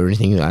celebrity or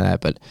anything like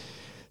that, but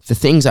the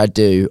things I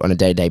do on a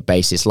day-to-day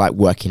basis, like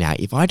working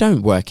out, if I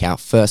don't work out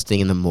first thing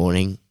in the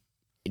morning,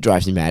 it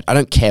drives me mad. I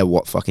don't care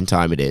what fucking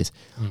time it is.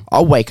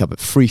 I'll wake up at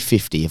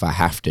 3:50 if I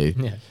have to,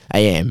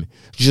 a.m.,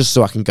 just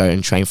so I can go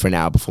and train for an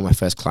hour before my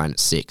first client at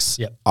 6.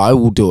 Yep. I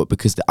will do it,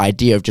 because the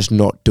idea of just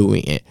not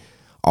doing it,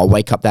 I'll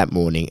wake up that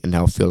morning and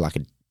I'll feel like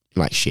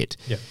shit.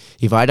 Yep.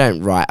 If I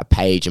don't write a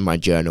page in my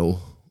journal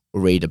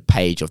or read a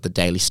page of the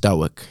Daily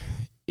Stoic,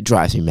 it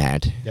drives me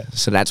mad. Yep.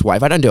 So that's why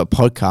if I don't do a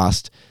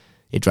podcast,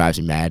 it drives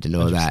me mad and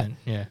all that.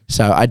 Yeah.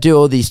 So I do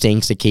all these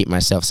things to keep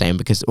myself sane,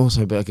 because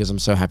I'm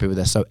so happy with it.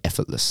 They're so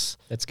effortless.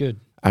 That's good.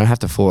 I don't have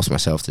to force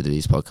myself to do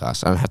these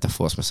podcasts. I don't have to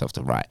force myself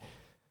to write.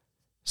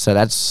 So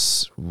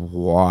that's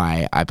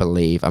why I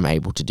believe I'm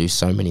able to do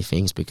so many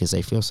things, because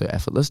they feel so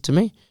effortless to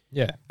me.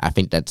 Yeah. I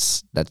think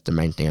that's the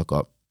main thing I've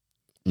got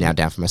now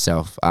down for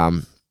myself.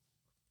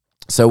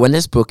 So when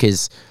this book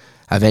is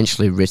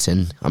eventually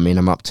written,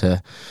 I'm up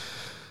to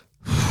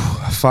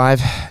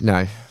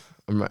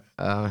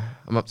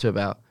I'm up to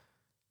about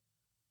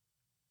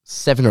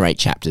 7 or 8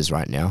 chapters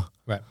right now.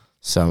 Right.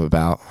 So I'm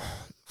about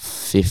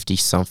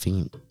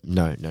 50-something,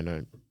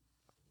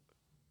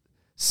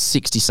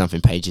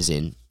 60-something pages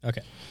in.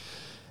 Okay.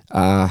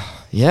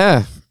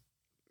 Yeah.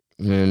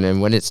 And then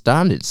when it's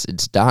done, it's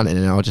done, and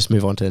then I'll just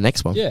move on to the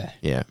next one. Yeah.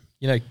 Yeah.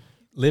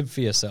 Live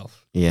for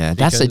yourself. Yeah,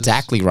 that's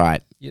exactly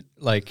right.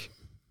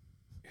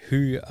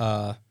 Who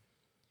are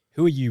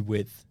you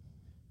with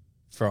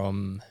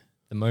from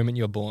the moment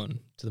you're born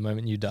to the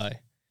moment you die?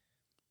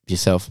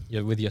 Yourself.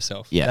 You're with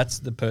yourself. Yeah. That's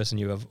the person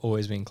you have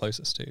always been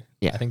closest to.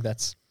 Yeah. I think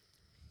that's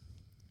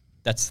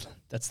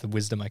the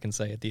wisdom I can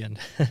say at the end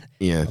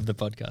of the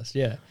podcast.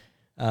 Yeah.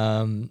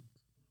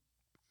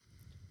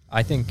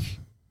 I think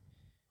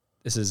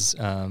this is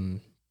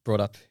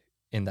brought up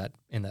in that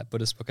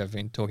Buddhist book I've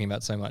been talking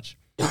about so much.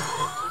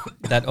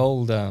 That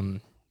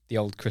the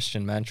old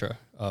Christian mantra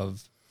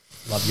of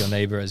love your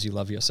neighbor as you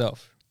love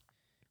yourself.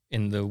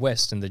 In the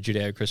West, in the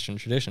Judeo-Christian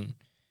tradition,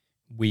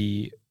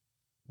 we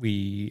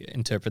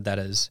interpret that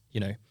as,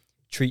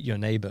 treat your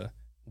neighbor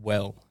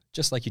well,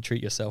 just like you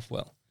treat yourself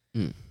well.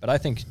 Mm. But I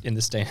think in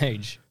this day and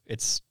age,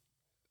 it's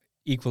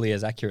equally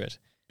as accurate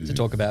to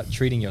talk about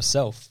treating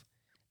yourself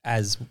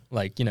as,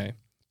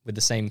 with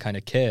the same kind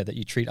of care that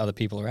you treat other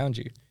people around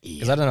you.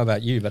 Because I don't know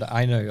about you, but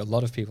I know a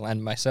lot of people,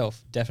 and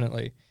myself,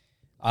 definitely,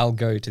 I'll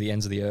go to the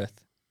ends of the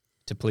earth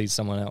to please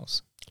someone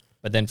else.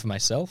 But then for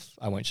myself,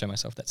 I won't show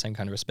myself that same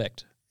kind of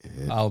respect.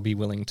 Yeah. I'll be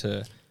willing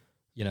to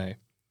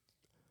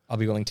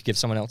give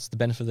someone else the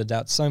benefit of the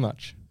doubt so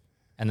much.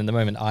 And then the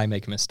moment I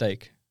make a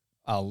mistake,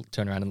 I'll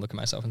turn around and look at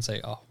myself and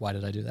say, oh, why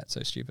did I do that?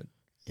 So stupid.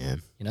 Yeah.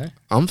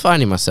 I'm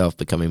finding myself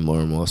becoming more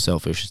and more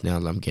selfish now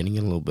that I'm getting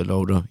a little bit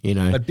older,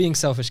 But being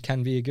selfish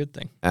can be a good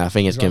thing. I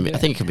think it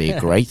can be a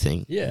great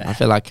thing. Yeah. I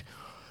feel like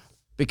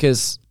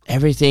because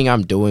everything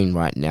I'm doing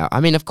right now,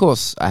 I mean, of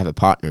course, I have a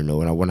partner and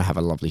all, and I want to have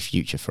a lovely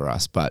future for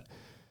us. But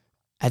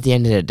at the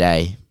end of the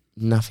day,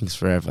 nothing's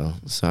forever.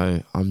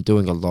 So I'm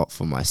doing a lot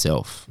for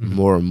myself,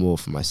 more and more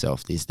for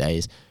myself these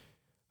days.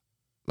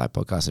 Like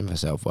podcasting for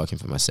myself, working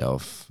for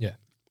myself,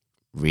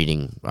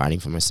 reading, writing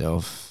for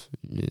myself.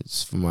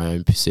 It's for my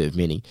own pursuit of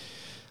meaning.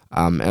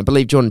 And I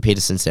believe Jordan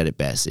Peterson said it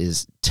best,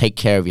 is take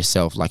care of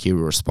yourself like you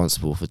were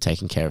responsible for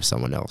taking care of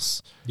someone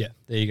else. Yeah,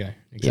 there you go.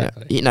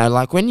 Exactly. You know,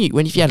 like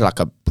if you had like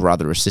a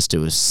brother or sister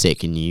who was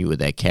sick and you were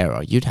their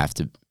carer, you'd have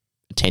to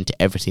attend to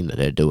everything that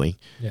they're doing.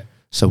 Yeah.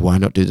 So why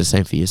not do the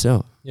same for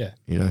yourself? Yeah.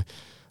 You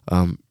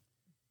know,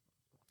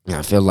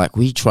 I feel like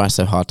we try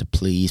so hard to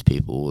please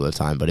people all the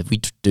time, but if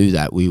we do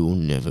that, we will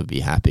never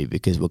be happy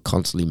because we're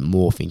constantly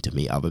morphing to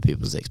meet other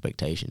people's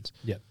expectations.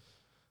 Yeah.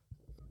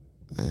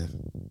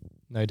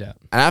 No doubt.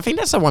 And I think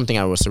that's the one thing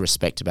I also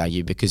respect about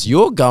you, because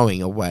you're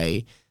going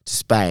away to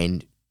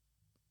Spain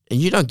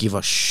and you don't give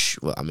a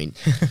well, I mean,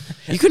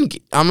 you couldn't,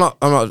 I'm not,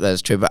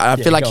 that's true, but I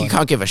feel like you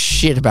can't give a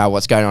shit about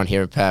what's going on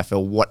here in Perth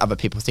or what other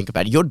people think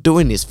about it. You're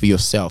doing this for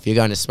yourself. You're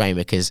going to Spain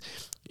because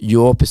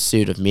your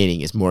pursuit of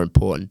meaning is more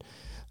important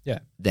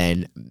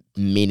than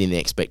meeting the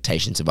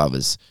expectations of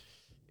others.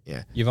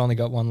 Yeah. You've only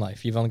got one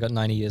life. You've only got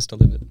 90 years to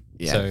live it.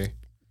 Yeah. So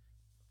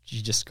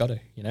you just got to,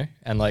 you know?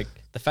 And like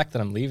the fact that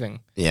I'm leaving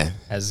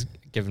has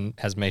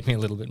made me a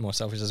little bit more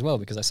selfish as well,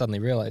 because I suddenly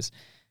realized,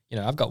 you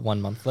know, I've got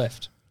 1 month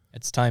left.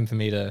 It's time for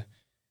me to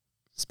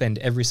spend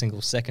every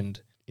single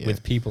second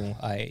with people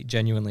I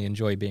genuinely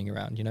enjoy being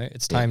around, you know?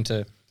 It's time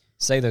to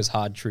say those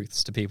hard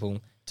truths to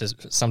people, to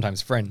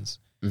sometimes friends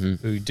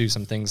who do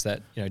some things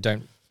that, you know,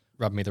 don't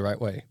rub me the right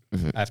way.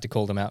 I have to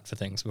call them out for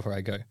things before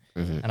I go.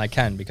 And I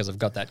can, because I've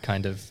got that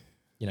kind of,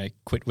 you know,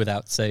 quit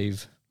without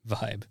save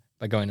vibe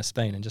by going to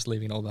Spain and just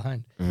leaving it all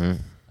behind.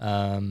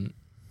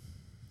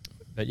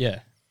 But yeah,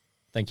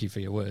 thank you for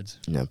your words.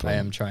 No problem. I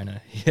am trying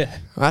to,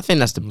 I think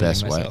that's the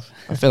best way.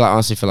 I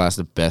honestly feel like that's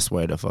the best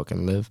way to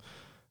fucking live.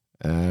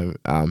 And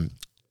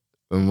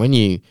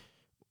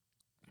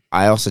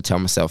I also tell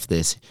myself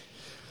this: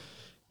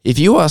 if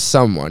you are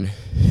someone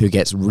who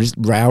gets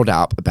riled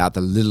up about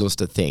the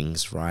littlest of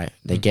things, right?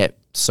 They get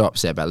so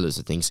upset about the littlest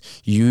of things.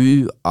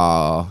 You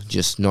are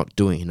just not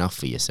doing enough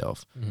for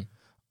yourself.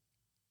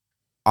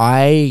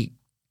 I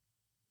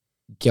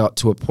got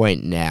to a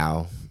point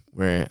now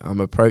where I'm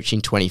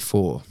approaching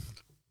 24,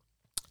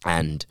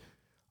 and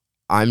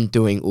I'm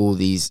doing all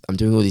these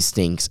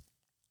things,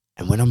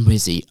 and when I'm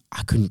busy,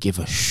 I couldn't give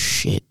a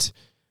shit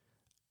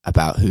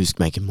about who's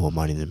making more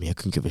money than me. I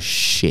couldn't give a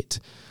shit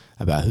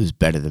about who's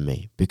better than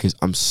me, because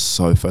I'm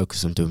so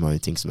focused on doing my own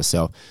things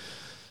myself.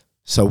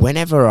 So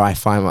whenever I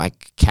find I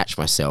catch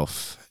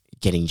myself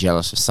getting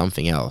jealous of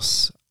something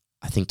else,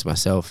 I think to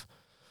myself,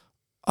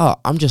 oh,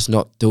 I'm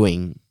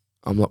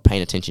not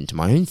paying attention to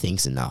my own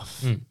things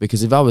enough.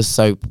 Because if I was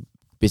so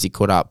busy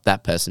caught up,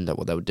 that person, that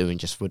what they were doing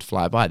just would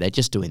fly by. They're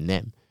just doing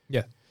them.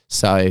 Yeah.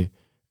 So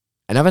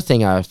another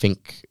thing I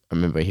think I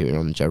remember hearing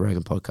on the Joe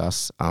Rogan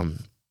podcast,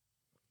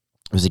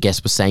 was a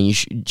guest was saying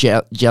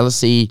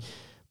jealousy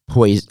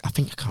poison. I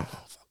think I can't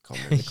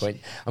remember the quote.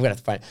 I'm gonna have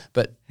to find it.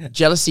 But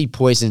jealousy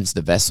poisons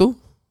the vessel.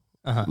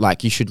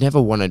 Like you should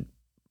never want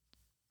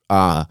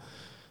to.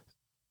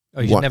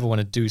 You should never want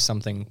to do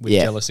something with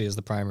jealousy as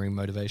the primary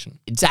motivation.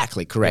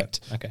 Exactly, correct.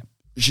 Yeah. Okay.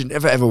 You should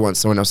never ever want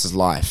someone else's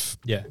life.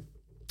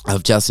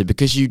 Of jealousy,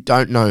 because you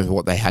don't know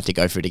what they had to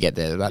go through to get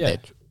there.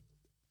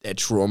 Their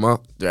trauma,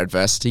 their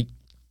adversity.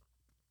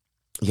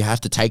 You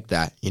have to take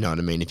that. You know what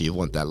I mean? If you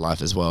want that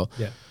life as well.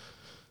 Yeah.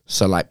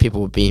 So, like,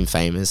 people being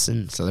famous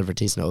and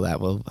celebrities and all that,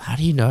 well, how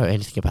do you know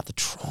anything about the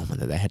trauma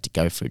that they had to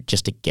go through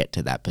just to get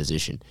to that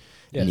position?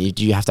 Yeah. And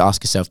you have to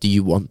ask yourself, do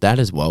you want that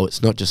as well?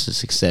 It's not just the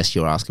success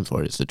you're asking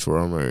for. It's the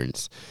trauma, and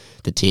it's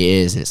the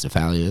tears, and it's the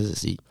failures,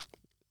 it's the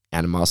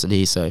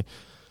animosity. So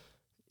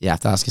you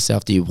have to ask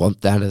yourself, do you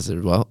want that as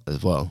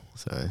well?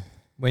 So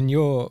when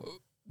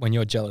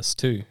you're jealous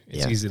too,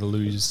 it's easy to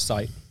lose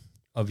sight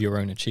of your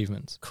own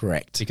achievements.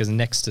 Correct. Because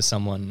next to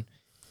someone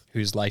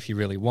whose life you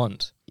really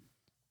want,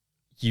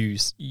 you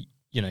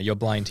know, you're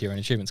blind to your own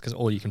achievements, because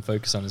all you can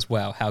focus on is,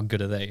 wow, how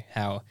good are they?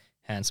 How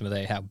handsome are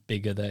they? How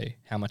big are they?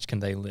 How much can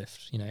they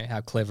lift? You know,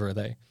 how clever are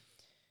they?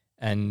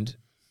 And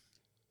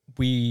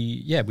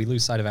we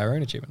lose sight of our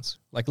own achievements.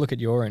 Like, look at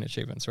your own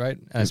achievements, right?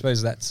 And I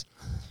suppose that's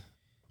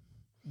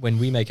when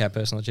we make our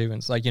personal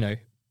achievements. Like, you know,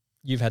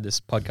 you've had this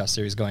podcast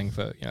series going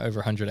for, you know, over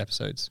 100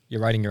 episodes. You're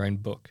writing your own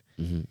book.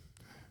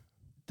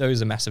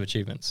 Those are massive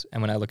achievements.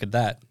 And when I look at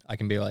that, I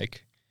can be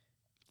like,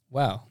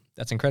 wow,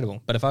 that's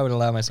incredible. But if I would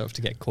allow myself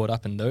to get caught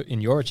up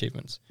in your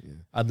achievements,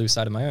 I'd lose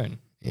sight of my own.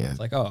 It's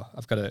like, oh,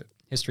 I've got a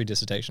history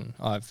dissertation.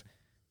 Oh, I've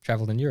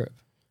traveled in Europe.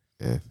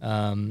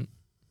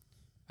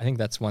 I think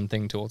that's one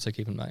thing to also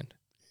keep in mind.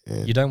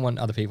 You don't want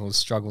other people's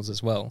struggles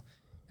as well.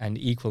 And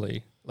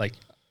equally, like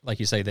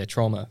you say, their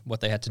trauma,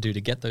 what they had to do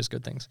to get those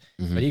good things.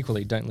 But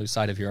equally, don't lose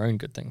sight of your own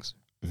good things.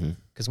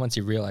 Because once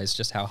you realize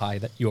just how high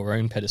that your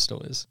own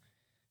pedestal is,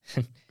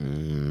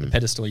 the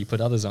pedestal you put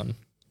others on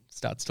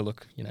starts to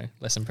look, you know,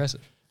 less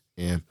impressive.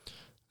 Yeah.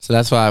 So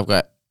that's why I've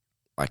got,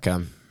 like,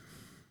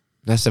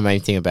 That's the main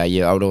thing about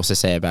you. I would also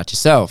say about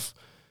yourself,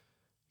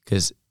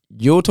 because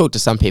you'll talk to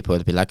some people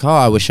that'll be like, oh,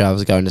 I wish I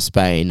was going to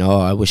Spain. Oh,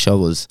 I wish I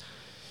was,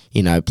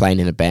 playing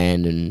in a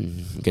band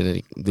and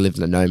going to live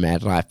the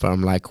nomad life. But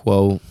I'm like,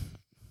 well,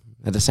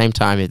 at the same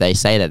time, if they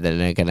say that, then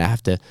they're going to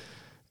have to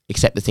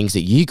accept the things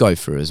that you go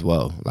through as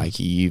well. Like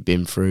you've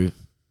been through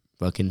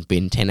fucking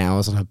been 10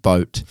 hours on a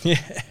boat.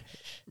 Yeah.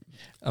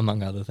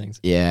 Among other things.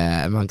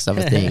 Yeah, amongst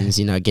other things,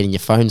 getting your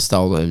phone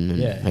stolen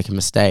and making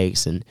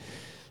mistakes and,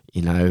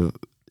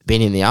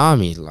 being in the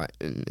army, like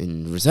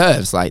in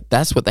reserves, like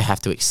that's what they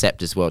have to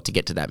accept as well to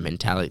get to that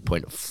mentality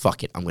point of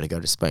fuck it, I'm going to go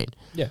to Spain.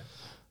 Yeah.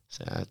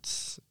 So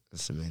that's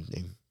the main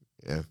thing.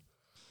 Yeah.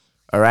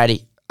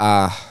 Alrighty.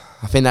 I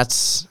think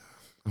that's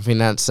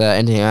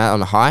ending out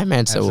on a high,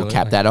 man. So Absolutely. We'll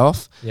cap that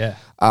off. Yeah.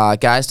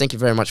 Guys, thank you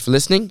very much for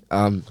listening.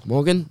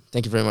 Morgan,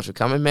 thank you very much for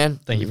coming, man.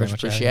 Thank you very much.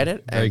 Appreciate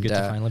it. Very good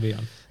to finally be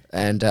on.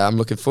 And I'm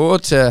looking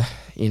forward to,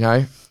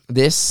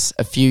 this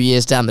a few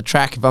years down the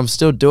track. If I'm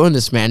still doing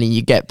this, man, and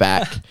you get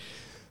back,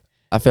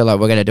 I feel like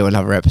we're going to do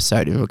another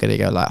episode and we're going to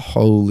go like,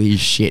 holy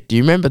shit. Do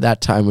you remember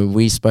that time when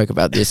we spoke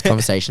about this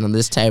conversation on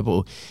this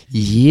table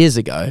years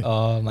ago?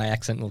 Oh, my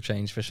accent will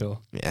change for sure.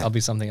 Yeah. I'll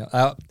be something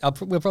else.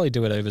 We'll probably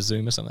do it over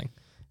Zoom or something,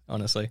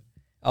 honestly.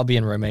 I'll be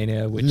in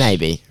Romania, which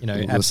maybe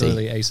we'll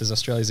absolutely aces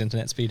Australia's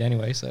internet speed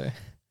anyway. So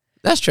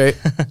that's true.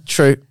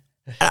 True.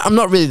 I'm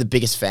not really the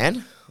biggest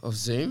fan of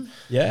Zoom.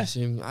 Yeah.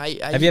 Zoom.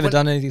 Have you ever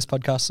done any of these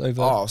podcasts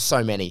over? Oh,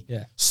 so many.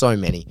 Yeah. So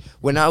many.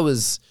 When I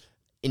was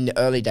in the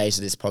early days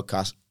of this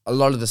podcast, a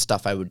lot of the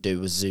stuff I would do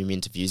was Zoom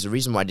interviews. The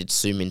reason why I did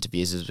Zoom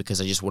interviews is because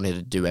I just wanted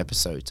to do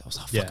episodes. I was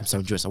like, fuck, I'm so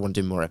enjoyous. I want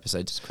to do more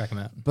episodes. Just crack them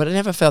out. But I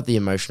never felt the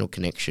emotional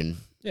connection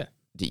Yeah.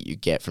 that you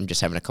get from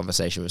just having a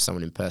conversation with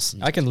someone in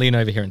person. I can lean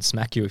over here and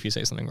smack you if you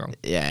say something wrong.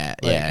 Yeah,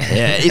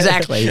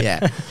 exactly,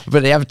 yeah.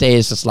 But the other day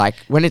is just like,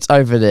 when it's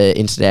over the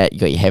internet, you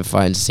got your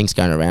headphones, things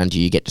going around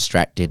you, you get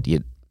distracted,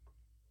 you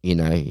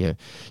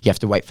have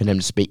to wait for them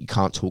to speak, you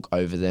can't talk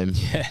over them.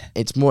 Yeah.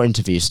 It's more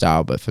interview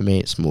style, but for me,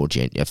 it's more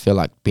I feel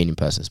like being in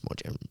person is more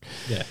genuine.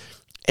 Yeah.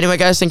 Anyway,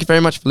 guys, thank you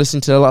very much for listening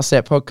to the Last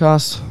Set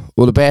podcast.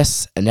 All the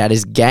best, and that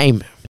is game.